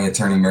now County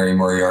Attorney Mary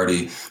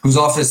Moriarty, whose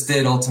office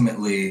did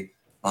ultimately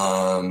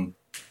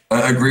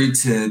agree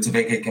to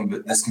vacate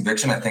this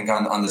conviction, I think,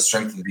 on the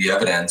strength of the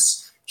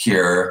evidence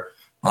here.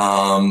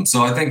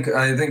 So I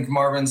think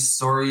Marvin's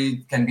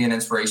story can be an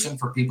inspiration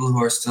for people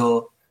who are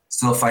still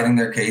fighting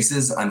their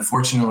cases.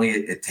 Unfortunately,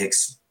 it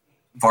takes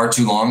far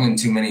too long in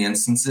too many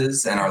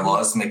instances, and our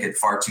laws make it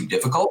far too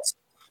difficult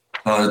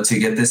to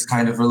get this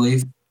kind of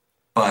relief.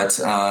 But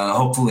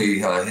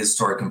hopefully his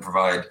story can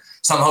provide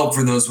some hope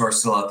for those who are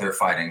still out there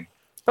fighting.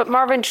 But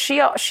Marvin,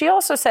 she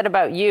also said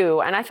about you,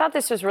 and I thought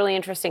this was really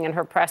interesting in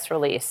her press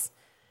release,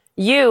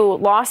 you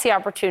lost the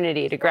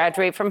opportunity to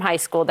graduate from high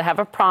school, to have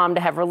a prom,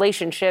 to have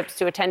relationships,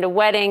 to attend a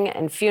wedding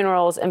and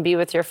funerals and be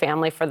with your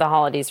family for the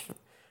holidays.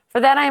 For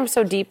that, I am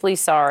so deeply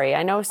sorry.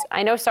 I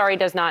know sorry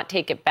does not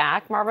take it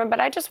back, Marvin, but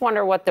I just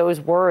wonder what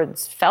those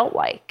words felt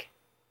like.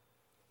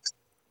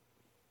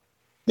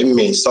 It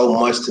means so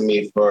much to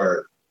me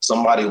for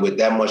somebody with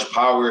that much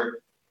power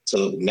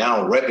to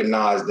now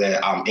recognize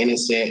that I'm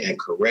innocent and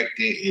correct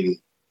it and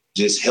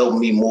just help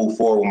me move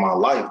forward with my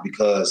life,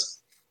 because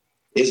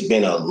it's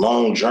been a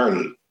long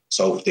journey.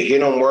 So to hear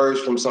them words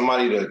from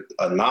somebody to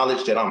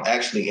acknowledge that I'm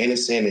actually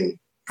innocent and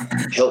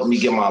help me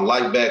get my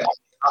life back,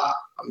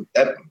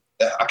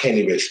 I can't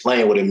even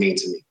explain what it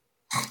means to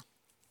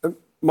me.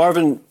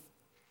 Marvin,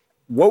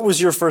 what was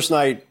your first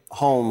night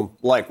home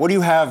like? What do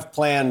you have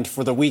planned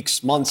for the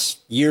weeks, months,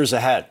 years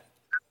ahead?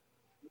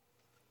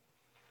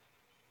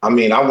 I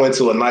mean, I went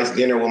to a nice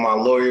dinner with my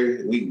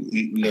lawyer.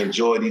 We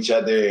enjoyed each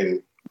other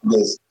and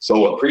was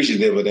so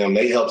appreciative of them.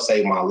 They helped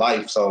save my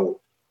life.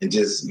 And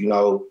just,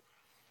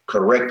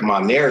 correct my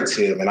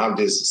narrative. And I'm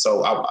just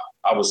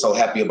I was so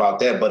happy about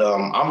that. But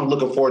I'm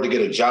looking forward to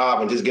get a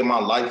job and just get my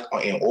life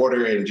in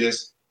order and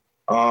just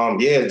try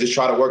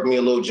to work me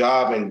a little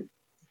job and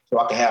so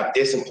I can have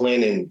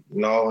discipline and,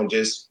 and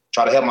just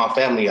try to help my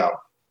family out.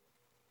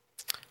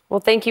 Well,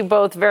 thank you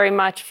both very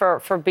much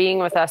for being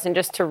with us. And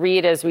just to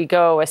read as we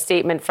go, a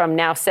statement from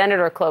now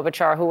Senator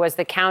Klobuchar, who was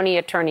the county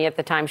attorney at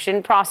the time. She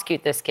didn't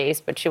prosecute this case,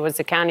 but she was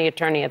the county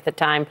attorney at the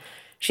time.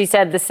 She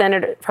said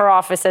her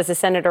office as a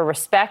senator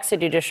respects the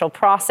judicial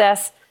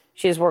process.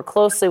 She has worked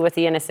closely with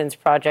the Innocence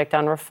Project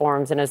on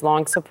reforms and has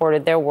long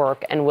supported their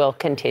work and will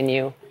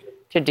continue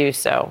to do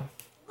so.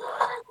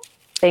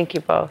 Thank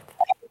you both.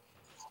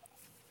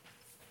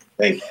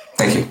 Thank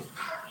you.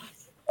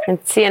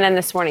 And CNN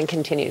This Morning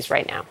continues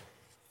right now.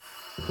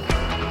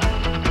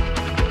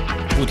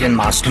 Putin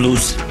must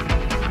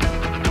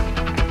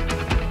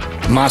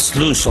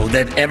lose so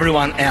that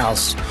everyone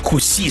else who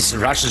sees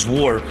Russia's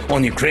war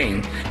on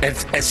Ukraine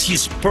as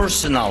his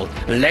personal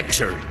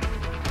lecture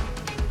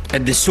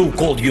at the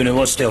so-called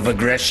University of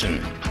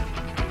Aggression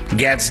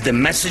gets the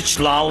message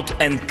loud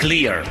and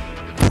clear.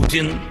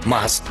 Putin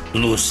must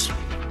lose.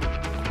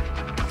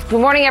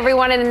 Good morning,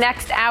 everyone. In the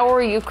next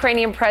hour,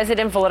 Ukrainian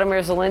President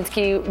Volodymyr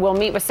Zelensky will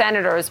meet with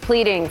senators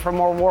pleading for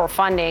more war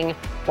funding,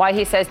 why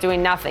he says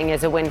doing nothing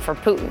is a win for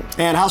Putin.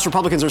 And House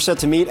Republicans are set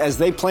to meet as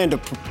they plan to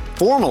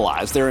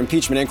formalize their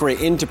impeachment inquiry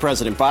into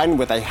President Biden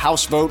with a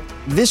House vote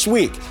this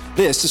week.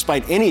 This,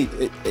 despite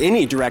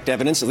any direct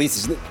evidence, at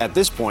least at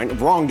this point,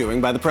 of wrongdoing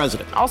by the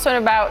president. Also, in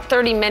about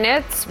 30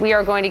 minutes, we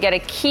are going to get a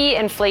key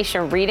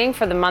inflation reading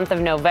for the month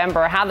of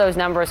November, how those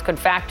numbers could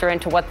factor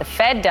into what the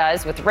Fed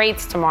does with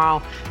rates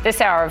tomorrow.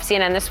 This hour of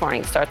CNN This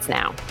Morning starts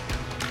now.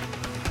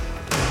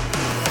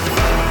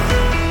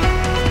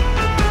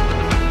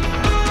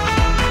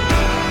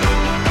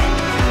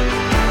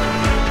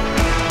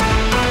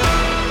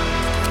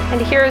 And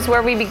here's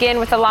where we begin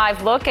with a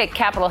live look at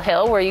Capitol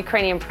Hill, where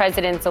Ukrainian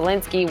President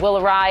Zelensky will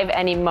arrive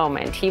any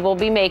moment. He will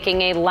be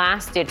making a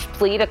last-ditch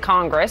plea to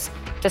Congress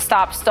to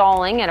stop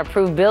stalling and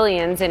approve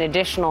billions in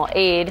additional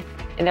aid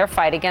in their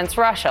fight against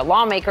Russia.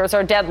 Lawmakers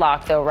are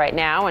deadlocked, though, right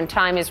now, and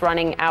time is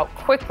running out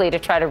quickly to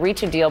try to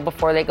reach a deal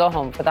before they go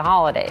home for the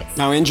holidays.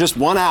 Now, in just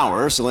 1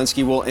 hour,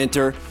 Zelensky will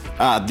enter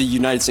the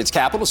United States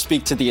Capitol to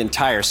speak to the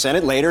entire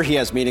Senate. Later, he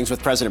has meetings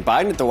with President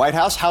Biden at the White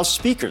House. House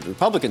Speaker, the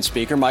Republican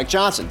Speaker, Mike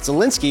Johnson.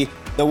 Zelensky,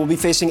 though, will be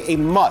facing a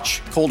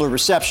much colder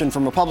reception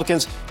from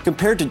Republicans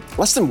compared to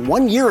less than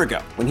 1 year ago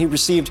when he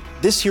received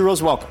this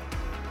hero's welcome.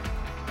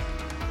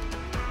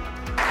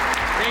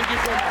 Thank you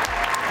so much.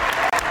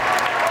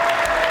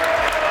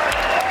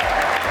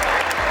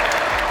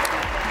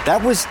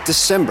 That was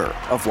December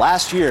of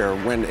last year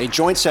when a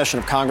joint session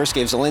of Congress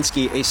gave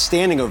Zelensky a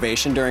standing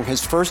ovation during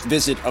his first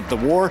visit of the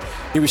war.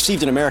 He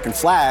received an American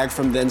flag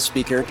from then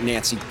Speaker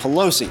Nancy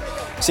Pelosi.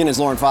 CNN's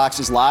Lauren Fox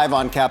is live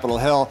on Capitol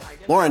Hill.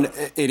 Lauren,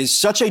 it is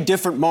such a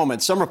different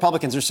moment. Some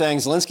Republicans are saying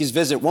Zelensky's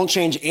visit won't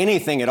change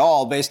anything at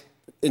all based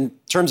in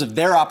terms of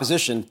their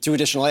opposition to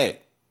additional aid.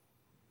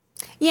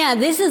 Yeah,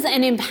 this is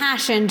an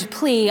impassioned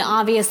plea,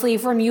 obviously,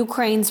 from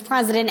Ukraine's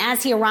president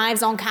as he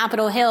arrives on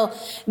Capitol Hill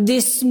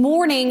this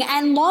morning.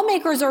 And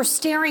lawmakers are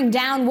staring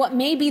down what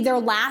may be their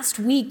last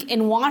week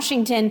in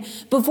Washington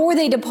before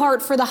they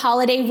depart for the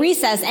holiday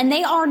recess. And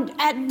they are,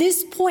 at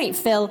this point,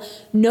 Phil,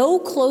 no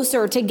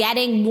closer to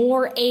getting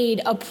more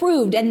aid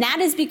approved. And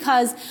that is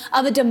because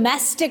of a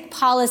domestic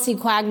policy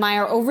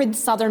quagmire over the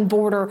southern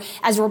border.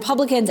 As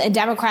Republicans and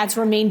Democrats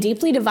remain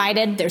deeply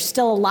divided, there's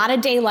still a lot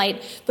of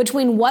daylight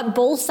between what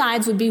both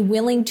sides would be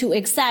willing to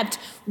accept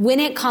when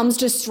it comes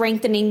to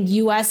strengthening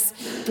U.S.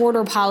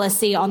 border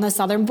policy on the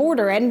southern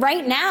border. And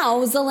right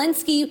now,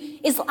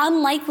 Zelensky is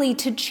unlikely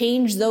to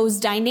change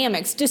those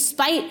dynamics,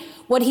 despite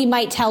what he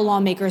might tell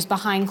lawmakers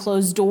behind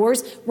closed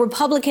doors.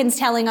 Republicans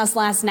telling us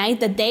last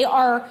night that they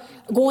are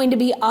going to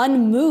be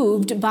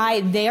unmoved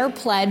by their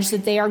pledge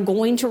that they are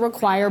going to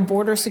require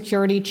border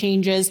security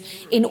changes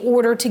in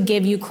order to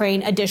give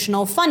Ukraine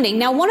additional funding.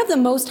 Now, one of the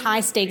most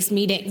high-stakes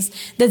meetings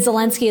that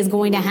Zelensky is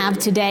going to have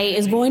today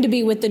is going to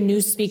be with the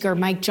new speaker,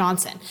 Mike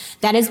Johnson.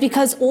 That is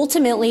because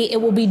ultimately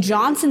it will be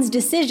Johnson's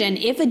decision,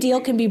 if a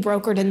deal can be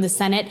brokered in the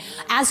Senate,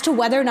 as to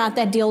whether or not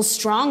that deal is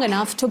strong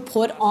enough to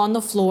put on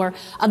the floor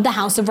of the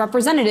House of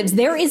Representatives.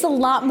 There is a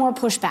lot more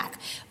pushback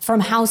from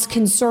House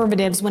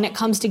conservatives when it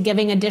comes to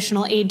giving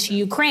additional aid to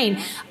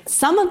Ukraine.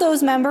 Some of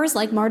those members,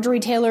 like Marjorie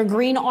Taylor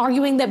Greene,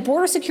 arguing that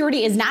border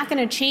security is not going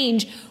to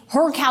change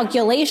her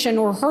calculation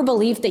or her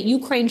belief that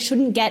Ukraine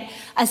shouldn't get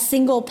a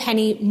single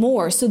penny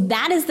more. So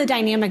that is the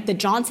dynamic that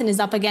Johnson is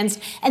up against.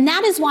 And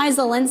that is why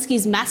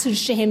Zelensky's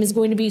message to him is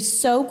going to be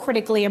so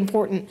critically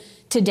important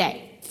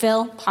today.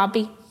 Phil,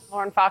 Poppy.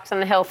 Lauren Fox on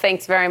the Hill,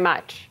 thanks very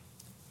much.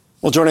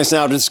 Well, joining us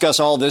now to discuss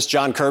all this,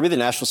 John Kirby, the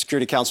National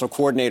Security Council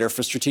Coordinator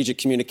for Strategic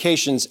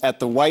Communications at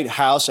the White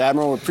House.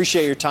 Admiral, we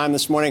appreciate your time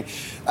this morning.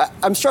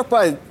 I'm struck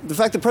by the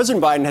fact that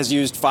President Biden has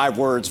used 5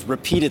 words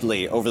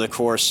repeatedly over the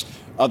course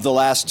of the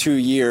last 2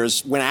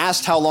 years. When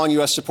asked how long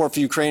U.S. support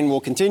for Ukraine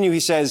will continue, he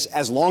says,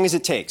 as long as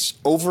it takes,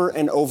 over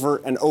and over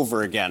and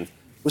over again.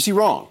 Was he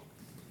wrong?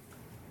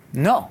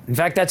 No. In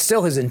fact, that's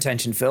still his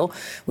intention, Phil.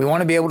 We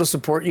want to be able to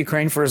support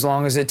Ukraine for as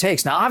long as it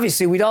takes. Now,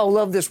 obviously, we'd all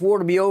love this war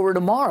to be over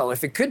tomorrow,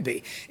 if it could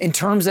be, in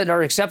terms that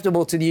are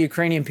acceptable to the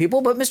Ukrainian people.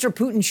 But Mr.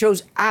 Putin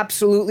shows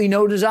absolutely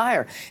no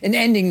desire in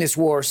ending this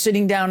war,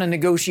 sitting down and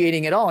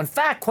negotiating at all. In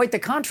fact, quite the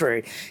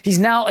contrary. He's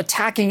now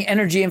attacking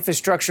energy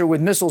infrastructure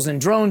with missiles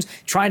and drones,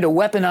 trying to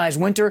weaponize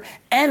winter.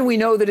 And we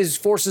know that his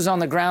forces on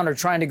the ground are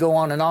trying to go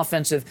on an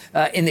offensive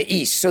in the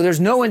east. So there's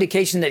no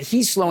indication that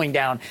he's slowing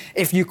down.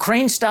 If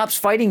Ukraine stops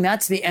fighting,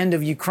 that's the end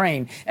of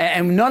Ukraine,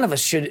 and none of us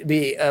should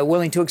be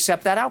willing to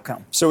accept that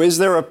outcome. So is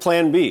there a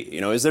plan B?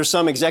 Is there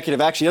some executive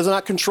action? He does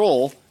not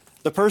control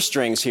the purse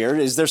strings here.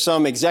 Is there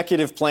some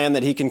executive plan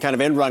that he can kind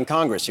of end run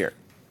Congress here?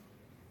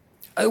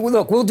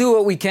 Look, we'll do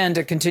what we can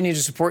to continue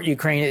to support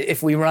Ukraine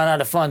if we run out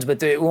of funds,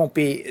 but there won't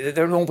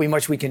be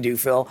much we can do,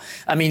 Phil.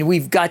 I mean,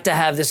 we've got to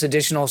have this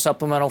additional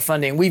supplemental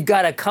funding. We've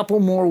got a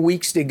couple more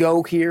weeks to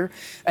go here,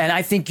 and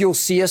I think you'll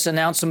see us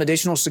announce some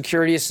additional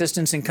security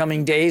assistance in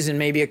coming days and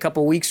maybe a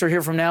couple weeks or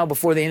here from now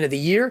before the end of the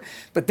year.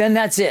 But then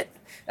that's it.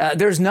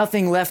 There's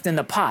nothing left in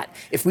the pot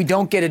if we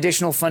don't get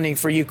additional funding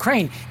for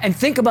Ukraine. And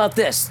think about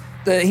this.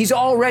 He's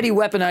already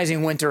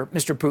weaponizing winter,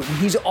 Mr. Putin.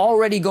 He's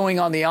already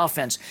going on the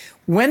offense.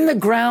 When the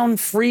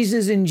ground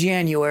freezes in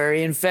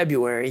January and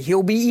February,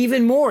 he'll be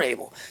even more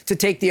able to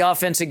take the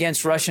offense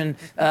against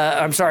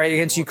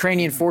against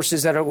Ukrainian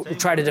forces that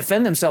try to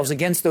defend themselves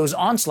against those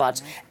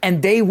onslaughts.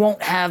 And they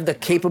won't have the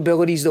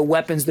capabilities, the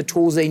weapons, the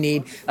tools they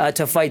need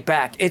to fight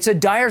back. It's a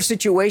dire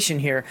situation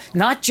here,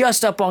 not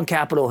just up on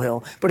Capitol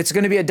Hill, but it's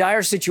going to be a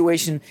dire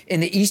situation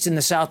in the east and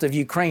the south of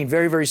Ukraine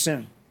very, very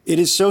soon. It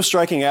is so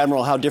striking,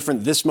 Admiral, how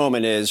different this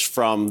moment is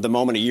from the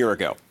moment a year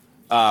ago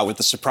with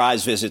the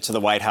surprise visit to the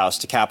White House,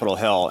 to Capitol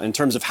Hill, in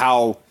terms of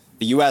how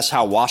the U.S.,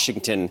 how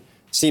Washington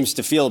seems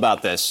to feel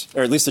about this,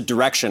 or at least the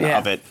direction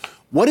of it.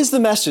 What is the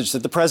message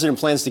that the president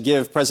plans to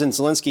give President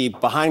Zelensky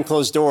behind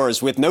closed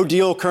doors with no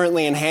deal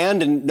currently in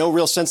hand and no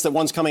real sense that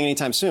one's coming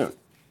anytime soon?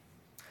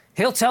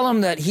 He'll tell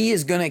him that he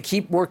is going to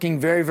keep working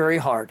very, very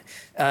hard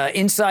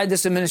inside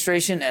this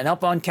administration and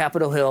up on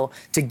Capitol Hill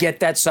to get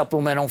that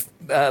supplemental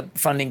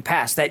funding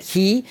passed, that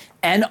he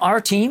and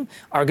our team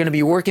are going to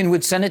be working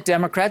with Senate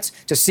Democrats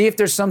to see if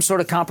there's some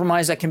sort of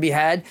compromise that can be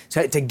had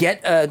to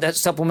get that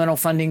supplemental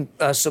funding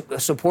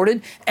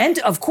supported. And,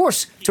 of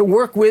course, to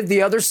work with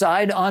the other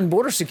side on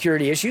border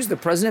security issues. The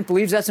president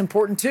believes that's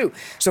important, too.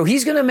 So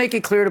he's going to make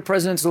it clear to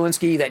President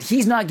Zelensky that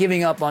he's not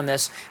giving up on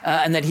this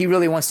and that he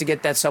really wants to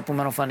get that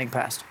supplemental funding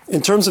passed.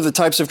 In terms of the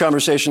types of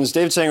conversations,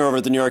 David Sanger over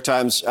at the New York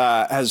Times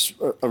has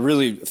a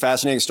really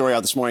fascinating story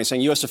out this morning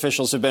saying U.S.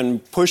 officials have been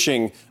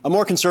pushing a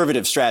more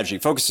conservative strategy,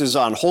 focuses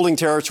on holding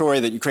territory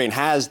that Ukraine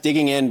has,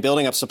 digging in,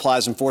 building up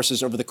supplies and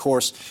forces over the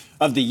course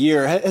of the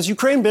year. Has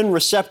Ukraine been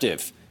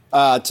receptive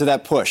to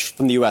that push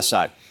from the U.S.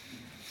 side?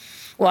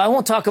 Well, I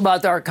won't talk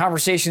about our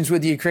conversations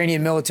with the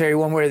Ukrainian military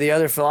one way or the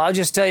other, Phil. I'll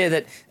just tell you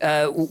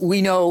that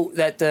we know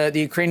that the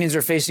Ukrainians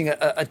are facing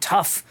a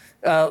tough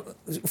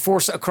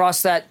force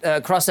across that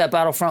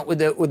battlefront with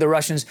the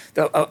Russians,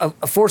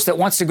 a force that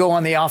wants to go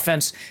on the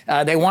offense.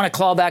 They want to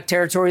claw back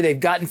territory. They've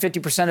gotten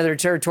 50% of their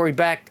territory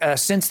back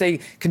since they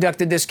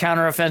conducted this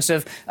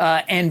counteroffensive.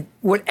 And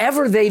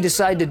whatever they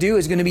decide to do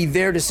is going to be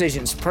their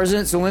decisions.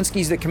 President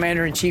Zelensky's the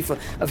commander-in-chief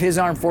of his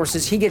armed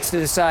forces. He gets to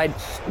decide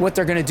what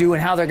they're going to do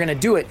and how they're going to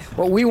do it.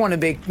 What we want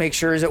to make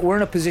sure is that we're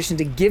in a position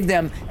to give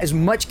them as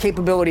much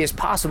capability as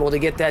possible to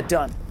get that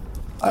done.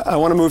 I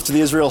want to move to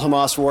the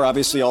Israel-Hamas war,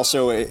 obviously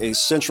also a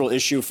central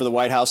issue for the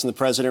White House and the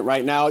president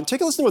right now.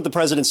 Take a listen to what the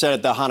president said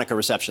at the Hanukkah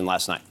reception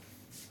last night.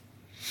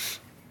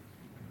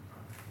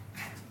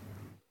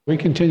 We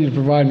continue to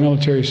provide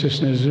military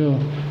assistance to Israel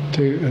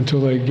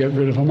until they get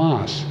rid of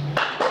Hamas.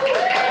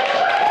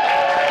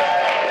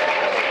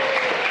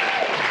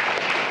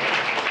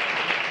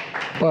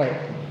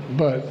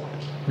 But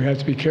we have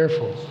to be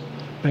careful.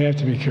 They have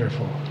to be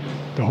careful.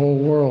 The whole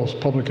world's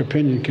public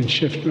opinion can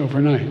shift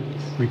overnight.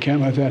 We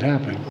can't let that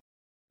happen.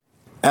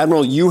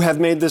 Admiral, you have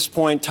made this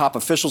point. Top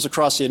officials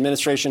across the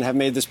administration have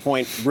made this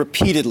point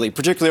repeatedly,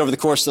 particularly over the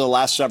course of the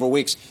last several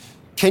weeks.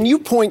 Can you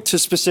point to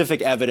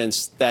specific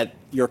evidence that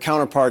your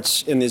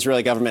counterparts in the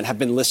Israeli government have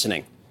been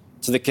listening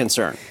to the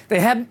concern?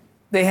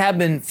 They have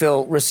been,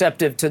 Phil,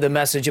 receptive to the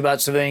message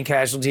about civilian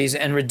casualties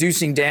and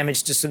reducing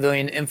damage to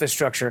civilian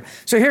infrastructure.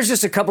 So here's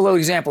just a couple of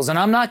examples. And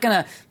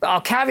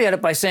I'll caveat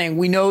it by saying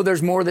we know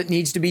there's more that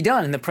needs to be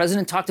done. And the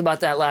president talked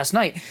about that last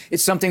night.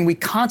 It's something we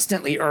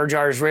constantly urge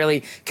our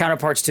Israeli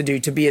counterparts to do,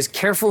 to be as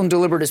careful and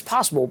deliberate as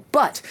possible.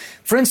 But,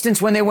 for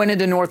instance, when they went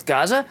into North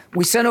Gaza,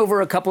 we sent over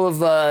a couple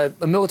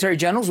of military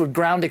generals with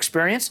ground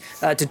experience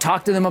to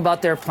talk to them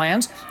about their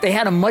plans. They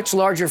had a much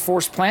larger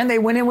force plan. They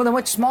went in with a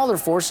much smaller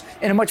force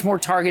in a much more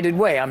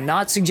targeted way. I'm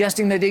not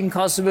suggesting they didn't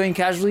cause civilian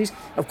casualties.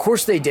 Of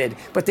course they did.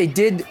 But they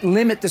did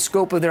limit the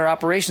scope of their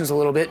operations a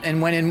little bit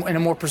and went in a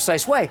more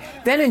precise way.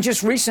 Then in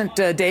just recent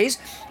days,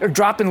 they're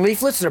dropping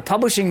leaflets. They're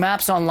publishing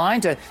maps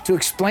online to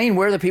explain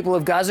where the people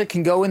of Gaza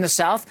can go in the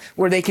south,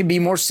 where they can be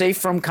more safe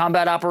from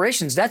combat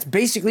operations. That's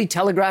basically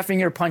telegraphing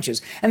your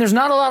punches. And there's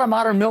not a lot of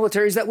modern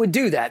militaries that would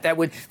do that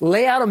would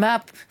lay out a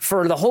map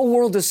for the whole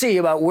world to see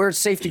about where it's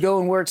safe to go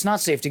and where it's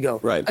not safe to go.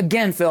 Right.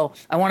 Again, Phil,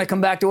 I want to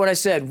come back to what I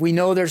said. We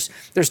know there's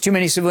too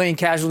many civilian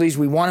casualties.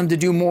 We want them to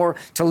do more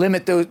to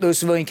limit those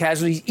civilian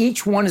casualties.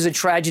 Each one is a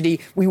tragedy.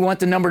 We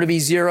want the number to be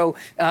zero,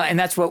 and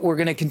that's what we're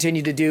going to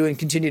continue to do and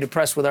continue to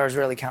press with our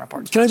Israeli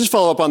counterparts. Can I just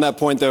follow up on that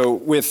point, though,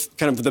 with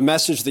kind of the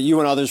message that you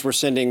and others were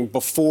sending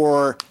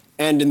before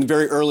and in the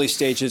very early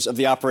stages of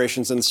the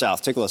operations in the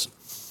South? Take a listen.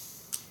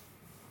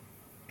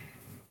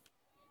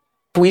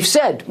 We've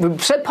said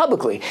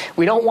publicly,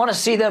 we don't want to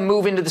see them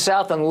move into the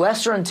South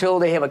unless or until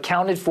they have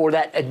accounted for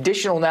that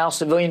additional now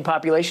civilian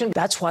population.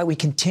 That's why we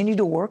continue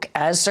to work,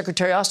 as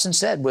Secretary Austin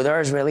said, with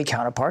our Israeli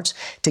counterparts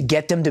to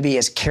get them to be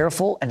as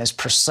careful and as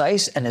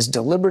precise and as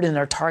deliberate in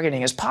their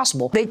targeting as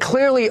possible. They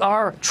clearly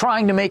are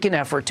trying to make an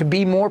effort to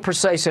be more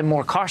precise and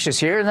more cautious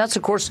here. And that's,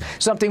 of course,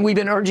 something we've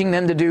been urging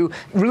them to do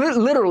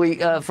literally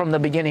from the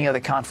beginning of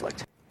the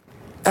conflict.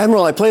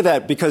 Admiral, I play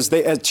that because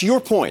to your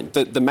point,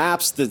 the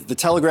maps, the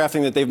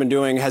telegraphing that they've been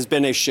doing has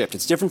been a shift.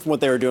 It's different from what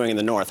they were doing in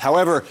the north.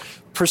 However,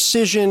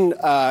 precision,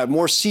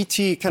 more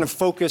CT kind of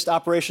focused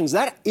operations,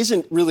 that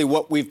isn't really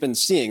what we've been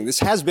seeing. This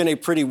has been a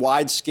pretty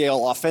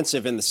wide-scale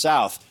offensive in the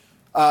south.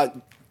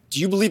 Do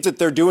you believe that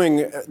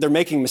they're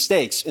making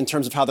mistakes in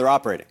terms of how they're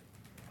operating?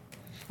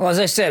 Well, as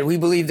I said, we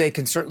believe they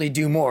can certainly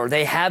do more.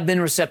 They have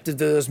been receptive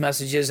to those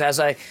messages, as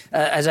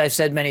I've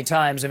said many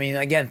times. I mean,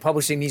 again,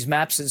 publishing these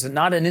maps is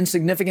not an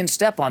insignificant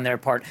step on their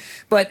part.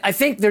 But I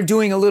think they're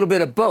doing a little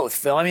bit of both,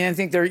 Phil. I mean, I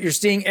think you're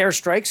seeing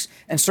airstrikes,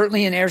 and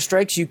certainly in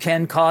airstrikes, you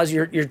can cause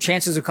your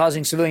chances of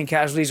causing civilian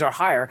casualties are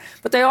higher.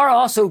 But they are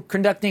also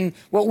conducting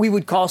what we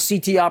would call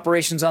CT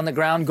operations on the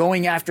ground,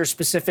 going after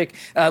specific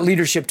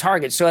leadership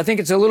targets. So I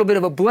think it's a little bit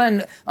of a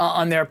blend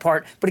on their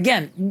part. But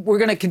again, we're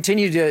going to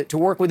continue to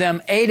work with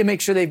them, to make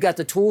sure they've got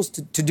the tools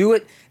to do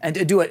it and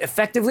to do it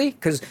effectively,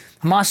 because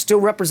Hamas still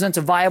represents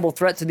a viable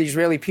threat to the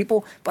Israeli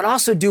people, but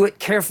also do it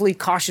carefully,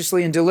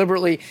 cautiously, and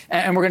deliberately.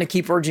 And we're going to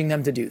keep urging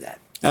them to do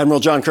that. Admiral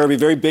John Kirby,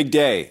 very big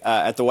day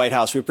at the White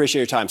House. We appreciate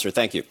your time, sir.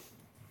 Thank you.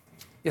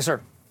 Yes, sir.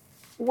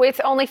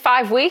 With only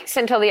 5 weeks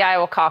until the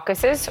Iowa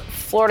caucuses,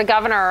 Florida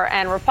Governor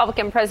and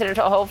Republican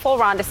presidential hopeful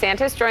Ron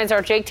DeSantis joins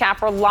our Jake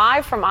Tapper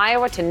live from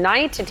Iowa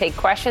tonight to take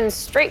questions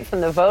straight from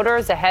the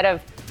voters ahead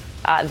of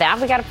that.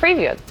 We got a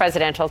preview of the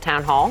presidential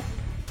town hall.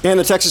 And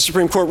the Texas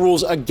Supreme Court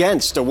rules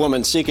against a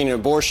woman seeking an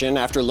abortion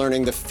after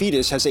learning the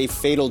fetus has a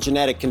fatal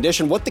genetic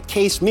condition. What the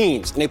case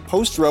means in a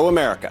post-Roe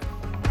America.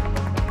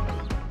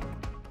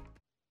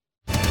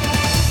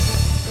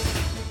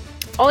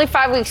 Only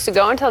 5 weeks to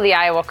go until the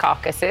Iowa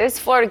caucuses.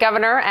 Florida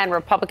Governor and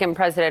Republican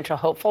presidential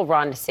hopeful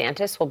Ron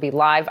DeSantis will be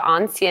live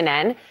on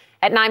CNN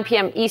at 9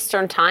 p.m.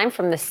 Eastern Time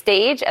from the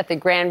stage at the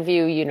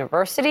Grandview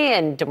University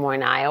in Des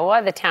Moines,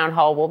 Iowa. The town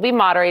hall will be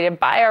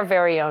moderated by our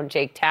very own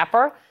Jake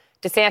Tapper.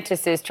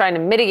 DeSantis is trying to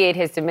mitigate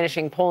his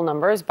diminishing poll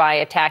numbers by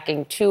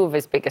attacking two of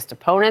his biggest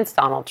opponents,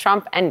 Donald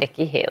Trump and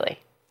Nikki Haley.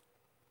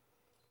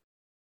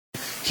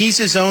 he's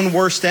his own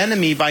worst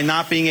enemy by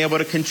not being able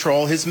to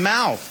control his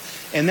mouth.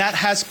 And that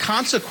has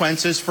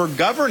consequences for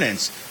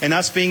governance and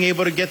us being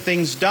able to get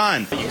things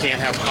done. You can't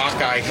have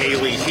Hawkeye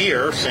Haley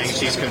here saying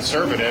she's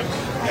conservative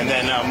and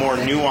then more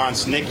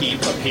nuanced Nikki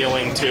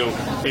appealing to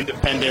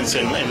independents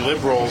and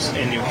liberals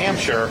in New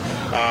Hampshire.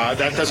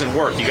 That doesn't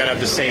work. You got to have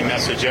the same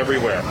message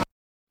everywhere.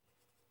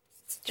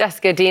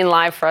 Jessica Dean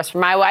live for us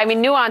from Iowa. I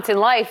mean, nuance in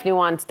life,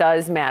 nuance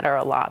does matter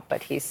a lot,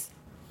 but he's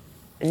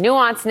a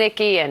nuanced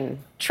Nikki and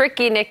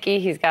tricky Nikki.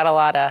 He's got a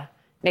lot of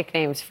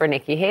nicknames for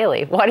Nikki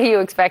Haley. What are you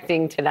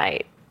expecting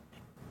tonight?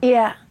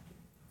 Yeah.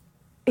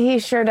 He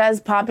sure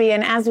does, Poppy.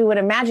 And as we would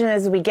imagine,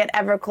 as we get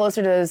ever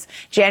closer to those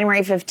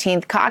January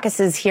 15th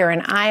caucuses here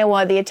in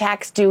Iowa, the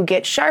attacks do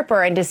get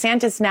sharper. And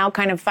DeSantis now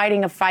kind of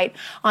fighting a fight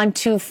on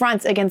two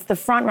fronts against the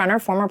frontrunner,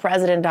 former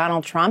President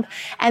Donald Trump,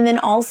 and then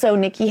also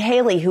Nikki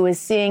Haley, who is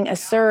seeing a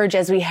surge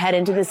as we head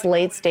into this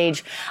late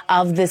stage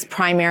of this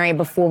primary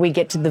before we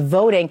get to the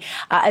voting.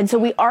 And so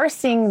we are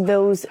seeing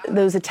those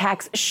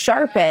attacks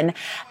sharpen.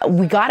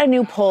 We got a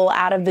new poll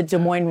out of the Des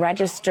Moines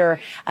Register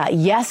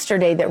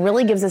yesterday that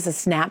really gives us a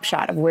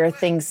snapshot of where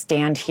things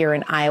stand here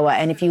in Iowa.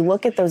 And if you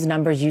look at those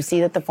numbers, you see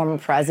that the former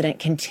president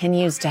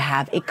continues to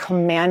have a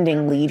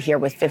commanding lead here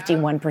with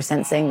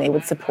 51% saying they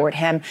would support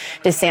him.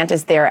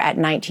 DeSantis there at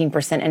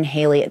 19% and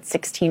Haley at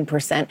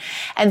 16%.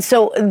 And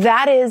so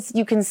that is,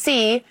 you can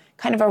see,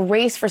 kind of a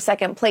race for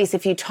second place.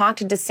 If you talk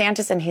to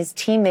DeSantis and his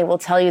team, they will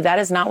tell you that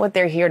is not what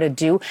they're here to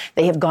do.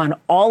 They have gone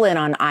all in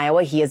on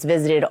Iowa. He has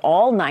visited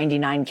all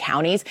 99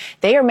 counties.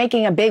 They are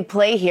making a big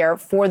play here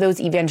for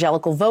those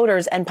evangelical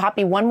voters. And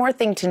Poppy, one more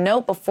thing to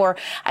note before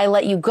I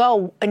let you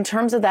go. In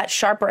terms of that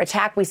sharper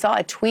attack, we saw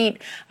a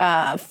tweet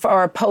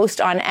or a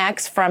post on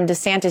X from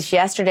DeSantis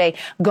yesterday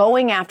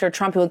going after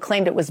Trump, who had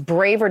claimed it was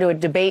braver to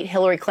debate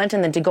Hillary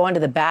Clinton than to go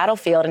into the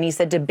battlefield. And he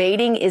said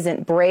debating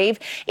isn't brave.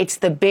 It's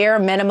the bare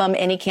minimum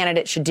any candidate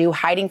should do.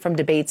 Hiding from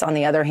debates, on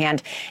the other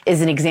hand,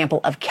 is an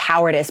example of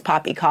cowardice.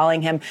 Poppy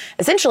calling him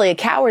essentially a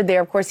coward there.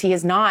 Of course, he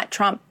has not.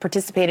 Trump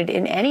participated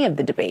in any of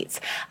the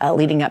debates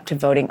leading up to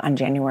voting on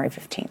January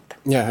 15th.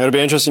 Yeah, it'll be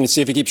interesting to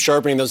see if he keeps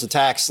sharpening those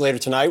attacks later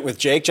tonight with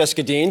Jake.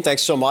 Jessica Dean,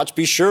 thanks so much.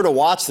 Be sure to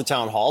watch the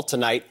town hall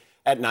tonight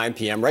at 9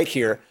 p.m. right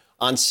here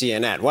on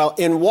CNN. Well,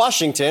 in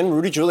Washington,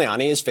 Rudy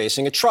Giuliani is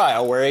facing a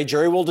trial where a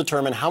jury will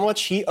determine how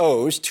much he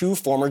owes to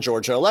former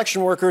Georgia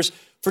election workers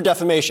for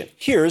defamation.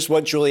 Here's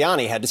what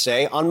Giuliani had to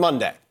say on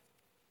Monday.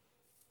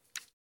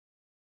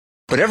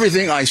 But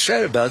everything I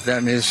said about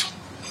them is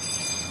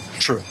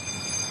true.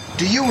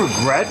 Do you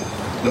regret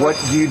what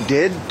you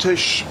did to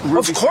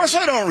Rudy? Of course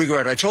I don't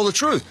regret it. I told the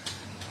truth.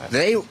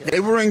 They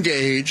were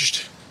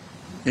engaged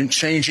in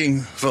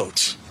changing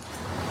votes.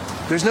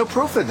 There's no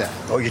proof of that.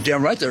 Oh, you're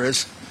damn right there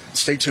is.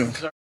 Stay tuned.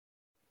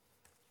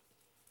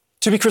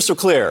 To be crystal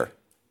clear,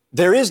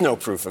 there is no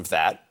proof of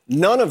that.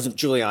 None of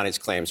Giuliani's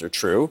claims are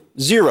true.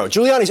 Zero.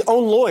 Giuliani's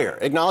own lawyer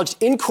acknowledged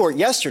in court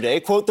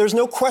yesterday, quote, there's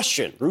no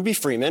question Ruby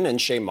Freeman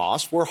and Shay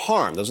Moss were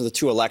harmed. Those are the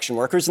two election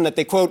workers, and that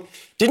they, quote,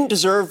 didn't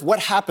deserve what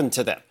happened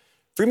to them.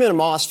 Freeman and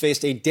Moss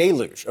faced a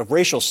deluge of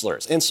racial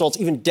slurs, insults,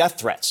 even death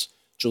threats.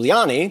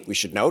 Giuliani, we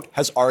should note,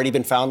 has already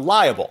been found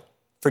liable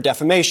for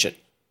defamation.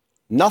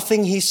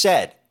 Nothing he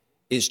said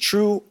is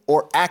true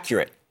or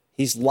accurate.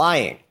 He's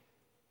lying,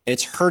 and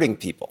it's hurting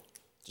people.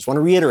 Just want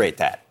to reiterate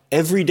that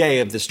every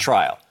day of this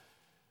trial.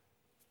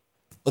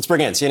 Let's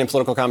bring in CNN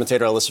political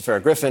commentator Alyssa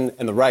Farah-Griffin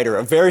and the writer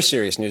of very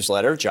serious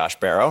newsletter, Josh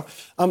Barro.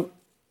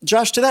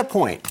 Josh, to that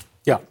point,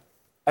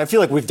 I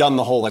feel like we've done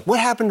the whole, what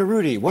happened to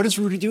Rudy? What is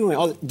Rudy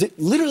doing?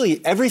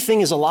 Literally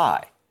everything is a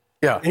lie.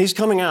 Yeah. And he's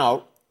coming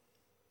out.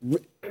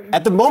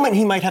 At the moment,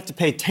 he might have to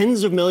pay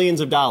tens of millions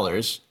of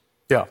dollars.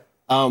 Yeah.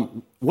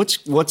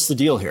 What's the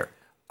deal here?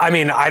 I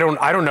mean, I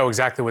don't know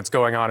exactly what's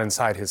going on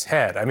inside his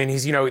head. I mean,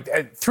 he's,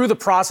 through the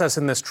process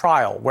in this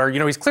trial where,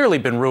 he's clearly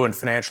been ruined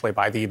financially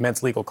by the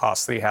immense legal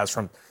costs that he has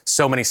from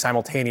so many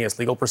simultaneous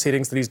legal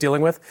proceedings that he's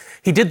dealing with.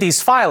 He did these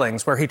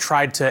filings where he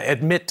tried to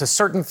admit to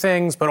certain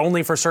things, but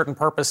only for certain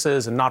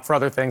purposes and not for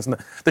other things. And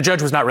the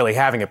judge was not really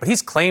having it. But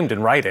he's claimed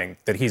in writing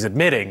that he's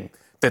admitting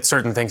that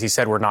certain things he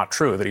said were not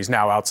true, that he's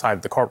now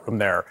outside the courtroom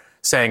there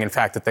saying, in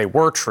fact, that they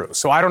were true.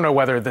 So I don't know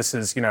whether this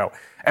is,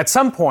 at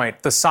some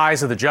point, the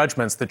size of the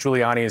judgments that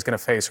Giuliani is going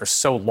to face are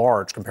so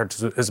large compared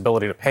to his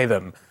ability to pay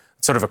them.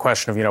 It's sort of a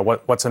question of,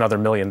 what's another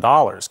 $1 million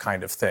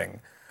kind of thing.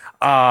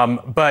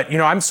 But,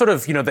 I'm sort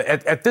of,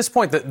 at this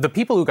point, the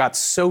people who got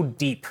so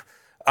deep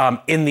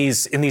in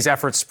these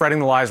efforts, spreading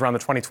the lies around the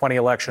 2020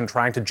 election,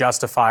 trying to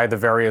justify the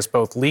various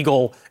both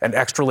legal and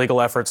extra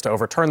legal efforts to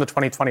overturn the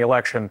 2020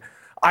 election,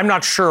 I'm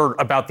not sure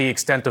about the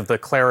extent of the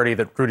clarity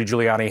that Rudy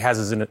Giuliani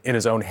has in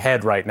his own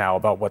head right now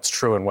about what's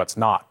true and what's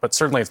not. But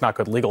certainly it's not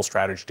good legal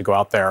strategy to go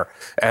out there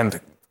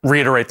and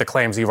reiterate the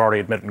claims you've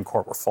already admitted in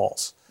court were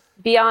false.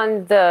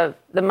 Beyond the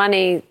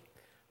money,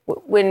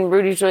 when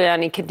Rudy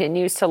Giuliani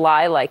continues to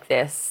lie like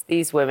this,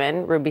 these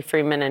women, Ruby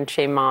Freeman and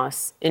Shay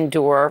Moss,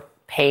 endure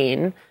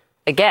pain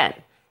again.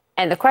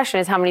 And the question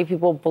is how many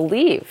people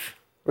believe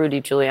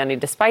Rudy Giuliani,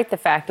 despite the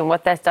fact and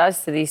what that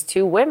does to these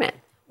two women.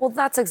 Well,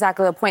 that's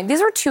exactly the point.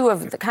 These are two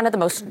of some of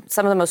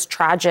the most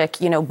tragic,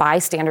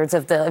 bystanders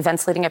of the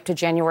events leading up to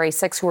January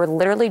 6th who were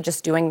literally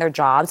just doing their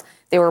jobs.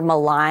 They were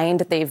maligned.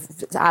 They've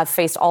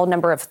faced all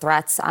number of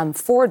threats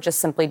for just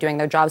simply doing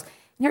their jobs.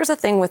 And here's the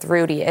thing with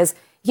Rudy is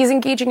he's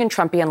engaging in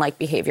Trumpian-like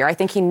behavior. I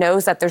think he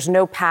knows that there's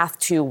no path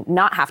to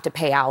not have to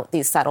pay out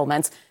these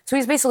settlements. So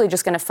he's basically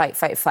just going to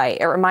fight.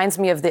 It reminds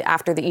me of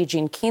after the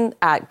Eugene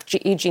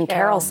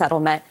Carroll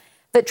settlement,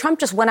 that Trump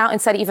just went out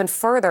and said even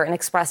further and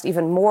expressed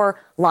even more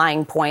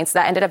lying points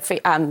that ended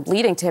up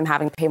leading to him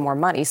having to pay more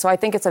money. So I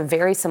think it's a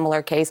very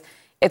similar case.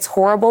 It's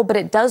horrible, but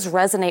it does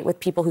resonate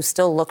with people who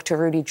still look to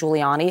Rudy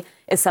Giuliani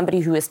as somebody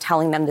who is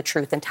telling them the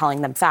truth and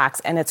telling them facts.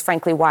 And it's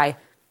frankly why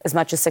as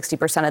much as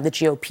 60% of the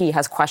GOP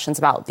has questions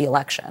about the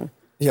election.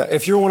 Yeah,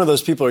 if you're one of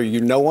those people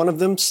or one of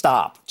them,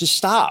 stop. Just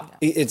stop.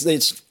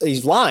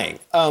 He's lying.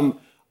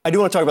 I do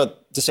want to talk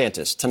about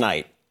DeSantis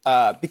tonight.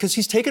 Because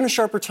he's taken a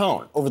sharper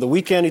tone. Over the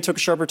weekend, he took a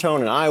sharper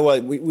tone in Iowa.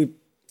 We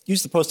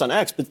used the post on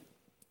X, but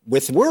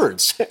with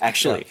words,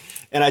 actually.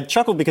 Yeah. And I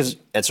chuckled because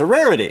it's a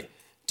rarity.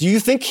 Do you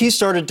think he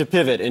started to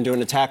pivot into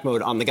an attack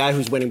mode on the guy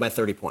who's winning by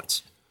 30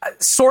 points?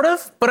 Sort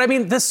of. But I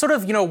mean, this sort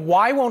of,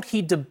 why won't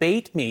he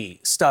debate me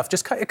stuff,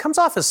 it comes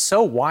off as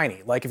so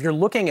whiny. Like, if you're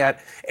looking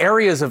at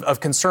areas of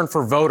concern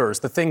for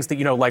voters, the things that,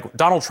 like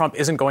Donald Trump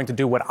isn't going to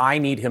do what I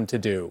need him to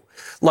do.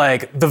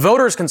 Like, the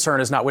voters' concern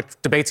is not what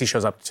debates he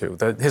shows up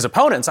to. His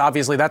opponents,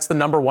 obviously, that's the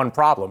number one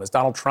problem, is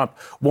Donald Trump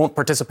won't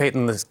participate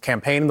in this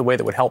campaign in the way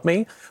that would help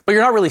me. But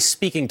you're not really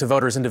speaking to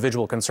voters'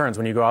 individual concerns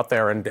when you go out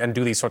there and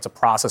do these sorts of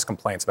process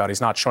complaints about he's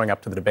not showing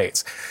up to the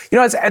debates.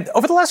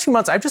 Over the last few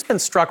months, I've just been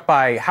struck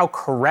by how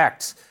correct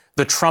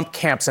the Trump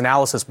camp's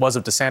analysis was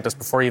of DeSantis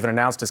before he even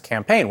announced his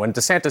campaign. When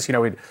DeSantis,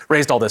 he'd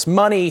raised all this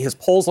money, his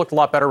polls looked a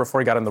lot better before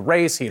he got in the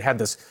race. He'd had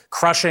this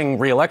crushing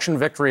re-election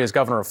victory as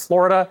governor of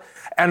Florida.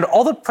 And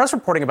all the press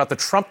reporting about the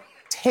Trump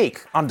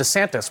take on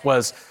DeSantis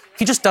was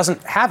he just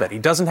doesn't have it. He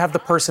doesn't have the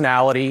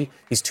personality.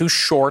 He's too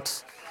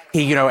short.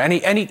 And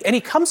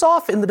he comes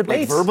off in the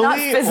debates. Like verbally? Not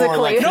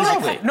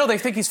physically. No, they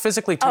think he's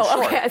physically too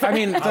short. Okay. I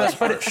mean,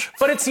 but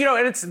it's,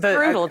 and it's the,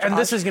 brutal, and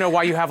this is,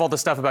 why you have all the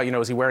stuff about,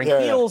 is he wearing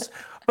heels? Yeah.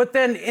 But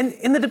then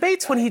in the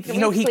debates when he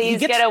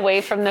gets, get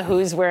away from the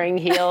who's wearing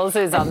heels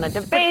is on the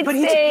debate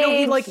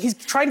stage. He's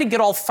trying to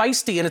get all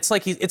feisty, and it's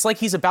like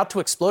he's about to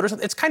explode or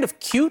something. It's kind of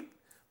cute.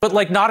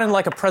 But not in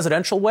a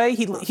presidential way.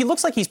 He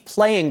looks like he's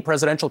playing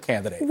presidential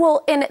candidate.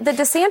 Well, and the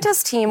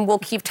DeSantis team will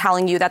keep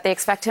telling you that they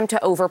expect him to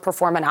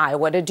overperform in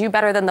Iowa, to do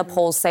better than the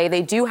polls say.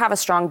 They do have a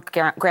strong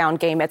ground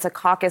game. It's a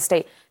caucus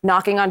state.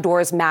 Knocking on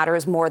doors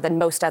matters more than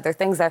most other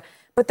things there.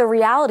 But the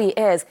reality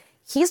is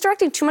he's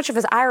directing too much of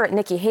his ire at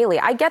Nikki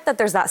Haley. I get that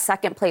there's that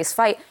second place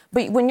fight,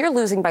 but when you're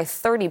losing by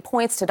 30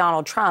 points to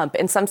Donald Trump,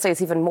 in some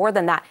states even more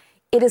than that,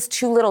 it is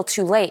too little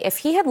too late. If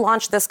he had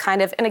launched this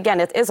kind of, and again,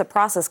 it is a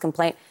process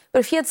complaint, but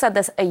if he had said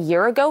this a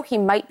year ago, he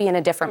might be in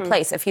a different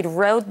place. If he'd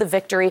rode the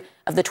victory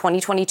of the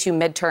 2022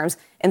 midterms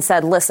and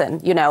said, listen,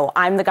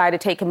 I'm the guy to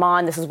take him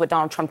on. This is what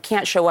Donald Trump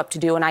can't show up to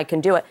do, and I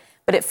can do it.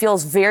 But it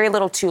feels very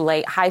little too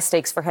late. High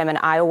stakes for him, and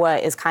Iowa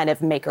is kind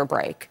of make or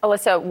break.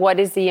 Alyssa, what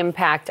is the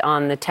impact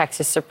on the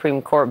Texas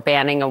Supreme Court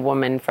banning a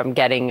woman from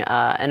getting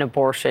an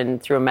abortion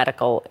through a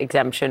medical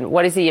exemption?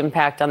 What is the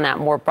impact on that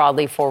more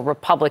broadly for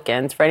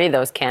Republicans, for any of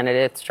those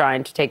candidates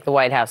trying to take the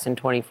White House in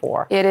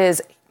 24? It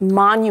is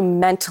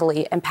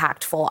monumentally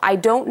impactful. I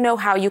don't know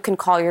how you can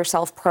call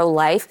yourself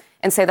pro-life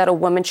and say that a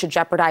woman should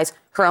jeopardize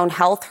her own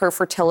health, her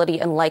fertility,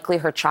 and likely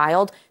her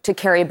child to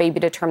carry a baby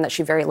to term that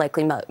she very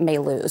likely may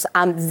lose.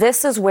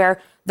 This is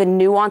where the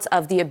nuance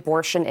of the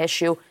abortion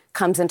issue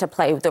comes into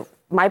play.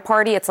 My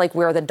party, it's like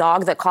we're the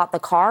dog that caught the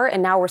car,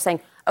 and now we're saying,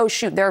 oh,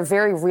 shoot, there are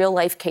very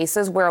real-life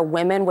cases where a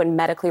woman, when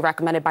medically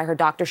recommended by her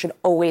doctor, should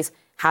always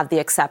have the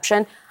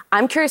exception.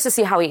 I'm curious to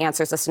see how he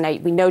answers this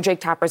tonight. We know Jake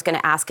Tapper is going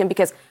to ask him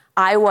because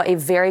Iowa, a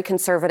very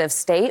conservative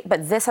state,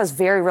 but this has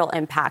very real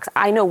impacts.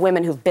 I know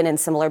women who've been in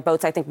similar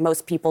boats. I think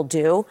most people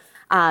do.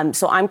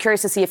 So I'm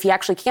curious to see if he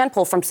actually can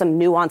pull from some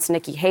nuanced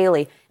Nikki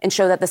Haley and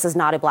show that this is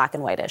not a black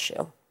and white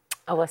issue.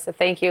 Alyssa,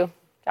 thank you.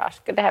 Josh,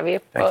 good to have you.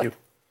 Thank you.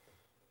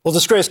 Well,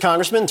 disgraced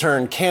congressman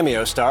turned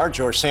cameo star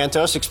George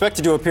Santos,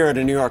 expected to appear at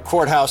a New York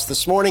courthouse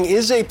this morning.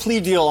 Is a plea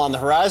deal on the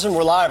horizon?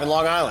 We're live in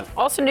Long Island.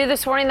 Also new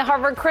this morning, the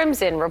Harvard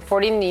Crimson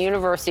reporting the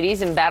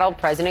university's embattled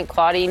President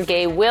Claudine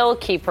Gay will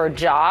keep her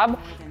job.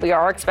 We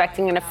are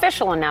expecting an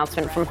official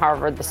announcement from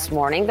Harvard this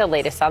morning. The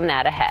latest on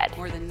that ahead.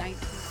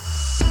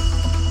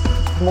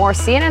 More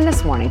CNN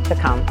This Morning to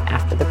come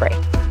after the break.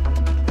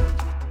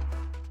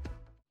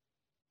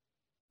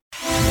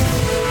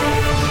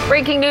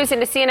 Breaking news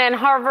into CNN,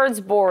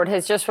 Harvard's board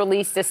has just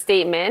released a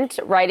statement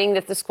writing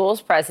that the school's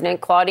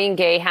president, Claudine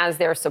Gay, has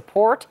their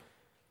support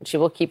and she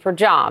will keep her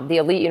job. The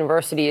elite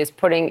university is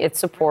putting its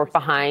support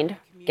behind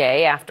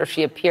Gay after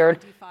she appeared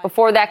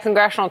before that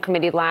congressional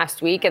committee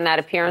last week, and that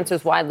appearance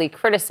was widely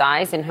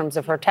criticized in terms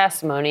of her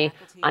testimony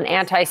on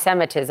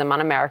anti-Semitism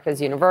on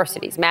America's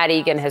universities. Matt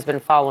Egan has been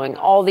following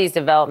all these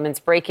developments,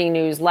 breaking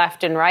news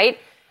left and right,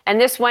 and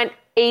this went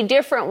a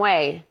different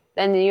way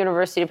than the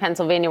University of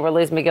Pennsylvania, where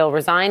Liz Magill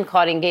resigned.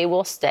 Claudine Gay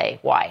will stay.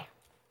 Why?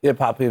 Yeah,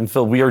 Poppy and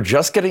Phil, we are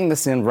just getting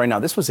this in right now.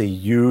 This was a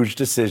huge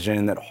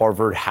decision that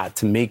Harvard had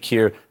to make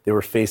here. They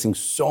were facing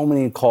so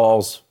many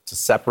calls to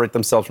separate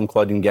themselves from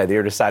Claudine Gay. They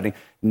are deciding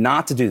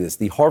not to do this.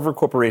 The Harvard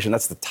Corporation,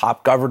 that's the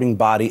top governing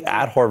body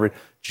at Harvard,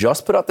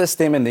 just put out this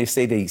statement. They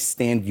say they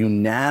stand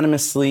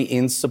unanimously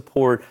in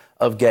support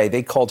of Gay.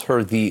 They called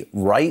her the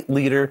right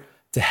leader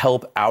to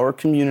help our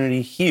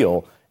community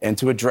heal and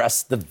to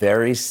address the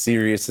very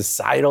serious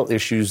societal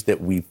issues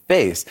that we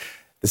face.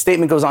 The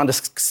statement goes on to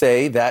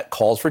say that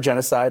calls for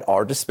genocide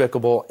are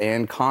despicable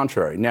and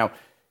contrary. Now,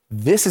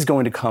 this is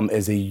going to come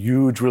as a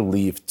huge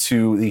relief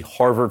to the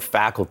Harvard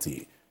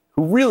faculty,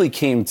 who really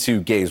came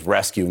to Gay's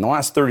rescue. In the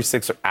last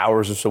 36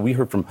 hours or so, we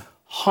heard from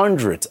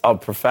hundreds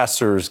of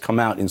professors come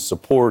out in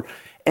support.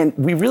 And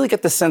we really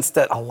get the sense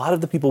that a lot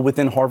of the people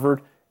within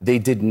Harvard, they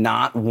did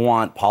not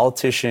want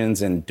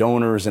politicians and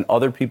donors and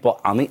other people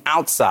on the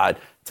outside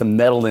to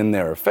meddle in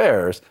their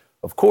affairs.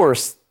 Of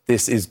course,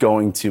 this is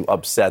going to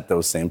upset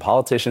those same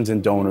politicians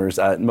and donors,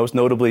 most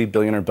notably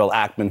billionaire Bill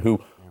Ackman,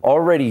 who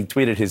already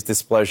tweeted his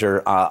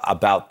displeasure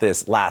about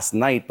this last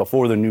night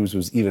before the news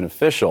was even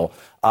official.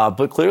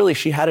 But clearly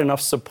she had enough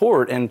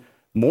support, and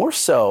more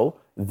so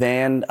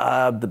than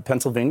the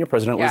Pennsylvania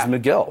president, Liz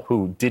McGill,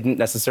 who didn't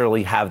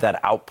necessarily have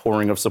that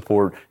outpouring of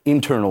support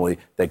internally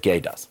that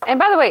Gay does. And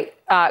by the way,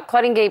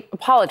 Claudine Gay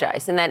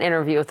apologized in that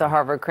interview with the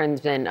Harvard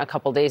Crimson a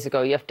couple days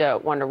ago. You have to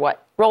wonder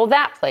what role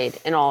that played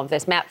in all of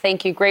this. Matt,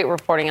 thank you. Great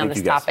reporting on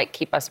this topic.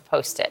 Keep us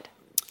posted.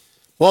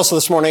 Well, also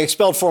this morning,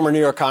 expelled former New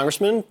York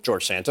Congressman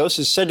George Santos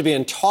is said to be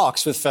in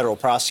talks with federal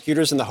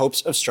prosecutors in the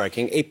hopes of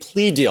striking a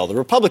plea deal. The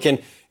Republican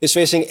is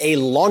facing a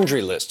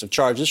laundry list of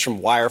charges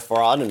from wire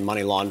fraud and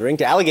money laundering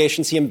to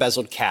allegations he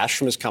embezzled cash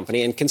from his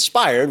company and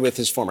conspired with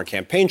his former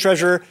campaign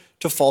treasurer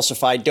to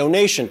falsify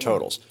donation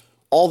totals.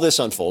 All this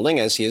unfolding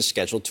as he is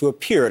scheduled to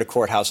appear at a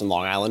courthouse in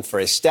Long Island for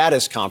a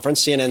status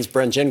conference. CNN's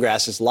Bren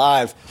Gingras is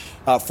live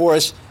for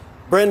us.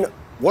 Bren,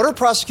 what are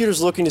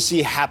prosecutors looking to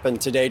see happen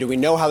today? Do we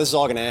know how this is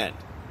all going to end?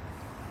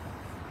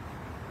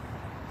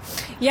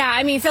 Yeah,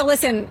 I mean, Phil,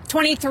 listen,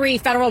 23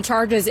 federal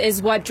charges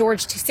is what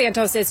George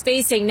Santos is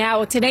facing.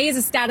 Now, today is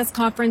a status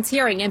conference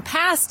hearing. In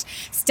past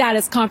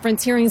status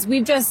conference hearings,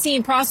 we've just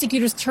seen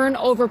prosecutors turn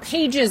over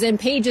pages and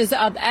pages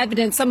of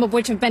evidence, some of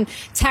which have been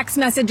text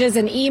messages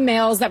and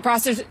emails that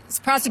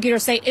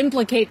prosecutors say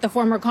implicate the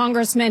former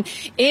congressman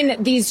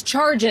in these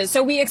charges.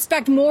 So we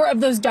expect more of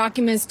those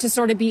documents to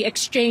sort of be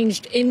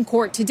exchanged in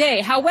court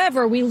today.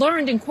 However, we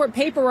learned in court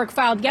paperwork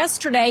filed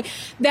yesterday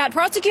that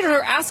prosecutors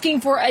are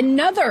asking for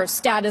another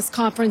status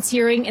conference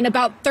hearing in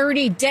about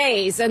 30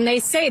 days. And they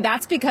say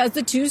that's because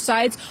the two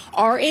sides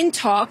are in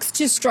talks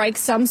to strike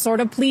some sort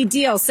of plea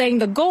deal, saying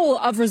the goal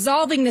of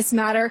resolving this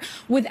matter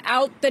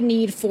without the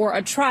need for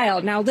a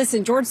trial. Now,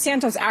 listen, George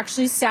Santos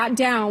actually sat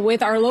down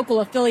with our local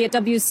affiliate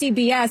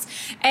WCBS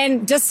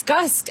and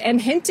discussed and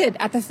hinted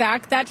at the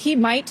fact that he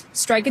might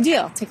strike a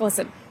deal. Take a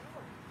listen.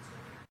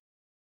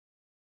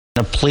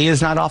 A plea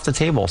is not off the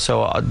table.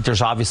 So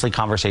there's obviously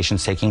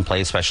conversations taking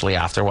place, especially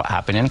after what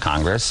happened in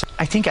Congress.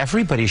 I think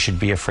everybody should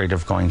be afraid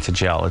of going to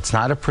jail. It's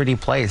not a pretty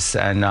place.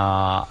 And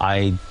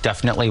I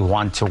definitely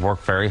want to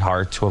work very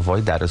hard to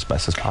avoid that as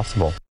best as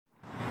possible.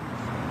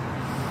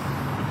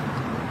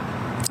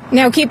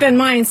 Now, keep in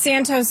mind,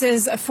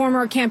 Santos's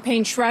former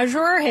campaign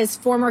treasurer, his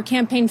former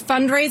campaign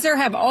fundraiser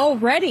have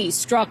already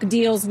struck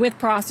deals with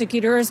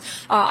prosecutors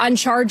on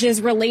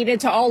charges related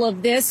to all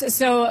of this.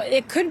 So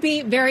it could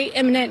be very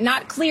imminent.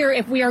 Not clear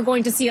if we are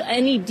going to see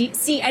any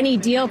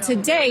deal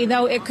today,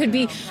 though it could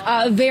be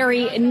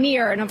very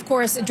near. And of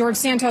course, George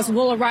Santos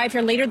will arrive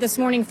here later this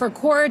morning for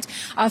court.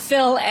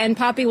 Phil and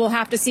Poppy will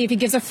have to see if he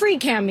gives a free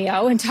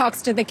cameo and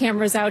talks to the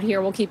cameras out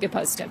here. We'll keep you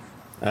posted.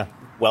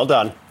 Well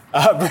done.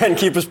 Bren,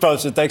 keep us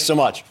posted. Thanks so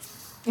much.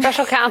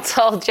 Special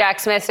counsel Jack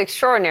Smith's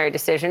extraordinary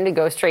decision to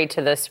go straight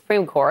to the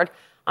Supreme Court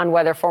on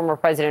whether former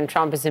President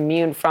Trump is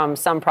immune from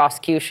some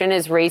prosecution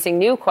is raising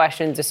new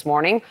questions this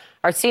morning.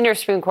 Our senior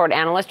Supreme Court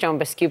analyst, Joan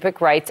Biskupic,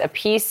 writes a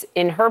piece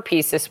in her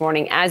piece this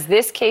morning. As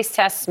this case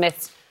tests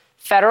Smith's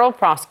federal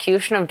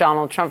prosecution of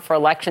Donald Trump for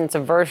election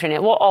subversion,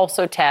 it will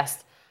also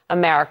test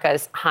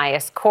America's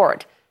highest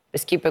court.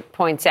 Biskupic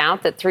points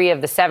out that 3 of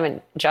the 7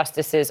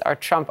 justices are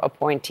Trump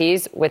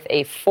appointees, with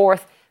a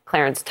 4th,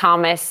 Clarence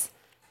Thomas,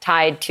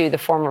 tied to the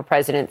former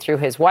president through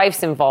his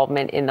wife's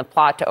involvement in the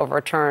plot to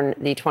overturn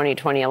the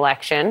 2020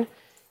 election.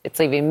 It's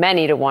leaving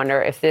many to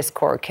wonder if this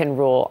court can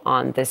rule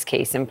on this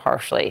case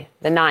impartially.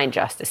 The 9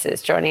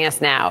 justices. Joining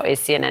us now is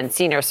CNN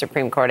senior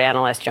Supreme Court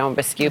analyst Joan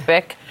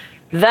Biskupic.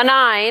 The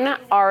 9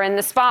 are in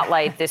the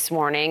spotlight this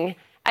morning.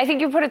 I think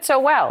you put it so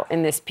well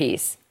in this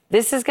piece.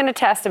 This is going to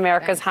test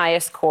America's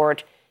highest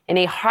court in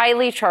a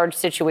highly charged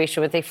situation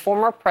with a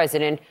former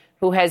president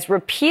who has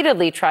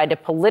repeatedly tried to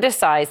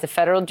politicize the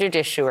federal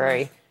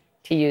judiciary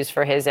to use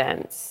for his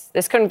ends.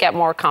 This couldn't get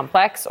more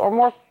complex or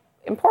more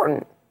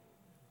important.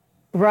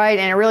 Right,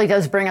 and it really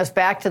does bring us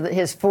back to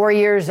his 4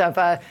 years of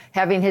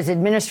having his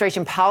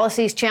administration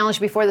policies challenged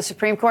before the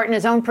Supreme Court and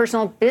his own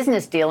personal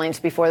business dealings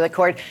before the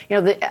court. You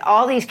know,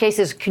 all these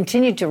cases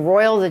continued to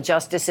roil the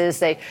justices.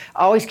 They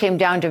always came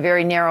down to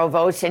very narrow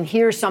votes. And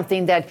here's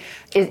something that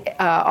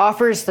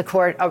offers the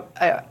court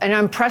an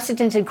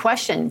unprecedented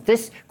question.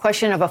 This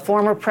question of a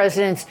former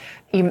president's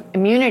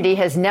immunity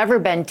has never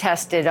been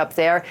tested up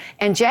there.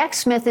 And Jack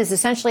Smith is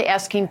essentially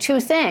asking two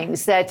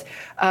things that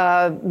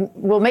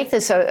will make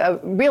this a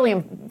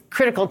really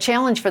critical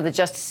challenge for the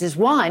justices.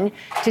 One,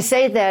 to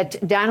say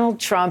that Donald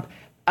Trump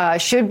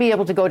should be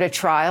able to go to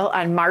trial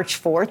on March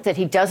 4th, that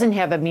he doesn't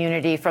have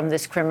immunity from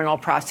this criminal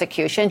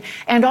prosecution.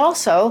 And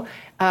also,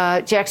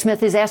 Jack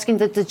Smith is asking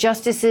that the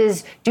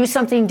justices do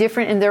something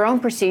different in their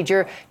own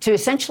procedure to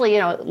essentially,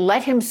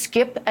 let him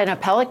skip an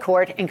appellate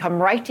court and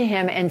come right to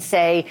him and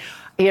say,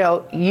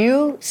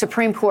 you,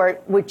 Supreme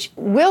Court, which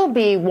will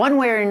be one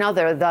way or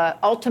another the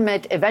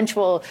ultimate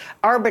eventual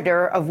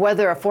arbiter of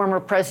whether a former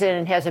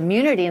president has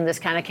immunity in this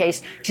kind of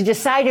case, to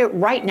decide it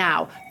right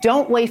now.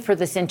 Don't wait for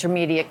this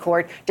intermediate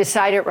court.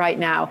 Decide it right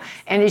now.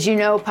 And as you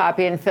know,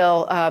 Poppy and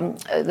Phil,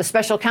 the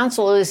special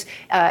counsel is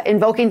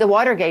invoking the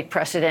Watergate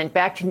precedent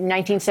back in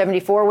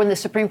 1974 when the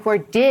Supreme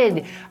Court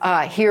did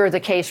hear the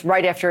case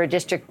right after a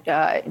district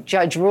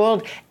judge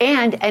ruled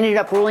and ended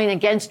up ruling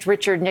against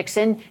Richard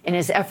Nixon in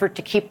his effort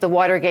to keep the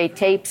Watergate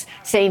tapes,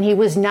 saying he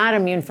was not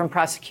immune from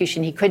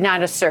prosecution. He could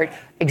not assert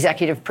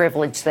executive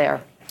privilege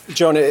there.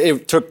 Joan,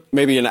 it took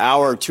maybe an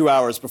hour, 2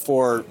 hours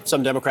before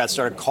some Democrats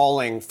started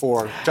calling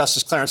for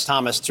Justice Clarence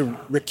Thomas to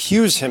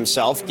recuse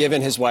himself,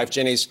 given his wife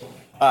Ginny's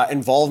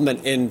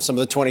involvement in some of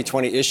the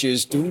 2020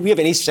 issues. Do we have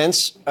any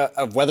sense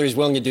of whether he's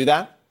willing to do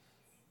that?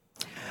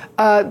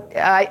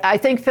 I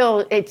think,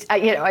 Phil, it's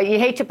you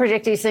hate to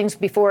predict these things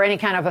before any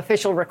kind of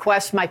official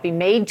request might be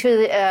made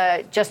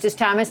to Justice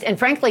Thomas. And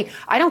frankly,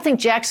 I don't think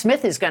Jack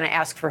Smith is going to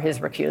ask for his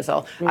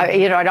recusal.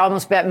 I'd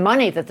almost bet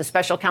money that the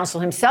special counsel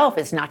himself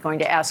is not going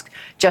to ask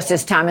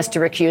Justice Thomas to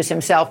recuse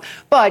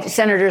himself. But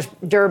Senators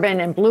Durbin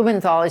and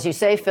Blumenthal, as you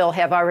say, Phil,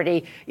 have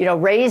already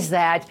raised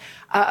that.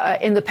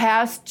 In the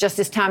past,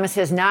 Justice Thomas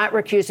has not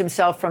recused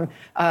himself from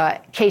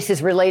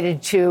cases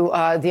related to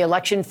the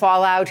election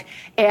fallout.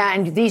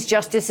 And these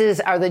justices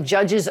are the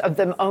judges of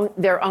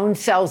their own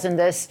selves in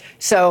this.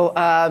 So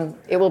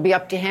it will be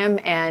up to him,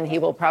 and he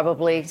will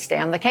probably stay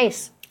on the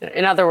case.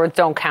 In other words,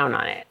 don't count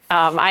on it.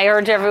 I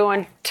urge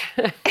everyone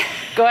to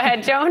go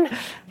ahead, Joan.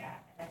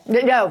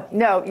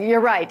 No, you're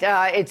right.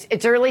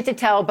 It's early to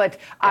tell, but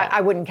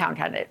I wouldn't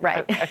count on it.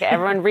 Right. Okay,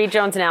 everyone read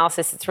Joan's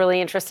analysis. It's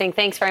really interesting.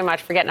 Thanks very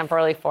much for getting up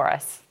early for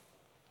us.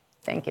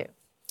 Thank you.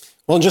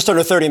 Well, in just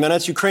under 30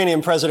 minutes,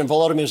 Ukrainian President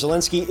Volodymyr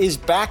Zelensky is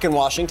back in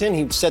Washington.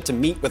 He's set to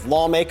meet with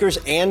lawmakers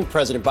and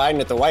President Biden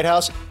at the White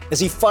House as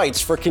he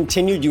fights for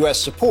continued U.S.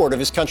 support of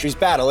his country's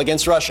battle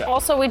against Russia.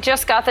 Also, we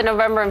just got the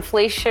November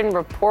inflation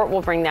report.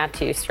 We'll bring that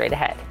to you straight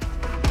ahead.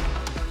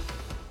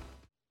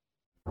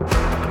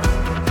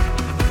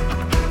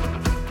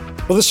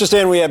 Well, this just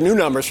in, we have new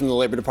numbers from the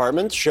Labor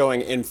Department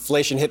showing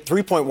inflation hit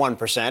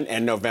 3.1%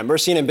 in November.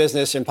 CNN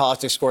Business and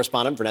Politics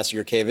correspondent Vanessa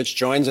Yurkevich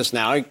joins us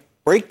now.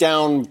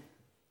 Breakdown.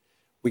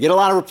 We get a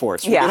lot of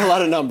reports. We get a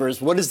lot of numbers.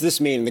 What does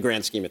this mean in the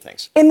grand scheme of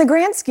things? In the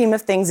grand scheme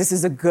of things, this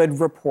is a good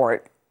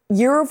report.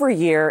 Year over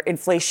year,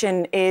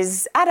 inflation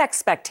is at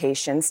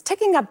expectations,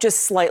 ticking up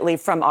just slightly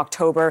from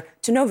October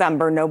to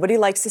November. Nobody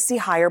likes to see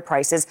higher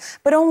prices,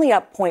 but only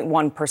up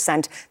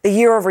 0.1%. The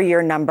year over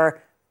year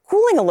number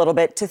cooling a little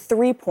bit to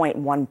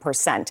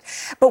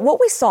 3.1%. But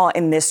what we saw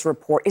in this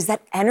report is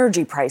that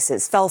energy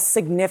prices fell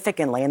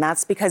significantly, and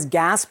that's because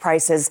gas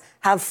prices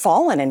have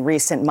fallen in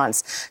recent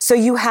months. So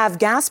you have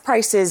gas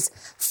prices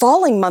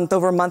falling month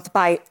over month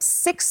by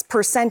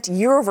 6%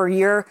 year over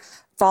year,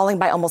 falling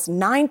by almost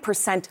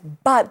 9%.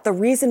 But the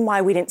reason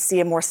why we didn't see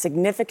a more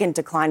significant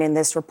decline in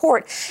this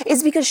report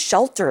is because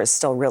shelter is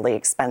still really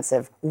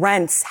expensive.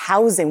 Rents,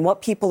 housing,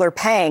 what people are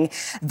paying,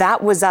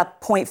 that was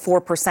up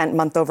 0.4%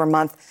 month over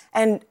month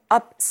and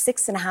up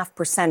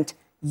 6.5%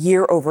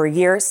 year over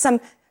year. Some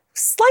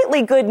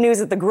slightly good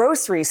news at the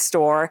grocery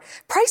store.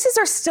 Prices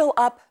are still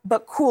up,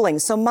 but cooling.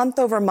 So month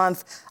over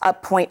month,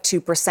 up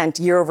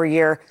 0.2%, year over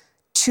year,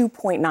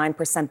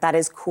 2.9%. That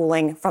is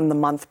cooling from the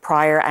month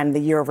prior and the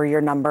year over year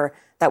number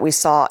that we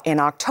saw in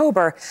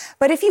October.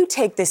 But if you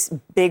take this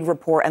big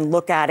report and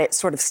look at it,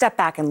 sort of step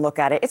back and look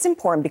at it, it's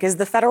important because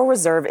the Federal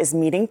Reserve is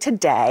meeting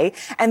today,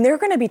 and they're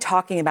going to be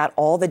talking about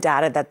all the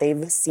data that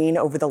they've seen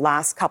over the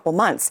last couple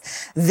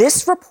months.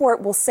 This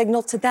report will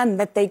signal to them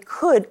that they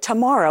could,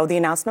 tomorrow, the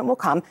announcement will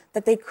come,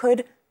 that they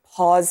could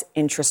pause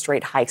interest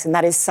rate hikes. And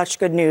that is such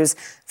good news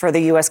for the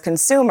U.S.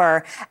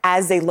 consumer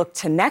as they look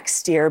to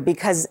next year,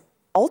 because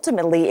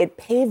ultimately it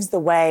paves the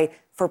way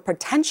for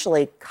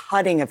potentially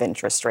cutting of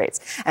interest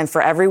rates. And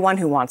for everyone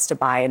who wants to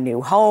buy a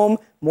new home,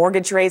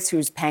 mortgage rates,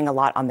 who's paying a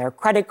lot on their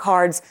credit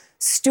cards,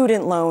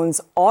 student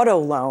loans, auto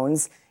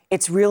loans,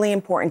 it's really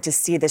important to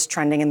see this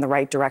trending in the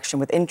right direction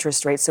with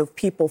interest rates so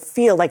people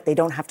feel like they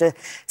don't have to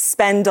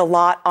spend a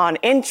lot on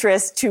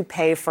interest to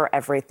pay for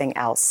everything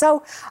else.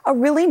 So a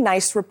really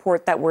nice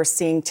report that we're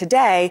seeing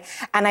today.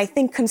 And I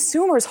think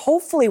consumers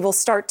hopefully will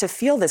start to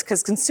feel this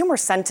because consumer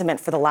sentiment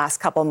for the last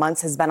couple of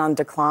months has been on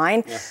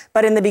decline. Yeah.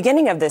 But in the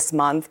beginning of this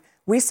month,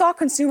 we saw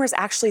consumers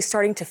actually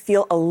starting to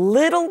feel a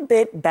little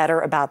bit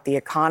better about the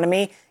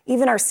economy.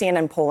 Even our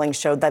CNN polling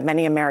showed that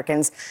many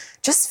Americans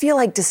just feel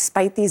like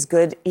despite these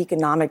good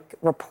economic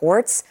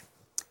reports,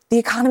 the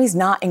economy's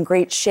not in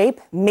great shape.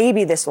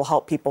 Maybe this will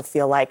help people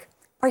feel like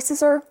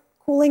prices are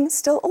cooling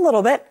still a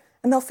little bit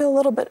and they'll feel a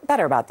little bit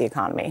better about the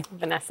economy.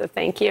 Vanessa,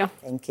 thank you.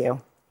 Thank you.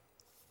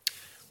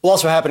 Well,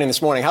 also happening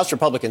this morning, House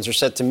Republicans are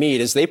set to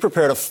meet as they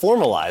prepare to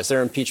formalize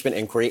their impeachment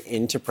inquiry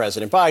into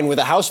President Biden with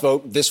a House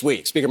vote this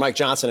week. Speaker Mike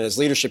Johnson and his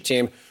leadership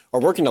team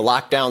are working to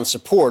lock down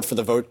support for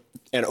the vote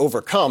and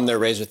overcome their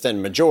razor-thin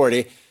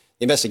majority.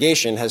 The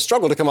investigation has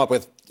struggled to come up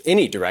with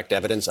any direct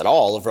evidence at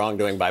all of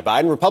wrongdoing by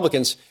Biden.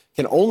 Republicans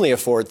can only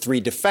afford 3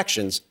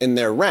 defections in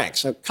their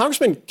ranks. Now,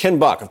 Congressman Ken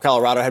Buck of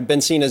Colorado had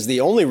been seen as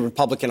the only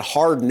Republican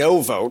hard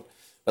no vote,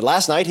 but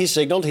last night he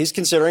signaled he's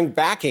considering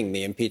backing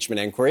the impeachment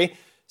inquiry,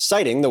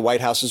 citing the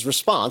White House's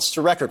response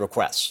to record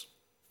requests.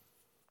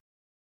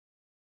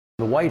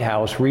 The White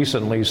House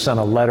recently sent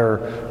a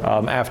letter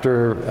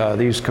after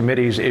these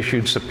committees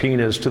issued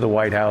subpoenas to the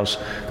White House.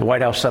 The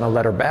White House sent a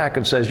letter back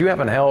and says, you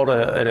haven't held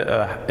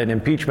an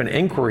impeachment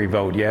inquiry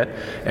vote yet,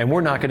 and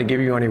we're not going to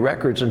give you any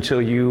records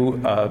until you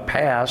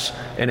pass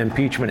an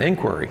impeachment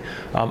inquiry.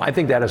 I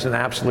think that is an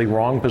absolutely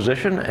wrong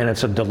position, and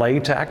it's a delay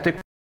tactic.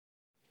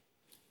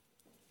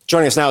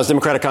 Joining us now is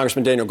Democratic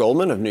Congressman Daniel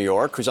Goldman of New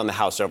York, who's on the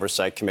House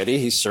Oversight Committee.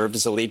 He served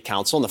as the lead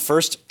counsel in the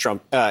first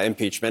Trump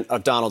impeachment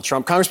of Donald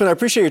Trump. Congressman, I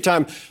appreciate your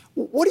time.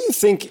 What do you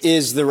think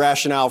is the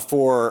rationale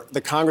for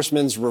the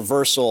congressman's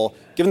reversal,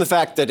 given the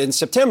fact that in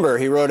September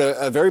he wrote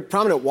a very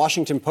prominent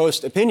Washington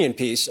Post opinion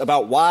piece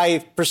about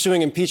why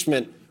pursuing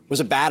impeachment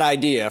was a bad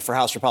idea for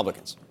House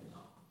Republicans?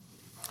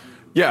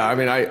 Yeah, I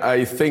mean,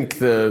 I think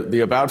the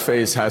about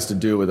face has to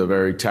do with a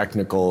very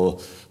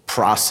technical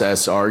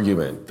process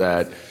argument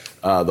that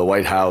the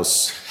White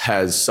House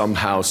has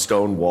somehow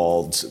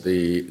stonewalled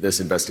this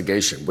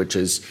investigation, which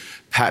is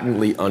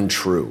patently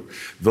untrue.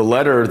 The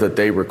letter that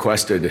they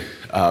requested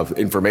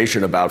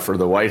information about for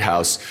the White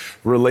House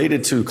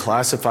related to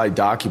classified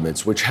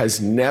documents, which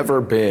has never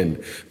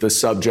been the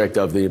subject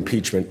of the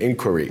impeachment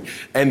inquiry.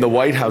 And the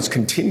White House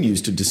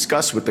continues to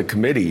discuss with the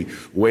committee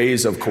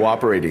ways of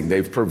cooperating.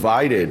 They've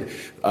provided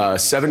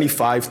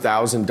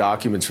 75,000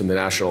 documents from the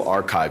National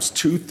Archives,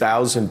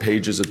 2,000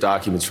 pages of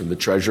documents from the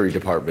Treasury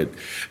Department,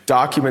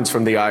 documents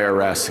from the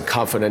IRS, and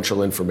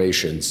confidential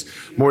informations.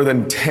 More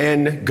than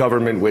 10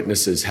 government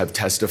witnesses have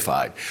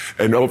testified,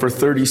 and over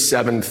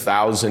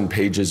 37,000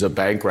 pages of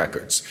bank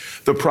records.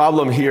 The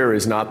problem here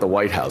is not the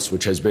White House,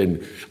 which has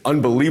been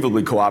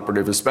unbelievably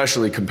cooperative,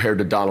 especially compared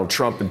to Donald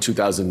Trump in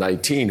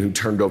 2019, who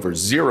turned over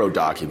 0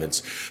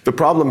 documents. The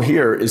problem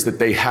here is that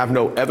they have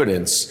no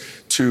evidence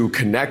to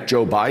connect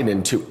Joe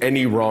Biden to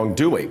any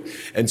wrongdoing.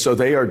 And so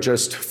they are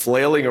just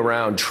flailing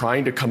around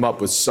trying to come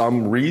up with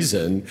some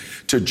reason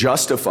to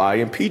justify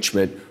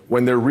impeachment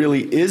when there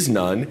really is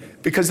none,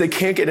 because they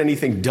can't get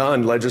anything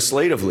done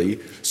legislatively.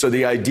 So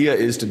the idea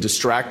is to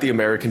distract the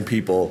American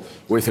people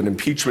with an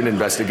impeachment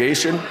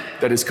investigation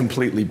that is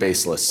completely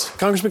baseless.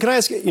 Congressman, can I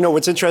ask,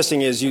 what's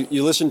interesting is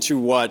you listen to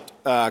what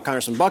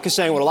Congressman Buck is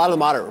saying, what a lot of the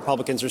moderate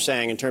Republicans are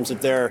saying in terms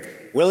of their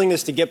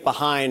willingness to get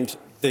behind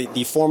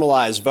the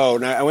formalized vote.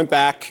 And I went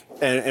back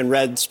and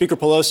read Speaker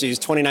Pelosi's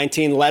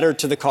 2019 letter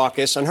to the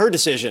caucus on her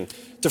decision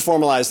to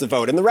formalize the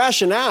vote. And the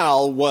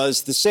rationale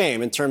was the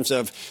same in terms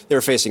of they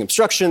were facing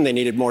obstruction, they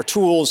needed more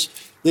tools,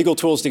 legal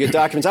tools to get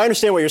documents. I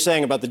understand what you're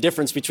saying about the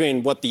difference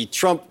between what the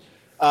Trump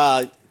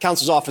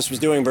counsel's office was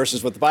doing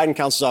versus what the Biden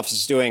counsel's office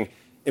is doing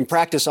in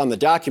practice on the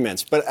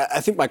documents. But I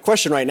think my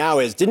question right now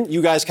is, didn't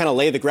you guys kind of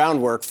lay the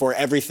groundwork for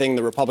everything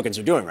the Republicans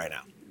are doing right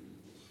now?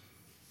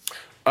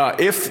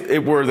 If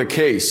it were the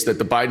case that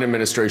the Biden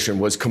administration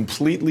was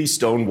completely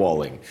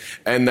stonewalling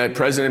and that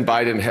President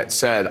Biden had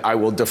said, I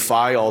will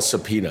defy all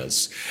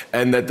subpoenas,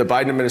 and that the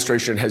Biden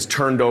administration has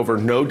turned over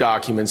no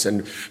documents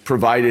and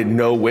provided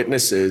no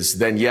witnesses,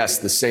 then yes,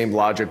 the same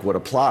logic would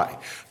apply.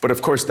 But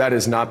of course, that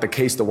is not the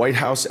case. The White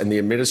House and the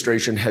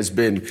administration has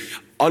been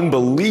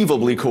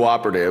unbelievably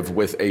cooperative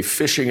with a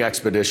fishing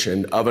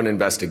expedition of an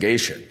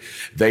investigation.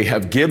 They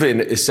have given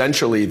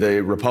essentially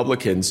the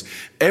Republicans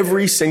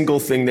every single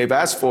thing they've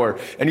asked for.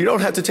 And you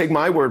don't have to take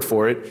my word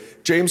for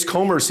it. James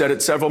Comer said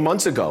it several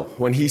months ago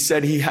when he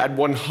said he had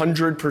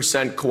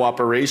 100%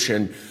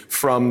 cooperation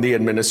from the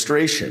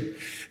administration.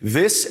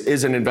 This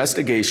is an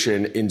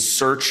investigation in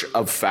search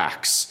of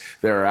facts.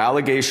 There are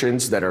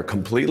allegations that are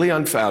completely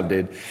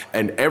unfounded,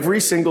 and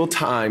every single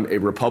time a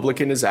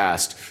Republican is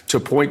asked to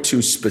point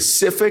to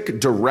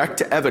specific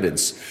direct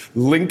evidence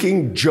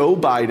linking Joe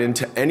Biden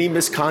to any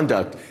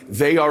misconduct,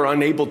 they are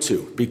unable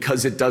to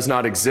because it does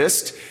not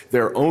exist.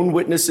 Their own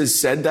witnesses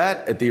said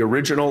that at the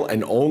original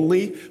and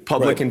only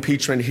public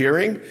impeachment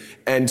hearing.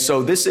 And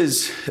so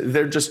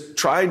they're just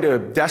trying to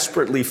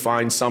desperately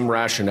find some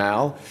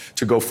rationale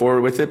to go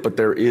forward with it, but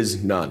there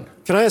is none.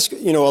 Can I ask,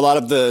 a lot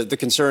of the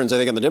concerns, I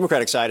think, on the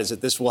Democratic side is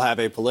that this will have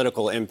a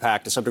political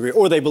impact to some degree,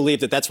 or they believe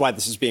that that's why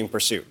this is being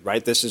pursued,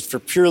 right? This is for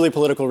purely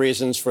political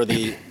reasons for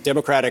the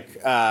Democratic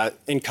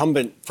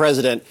incumbent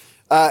president.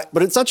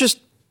 But it's not just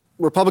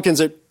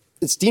Republicans.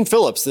 It's Dean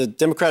Phillips, the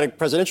Democratic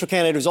presidential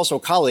candidate, who's also a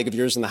colleague of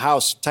yours in the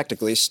House,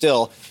 technically,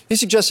 still. He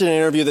suggested in an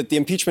interview that the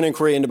impeachment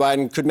inquiry into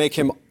Biden could make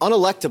him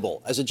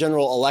unelectable as a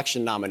general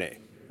election nominee.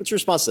 What's your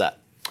response to that?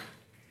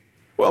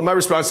 Well, my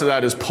response to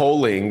that is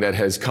polling that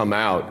has come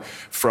out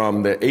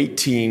from the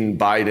 18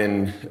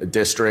 Biden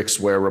districts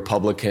where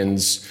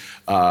Republicans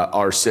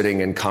are sitting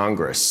in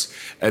Congress.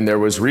 And there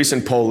was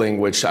recent polling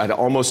which had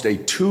almost a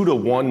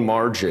 2-to-1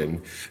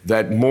 margin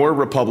that more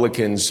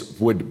Republicans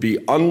would be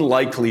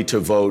unlikely to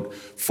vote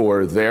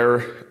for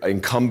their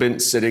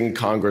incumbent sitting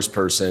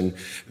congressperson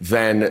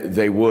than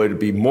they would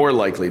be more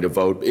likely to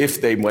vote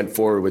if they went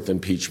forward with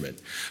impeachment.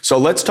 So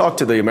let's talk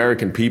to the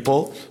American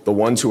people, the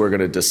ones who are going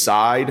to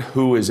decide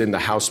who is in the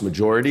House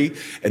majority,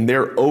 and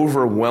they're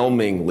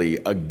overwhelmingly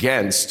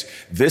against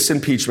this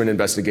impeachment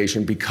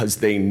investigation because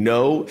they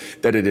know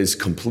that it is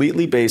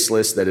completely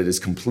baseless, that it is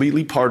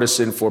completely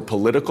partisan for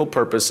political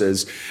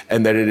purposes,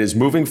 and that it is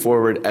moving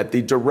forward at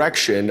the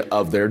direction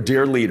of their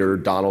dear leader,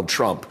 Donald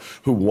Trump,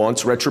 who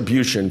wants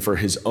retribution for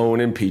his own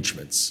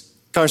impeachments.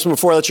 Congressman,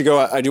 before I let you go,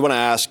 I do want to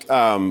ask,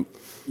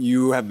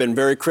 you have been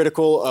very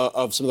critical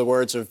of some of the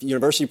words of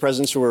university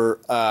presidents who were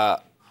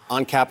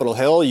on Capitol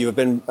Hill. You have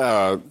been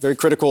very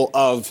critical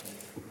of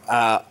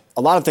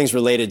a lot of things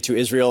related to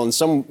Israel and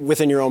some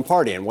within your own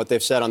party and what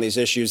they've said on these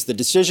issues. The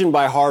decision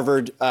by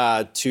Harvard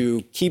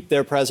to keep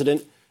their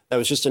president that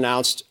was just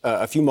announced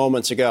a few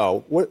moments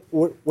ago,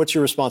 what's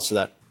your response to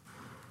that?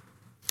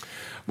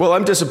 Well,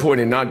 I'm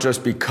disappointed not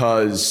just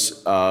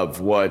because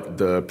of what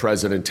the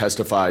president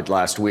testified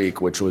last week,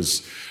 which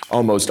was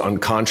almost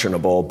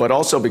unconscionable, but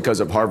also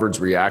because of Harvard's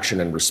reaction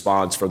and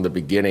response from the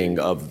beginning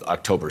of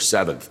October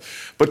 7th.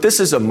 But this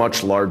is a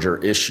much larger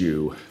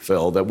issue,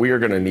 Phil, that we are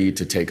going to need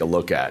to take a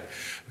look at.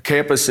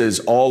 Campuses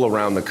all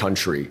around the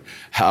country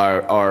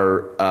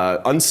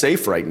are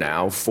unsafe right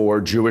now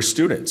for Jewish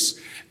students.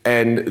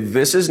 And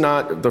this is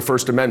not the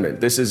First Amendment.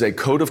 This is a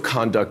code of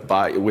conduct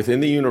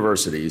within the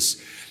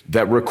universities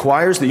that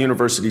requires the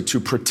university to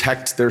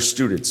protect their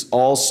students,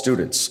 all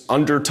students,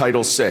 under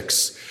Title VI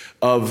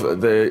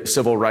of the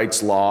civil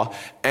rights law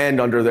and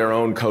under their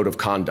own code of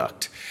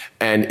conduct.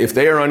 And if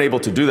they are unable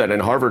to do that,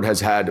 and Harvard has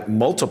had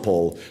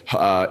multiple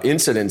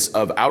incidents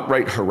of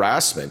outright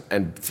harassment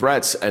and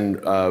threats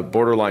and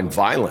borderline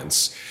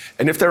violence,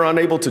 and if they're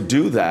unable to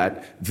do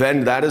that,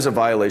 then that is a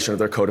violation of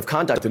their code of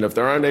conduct. And if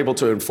they're unable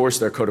to enforce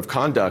their code of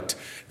conduct,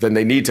 then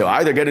they need to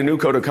either get a new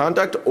code of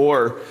conduct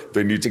or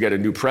they need to get a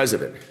new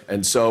president.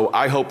 And so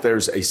I hope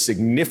there's a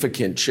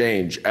significant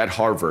change at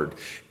Harvard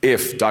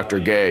if Dr.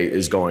 Gay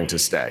is going to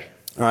stay.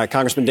 All right,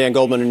 Congressman Dan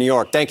Goldman in New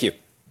York. Thank you.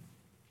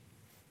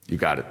 You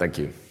got it. Thank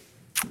you.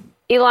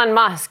 Elon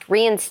Musk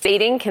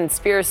reinstating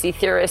conspiracy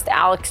theorist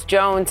Alex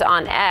Jones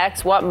on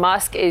X. What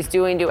Musk is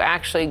doing to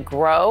actually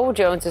grow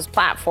Jones's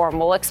platform.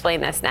 We'll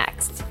explain this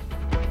next.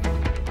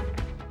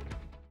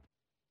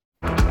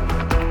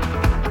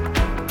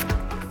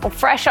 Well,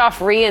 fresh off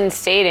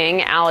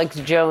reinstating Alex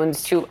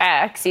Jones to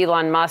X,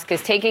 Elon Musk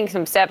is taking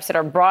some steps that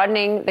are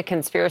broadening the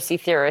conspiracy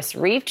theorist's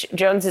reach.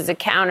 Jones's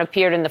account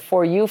appeared in the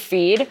For You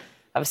feed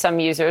of some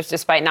users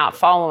despite not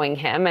following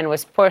him and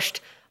was pushed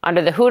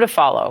under the Who to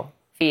Follow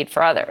feed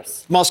for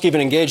others. Musk even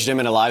engaged him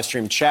in a live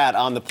stream chat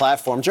on the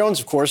platform. Jones,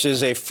 of course,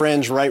 is a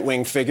fringe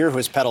right-wing figure who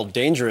has peddled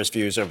dangerous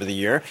views over the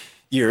years.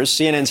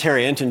 CNN's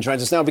Harry Enten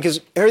joins us now because,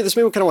 Harry, this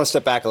made me kind of want to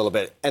step back a little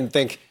bit and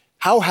think,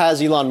 how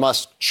has Elon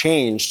Musk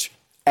changed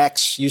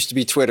X, used to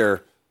be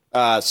Twitter,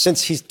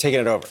 since he's taken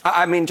it over?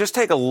 I mean, just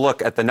take a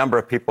look at the number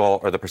of people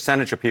or the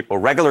percentage of people,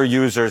 regular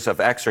users of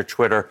X or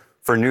Twitter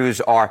for news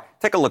are.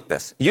 Take a look at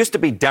this. It used to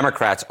be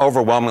Democrats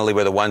overwhelmingly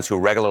were the ones who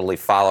regularly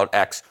followed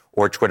X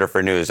or Twitter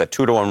for news, a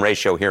 2-to-1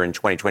 ratio here in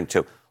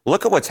 2022.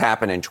 Look at what's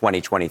happened in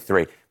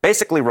 2023.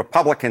 Basically,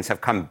 Republicans have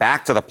come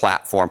back to the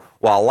platform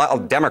while a lot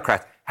of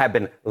Democrats have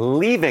been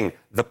leaving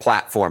the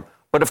platform.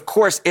 But of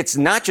course, it's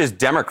not just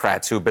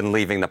Democrats who've been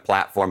leaving the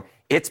platform.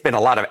 It's been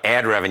a lot of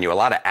ad revenue. A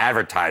lot of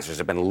advertisers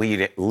have been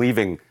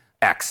leaving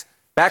X.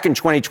 Back in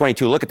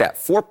 2022, look at that,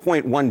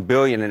 $4.1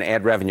 billion in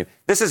ad revenue.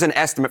 This is an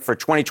estimate for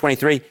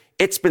 2023.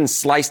 It's been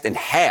sliced in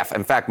half,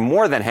 in fact,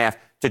 more than half,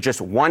 to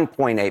just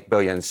 $1.8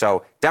 billion.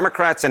 So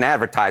Democrats and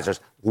advertisers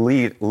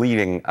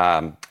leading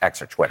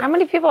X or Twitter. How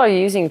many people are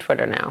using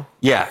Twitter now?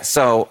 Yeah,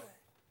 so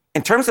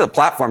in terms of the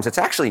platforms, it's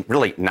actually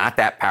really not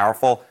that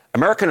powerful.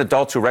 American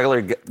adults who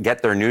regularly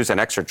get their news on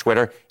X or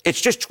Twitter,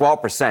 it's just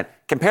 12%.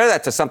 Compare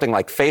that to something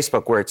like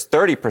Facebook, where it's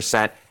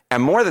 30%,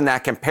 And more than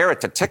that, compare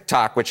it to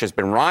TikTok, which has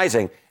been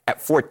rising at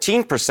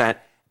 14%.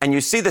 And you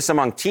see this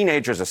among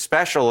teenagers,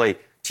 especially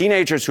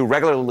teenagers who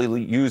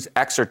regularly use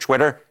X or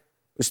Twitter.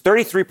 It was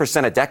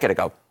 33% a decade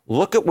ago.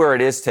 Look at where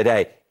it is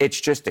today. It's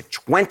just at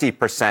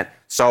 20%.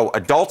 So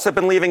adults have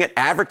been leaving it.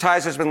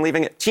 Advertisers have been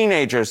leaving it.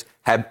 Teenagers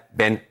have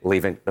been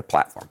leaving the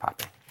platform,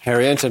 Poppy.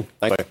 Harry Ensign,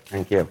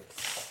 thank you.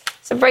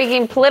 So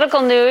breaking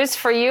political news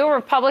for you,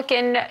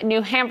 Republican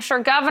New Hampshire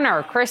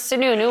Governor Chris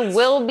Sununu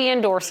will be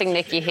endorsing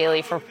Nikki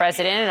Haley for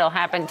president. It'll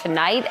happen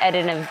tonight at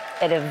an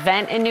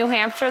event in New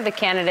Hampshire. The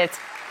candidates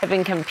have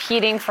been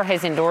competing for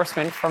his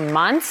endorsement for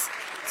months.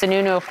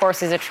 Sununu, of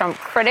course, is a Trump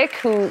critic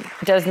who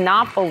does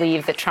not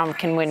believe that Trump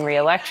can win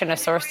re-election. A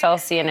source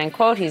tells CNN,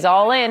 quote, he's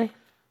all in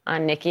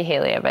on Nikki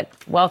Haley. But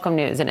welcome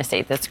news in a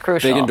state that's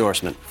crucial. Big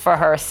endorsement For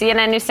her.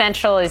 CNN News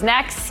Central is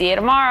next. See you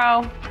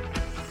tomorrow.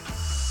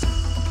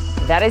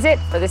 That is it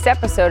for this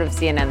episode of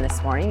CNN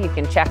This Morning. You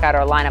can check out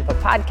our lineup of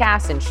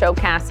podcasts and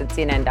showcasts at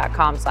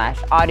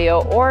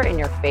cnn.com/audio or in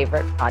your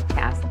favorite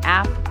podcast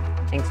app.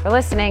 Thanks for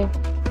listening.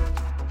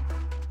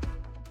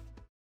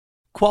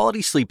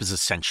 Quality sleep is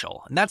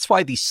essential, and that's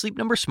why the Sleep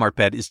Number Smart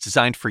Bed is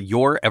designed for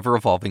your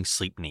ever-evolving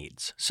sleep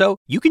needs. So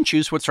you can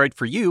choose what's right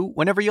for you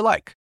whenever you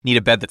like. Need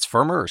a bed that's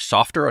firmer or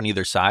softer on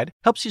either side?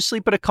 Helps you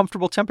sleep at a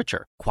comfortable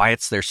temperature.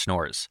 Quiets their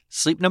snores.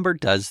 Sleep Number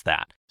does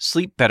that.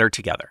 Sleep better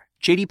together.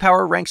 J.D.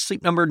 Power ranks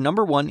Sleep Number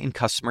 #1 in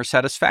customer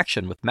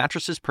satisfaction with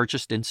mattresses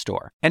purchased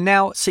in-store. And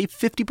now, save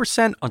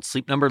 50% on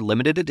Sleep Number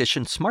limited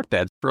edition smart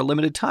beds for a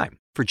limited time.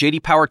 For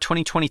J.D. Power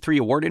 2023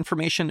 award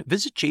information,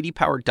 visit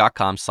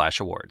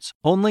jdpower.com/awards.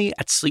 Only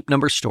at Sleep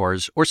Number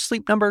stores or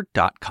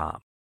sleepnumber.com.